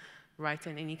time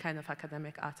writing any kind of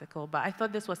academic article. But I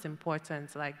thought this was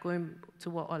important, like going to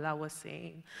what Ola was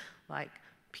saying, like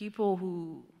people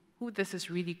who this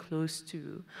is really close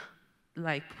to,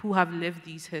 like who have lived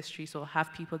these histories or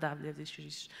have people that have lived these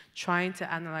histories, trying to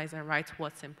analyze and write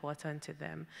what's important to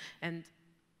them. And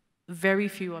very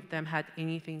few of them had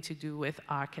anything to do with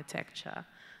architecture,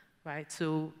 right?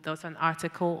 So there was an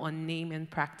article on naming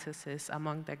practices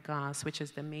among the Gans, which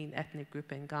is the main ethnic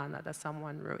group in Ghana, that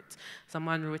someone wrote.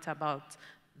 Someone wrote about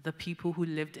the people who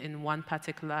lived in one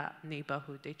particular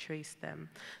neighborhood, they traced them.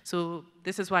 So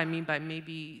this is what I mean by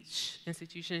maybe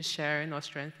institutions sharing or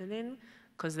strengthening,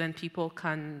 because then people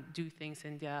can do things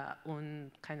in their own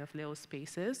kind of little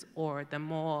spaces, or the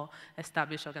more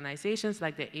established organizations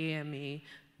like the AMA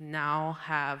now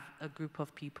have a group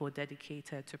of people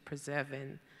dedicated to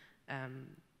preserving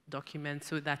documents,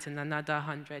 so that in another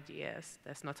 100 years,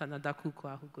 there's not another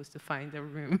Kuukuwa who goes to find a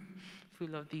room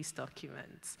full of these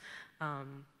documents.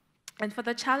 And for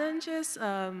the challenges,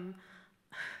 I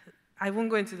won't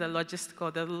go into the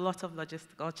logistical, there are a lot of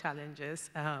logistical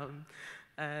challenges.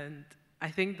 And I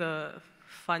think the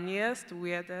funniest,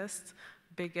 weirdest,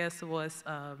 biggest was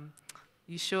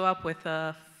you show up with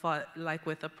a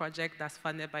project that's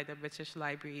funded by the British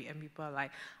Library, and people are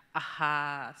like,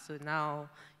 aha, so now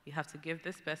you have to give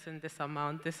this person this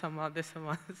amount, this amount, this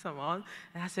amount, this amount.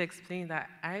 And I have to explain that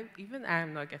I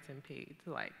am not getting paid.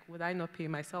 Like, would I not pay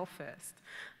myself first?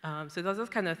 So there was this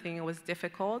kind of thing. It was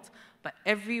difficult, but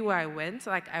everywhere I went,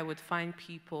 like, I would find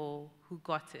people who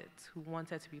got it, who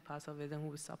wanted to be part of it, and who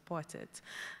would support it.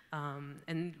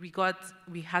 And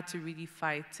we had to really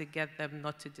fight to get them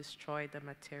not to destroy the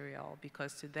material,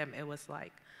 because to them it was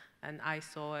like an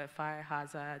eyesore, a fire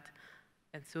hazard,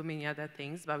 and so many other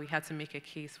things, but we had to make a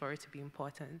case for it to be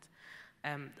important,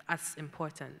 as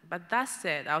important. But that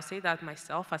said, I'll say that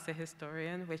myself as a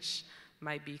historian, which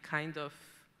might be kind of,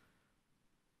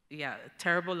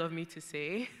 terrible of me to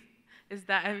say, is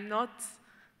that I'm not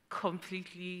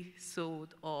completely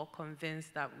sold or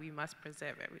convinced that we must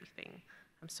preserve everything.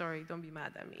 I'm sorry, don't be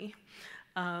mad at me.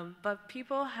 But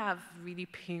people have really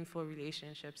painful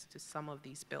relationships to some of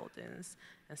these buildings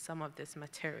and some of this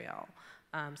material.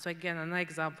 So again, another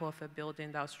example of a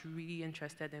building that I was really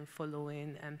interested in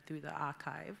following through the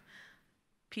archive.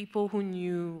 People who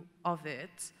knew of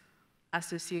it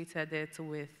associated it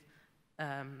with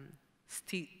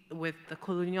the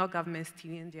colonial government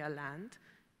stealing their land,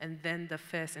 and then the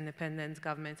first independent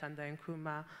government under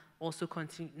Nkrumah also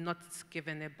not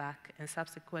giving it back, and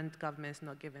subsequent governments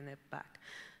not giving it back.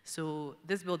 So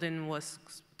this building was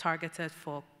targeted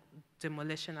for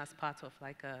demolition as part of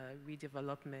like a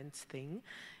redevelopment thing.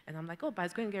 And I'm like, oh, but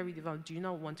it's going to get redeveloped. Do you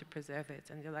not want to preserve it?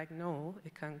 And they're like, no,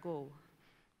 it can go,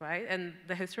 right? And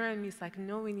the historian in me is like,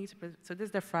 no, we need to preserve. So this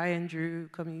is the Fry and Drew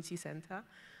Community Center.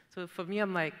 So for me,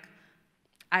 I'm like,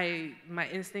 my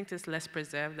instinct is let's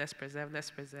preserve, let's preserve,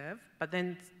 let's preserve. But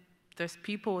then there's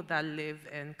people that live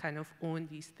and kind of own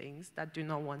these things that do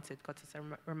not want it because it's a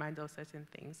reminder of certain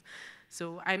things.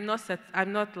 So I'm not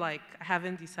like, I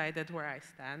haven't decided where I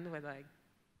stand, whether I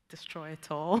destroy it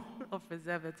all or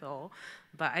preserve it all.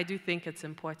 But I do think it's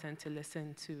important to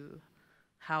listen to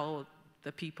how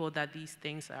the people that these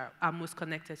things are most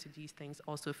connected to these things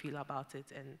also feel about it.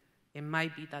 And it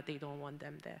might be that they don't want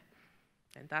them there.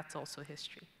 And that's also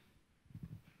history.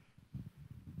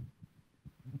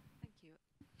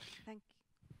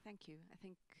 Thank you. I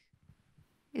think,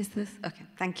 is this, okay,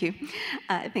 thank you.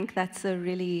 I think that's a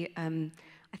really, I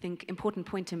think, important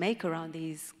point to make around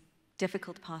these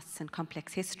difficult pasts and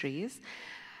complex histories.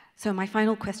 So my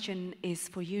final question is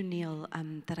for you, Neal,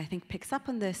 that I think picks up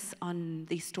on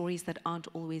these stories that aren't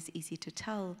always easy to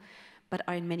tell, but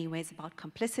are in many ways about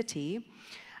complicity.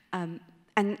 And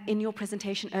in your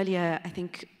presentation earlier, I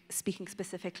think, speaking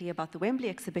specifically about the Wembley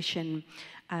exhibition,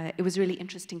 it was really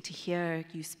interesting to hear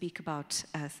you speak about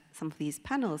some of these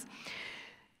panels.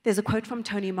 There's a quote from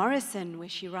Toni Morrison where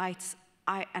she writes,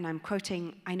 and I'm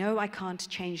quoting, "I know I can't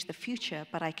change the future,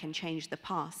 but I can change the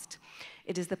past.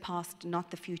 It is the past,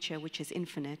 not the future, which is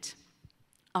infinite.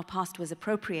 Our past was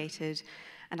appropriated,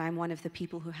 and I'm one of the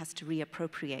people who has to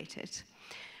reappropriate it."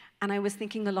 And I was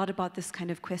thinking a lot about this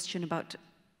kind of question about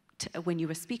when you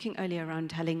were speaking earlier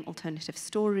around telling alternative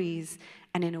stories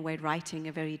and in a way writing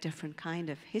a very different kind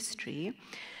of history.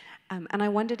 And I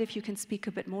wondered if you can speak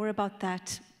a bit more about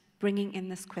that, bringing in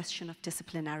this question of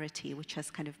disciplinarity, which has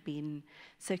kind of been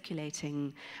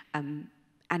circulating,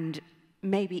 and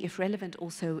maybe, if relevant,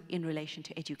 also in relation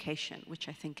to education, which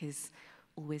I think is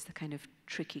always the kind of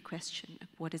tricky question.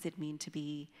 What does it mean to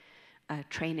be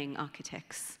training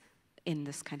architects in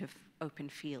this kind of open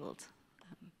field?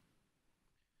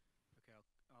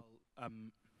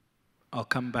 I'll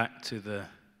come back to the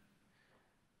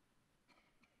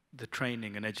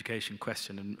training and education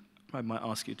question, and I might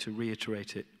ask you to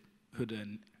reiterate it,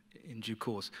 Huda, in due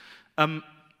course. I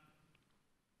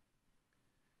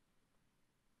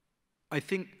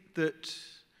think that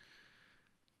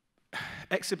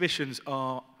exhibitions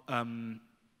are,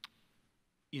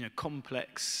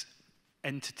 complex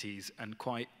entities and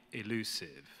quite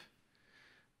elusive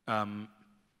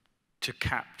to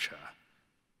capture.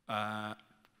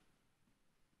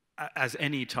 As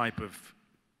any type of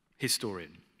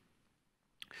historian.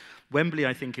 Wembley,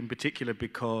 I think, in particular,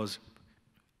 because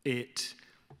it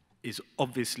is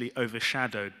obviously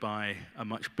overshadowed by a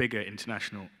much bigger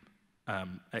international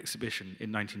exhibition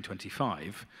in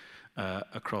 1925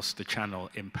 across the Channel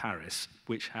in Paris,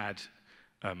 which had,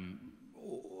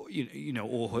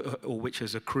 or which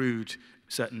has accrued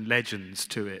certain legends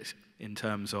to it in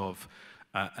terms of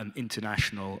an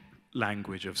international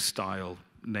language of style,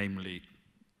 namely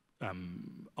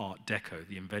Art Deco,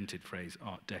 the invented phrase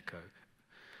Art Deco.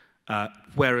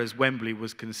 Whereas Wembley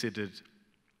was considered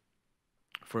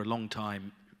for a long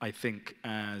time, I think,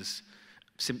 as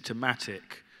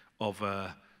symptomatic of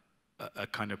a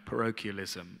kind of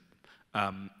parochialism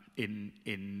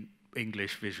in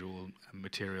English visual and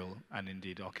material and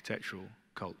indeed architectural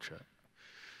culture.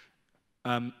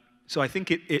 So I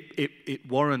think it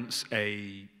warrants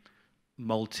a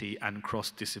multi and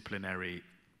cross-disciplinary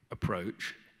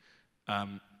approach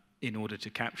in order to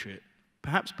capture it.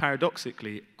 Perhaps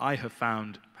paradoxically, I have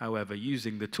found, however,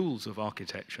 using the tools of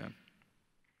architecture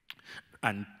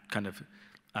and kind of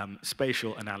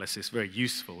spatial analysis very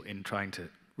useful in trying to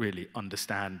really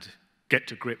understand, get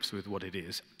to grips with what it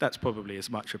is. That's probably as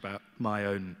much about my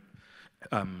own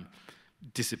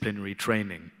disciplinary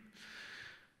training.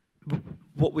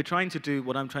 What I'm trying to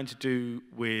do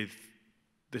with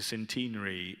the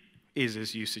centenary is,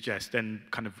 as you suggest, then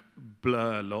kind of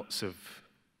blur lots of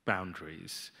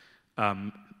boundaries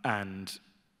and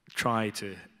try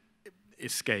to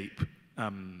escape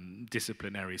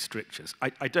disciplinary strictures.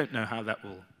 I don't know how that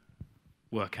will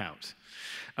work out.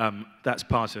 That's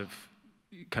part of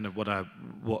kind of what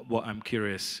I'm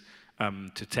curious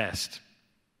to test.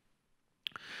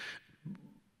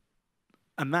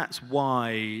 And that's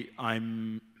why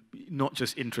I'm not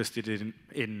just interested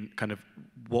in kind of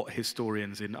what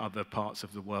historians in other parts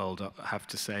of the world have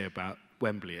to say about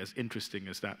Wembley, as interesting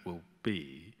as that will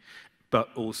be, but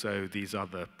also these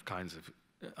other kinds of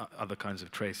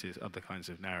traces, other kinds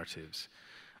of narratives.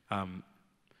 But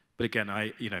again,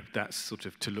 that's sort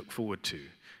of to look forward to,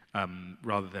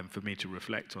 rather than for me to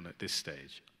reflect on at this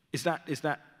stage. Is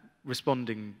that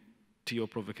responding to your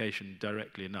provocation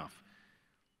directly enough?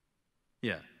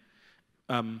 Yeah.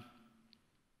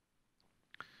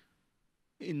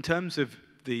 In terms of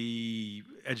the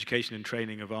education and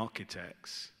training of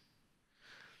architects,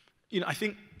 I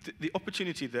think the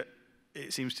opportunity that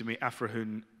it seems to me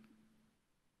AfroHun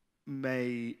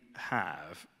may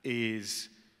have is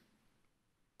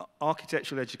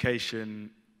architectural education,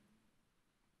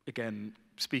 again,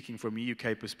 speaking from a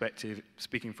UK perspective,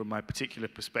 speaking from my particular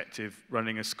perspective,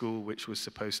 running a school which was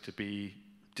supposed to be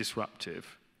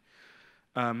disruptive,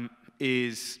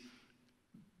 is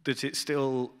that it's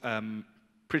still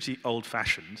pretty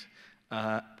old-fashioned,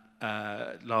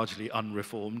 largely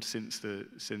unreformed since the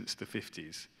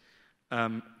 50s,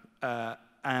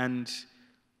 and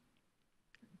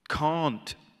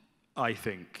can't, I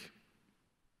think,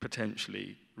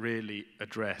 potentially really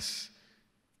address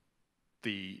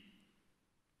the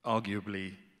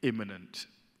arguably imminent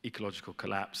ecological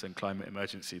collapse and climate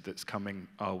emergency that's coming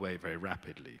our way very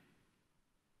rapidly.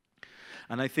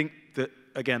 And I think that,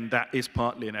 again, that is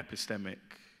partly an epistemic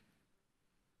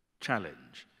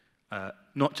challenge,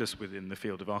 not just within the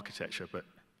field of architecture, but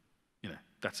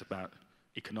that's about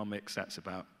economics, that's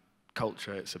about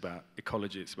culture, it's about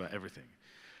ecology, it's about everything.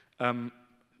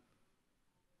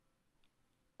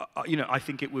 I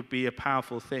think it would be a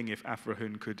powerful thing if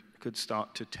AfroHun could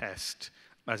start to test,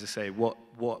 as I say, what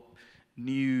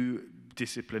new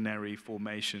disciplinary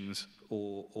formations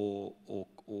or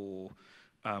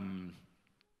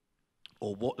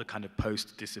what the kind of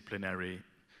post-disciplinary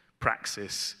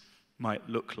praxis might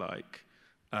look like,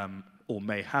 or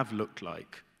may have looked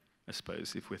like, I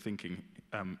suppose, if we're thinking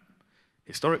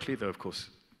historically, though, of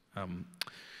course,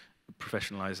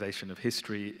 professionalization of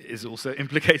history is also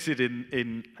implicated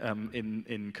in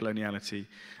coloniality,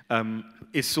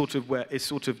 is sort of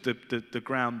the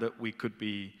ground that we could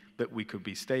be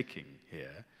staking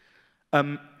here.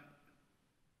 I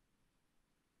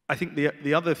think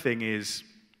the other thing is,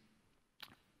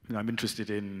 I'm interested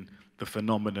in the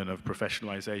phenomenon of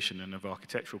professionalization and of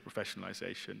architectural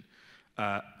professionalization,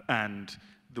 and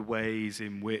the ways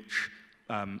in which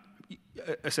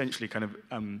essentially kind of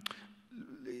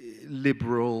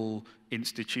liberal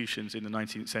institutions in the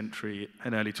 19th century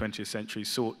and early 20th century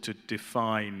sought to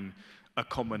define a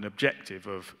common objective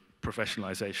of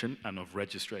professionalization and of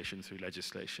registration through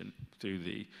legislation, through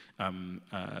the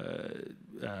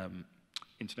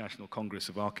International Congress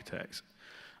of Architects.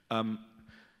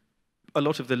 A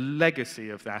lot of the legacy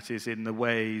of that is in the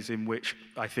ways in which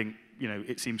I think,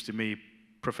 it seems to me,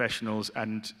 professionals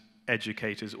and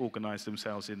educators organize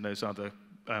themselves in those other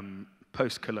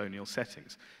post-colonial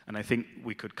settings. And I think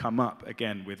we could come up,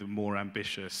 again, with a more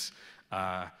ambitious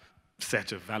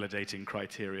set of validating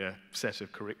criteria, set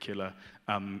of curricula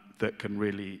that can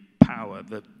really power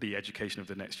the education of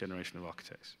the next generation of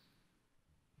architects.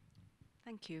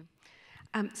 Thank you.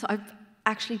 So I've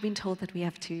actually been told that we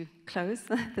have to close.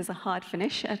 There's a hard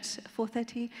finish at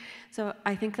 4:30. So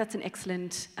I think that's an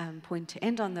excellent point to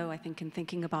end on, though, I think, in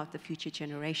thinking about the future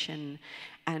generation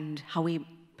and how we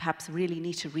perhaps really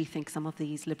need to rethink some of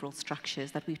these liberal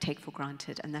structures that we take for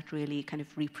granted and that really kind of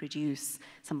reproduce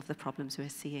some of the problems we're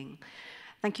seeing.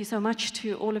 Thank you so much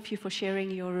to all of you for sharing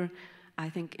your, I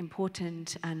think,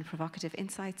 important and provocative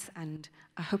insights, and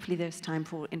hopefully there's time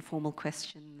for informal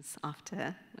questions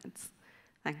afterwards.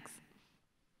 Thanks.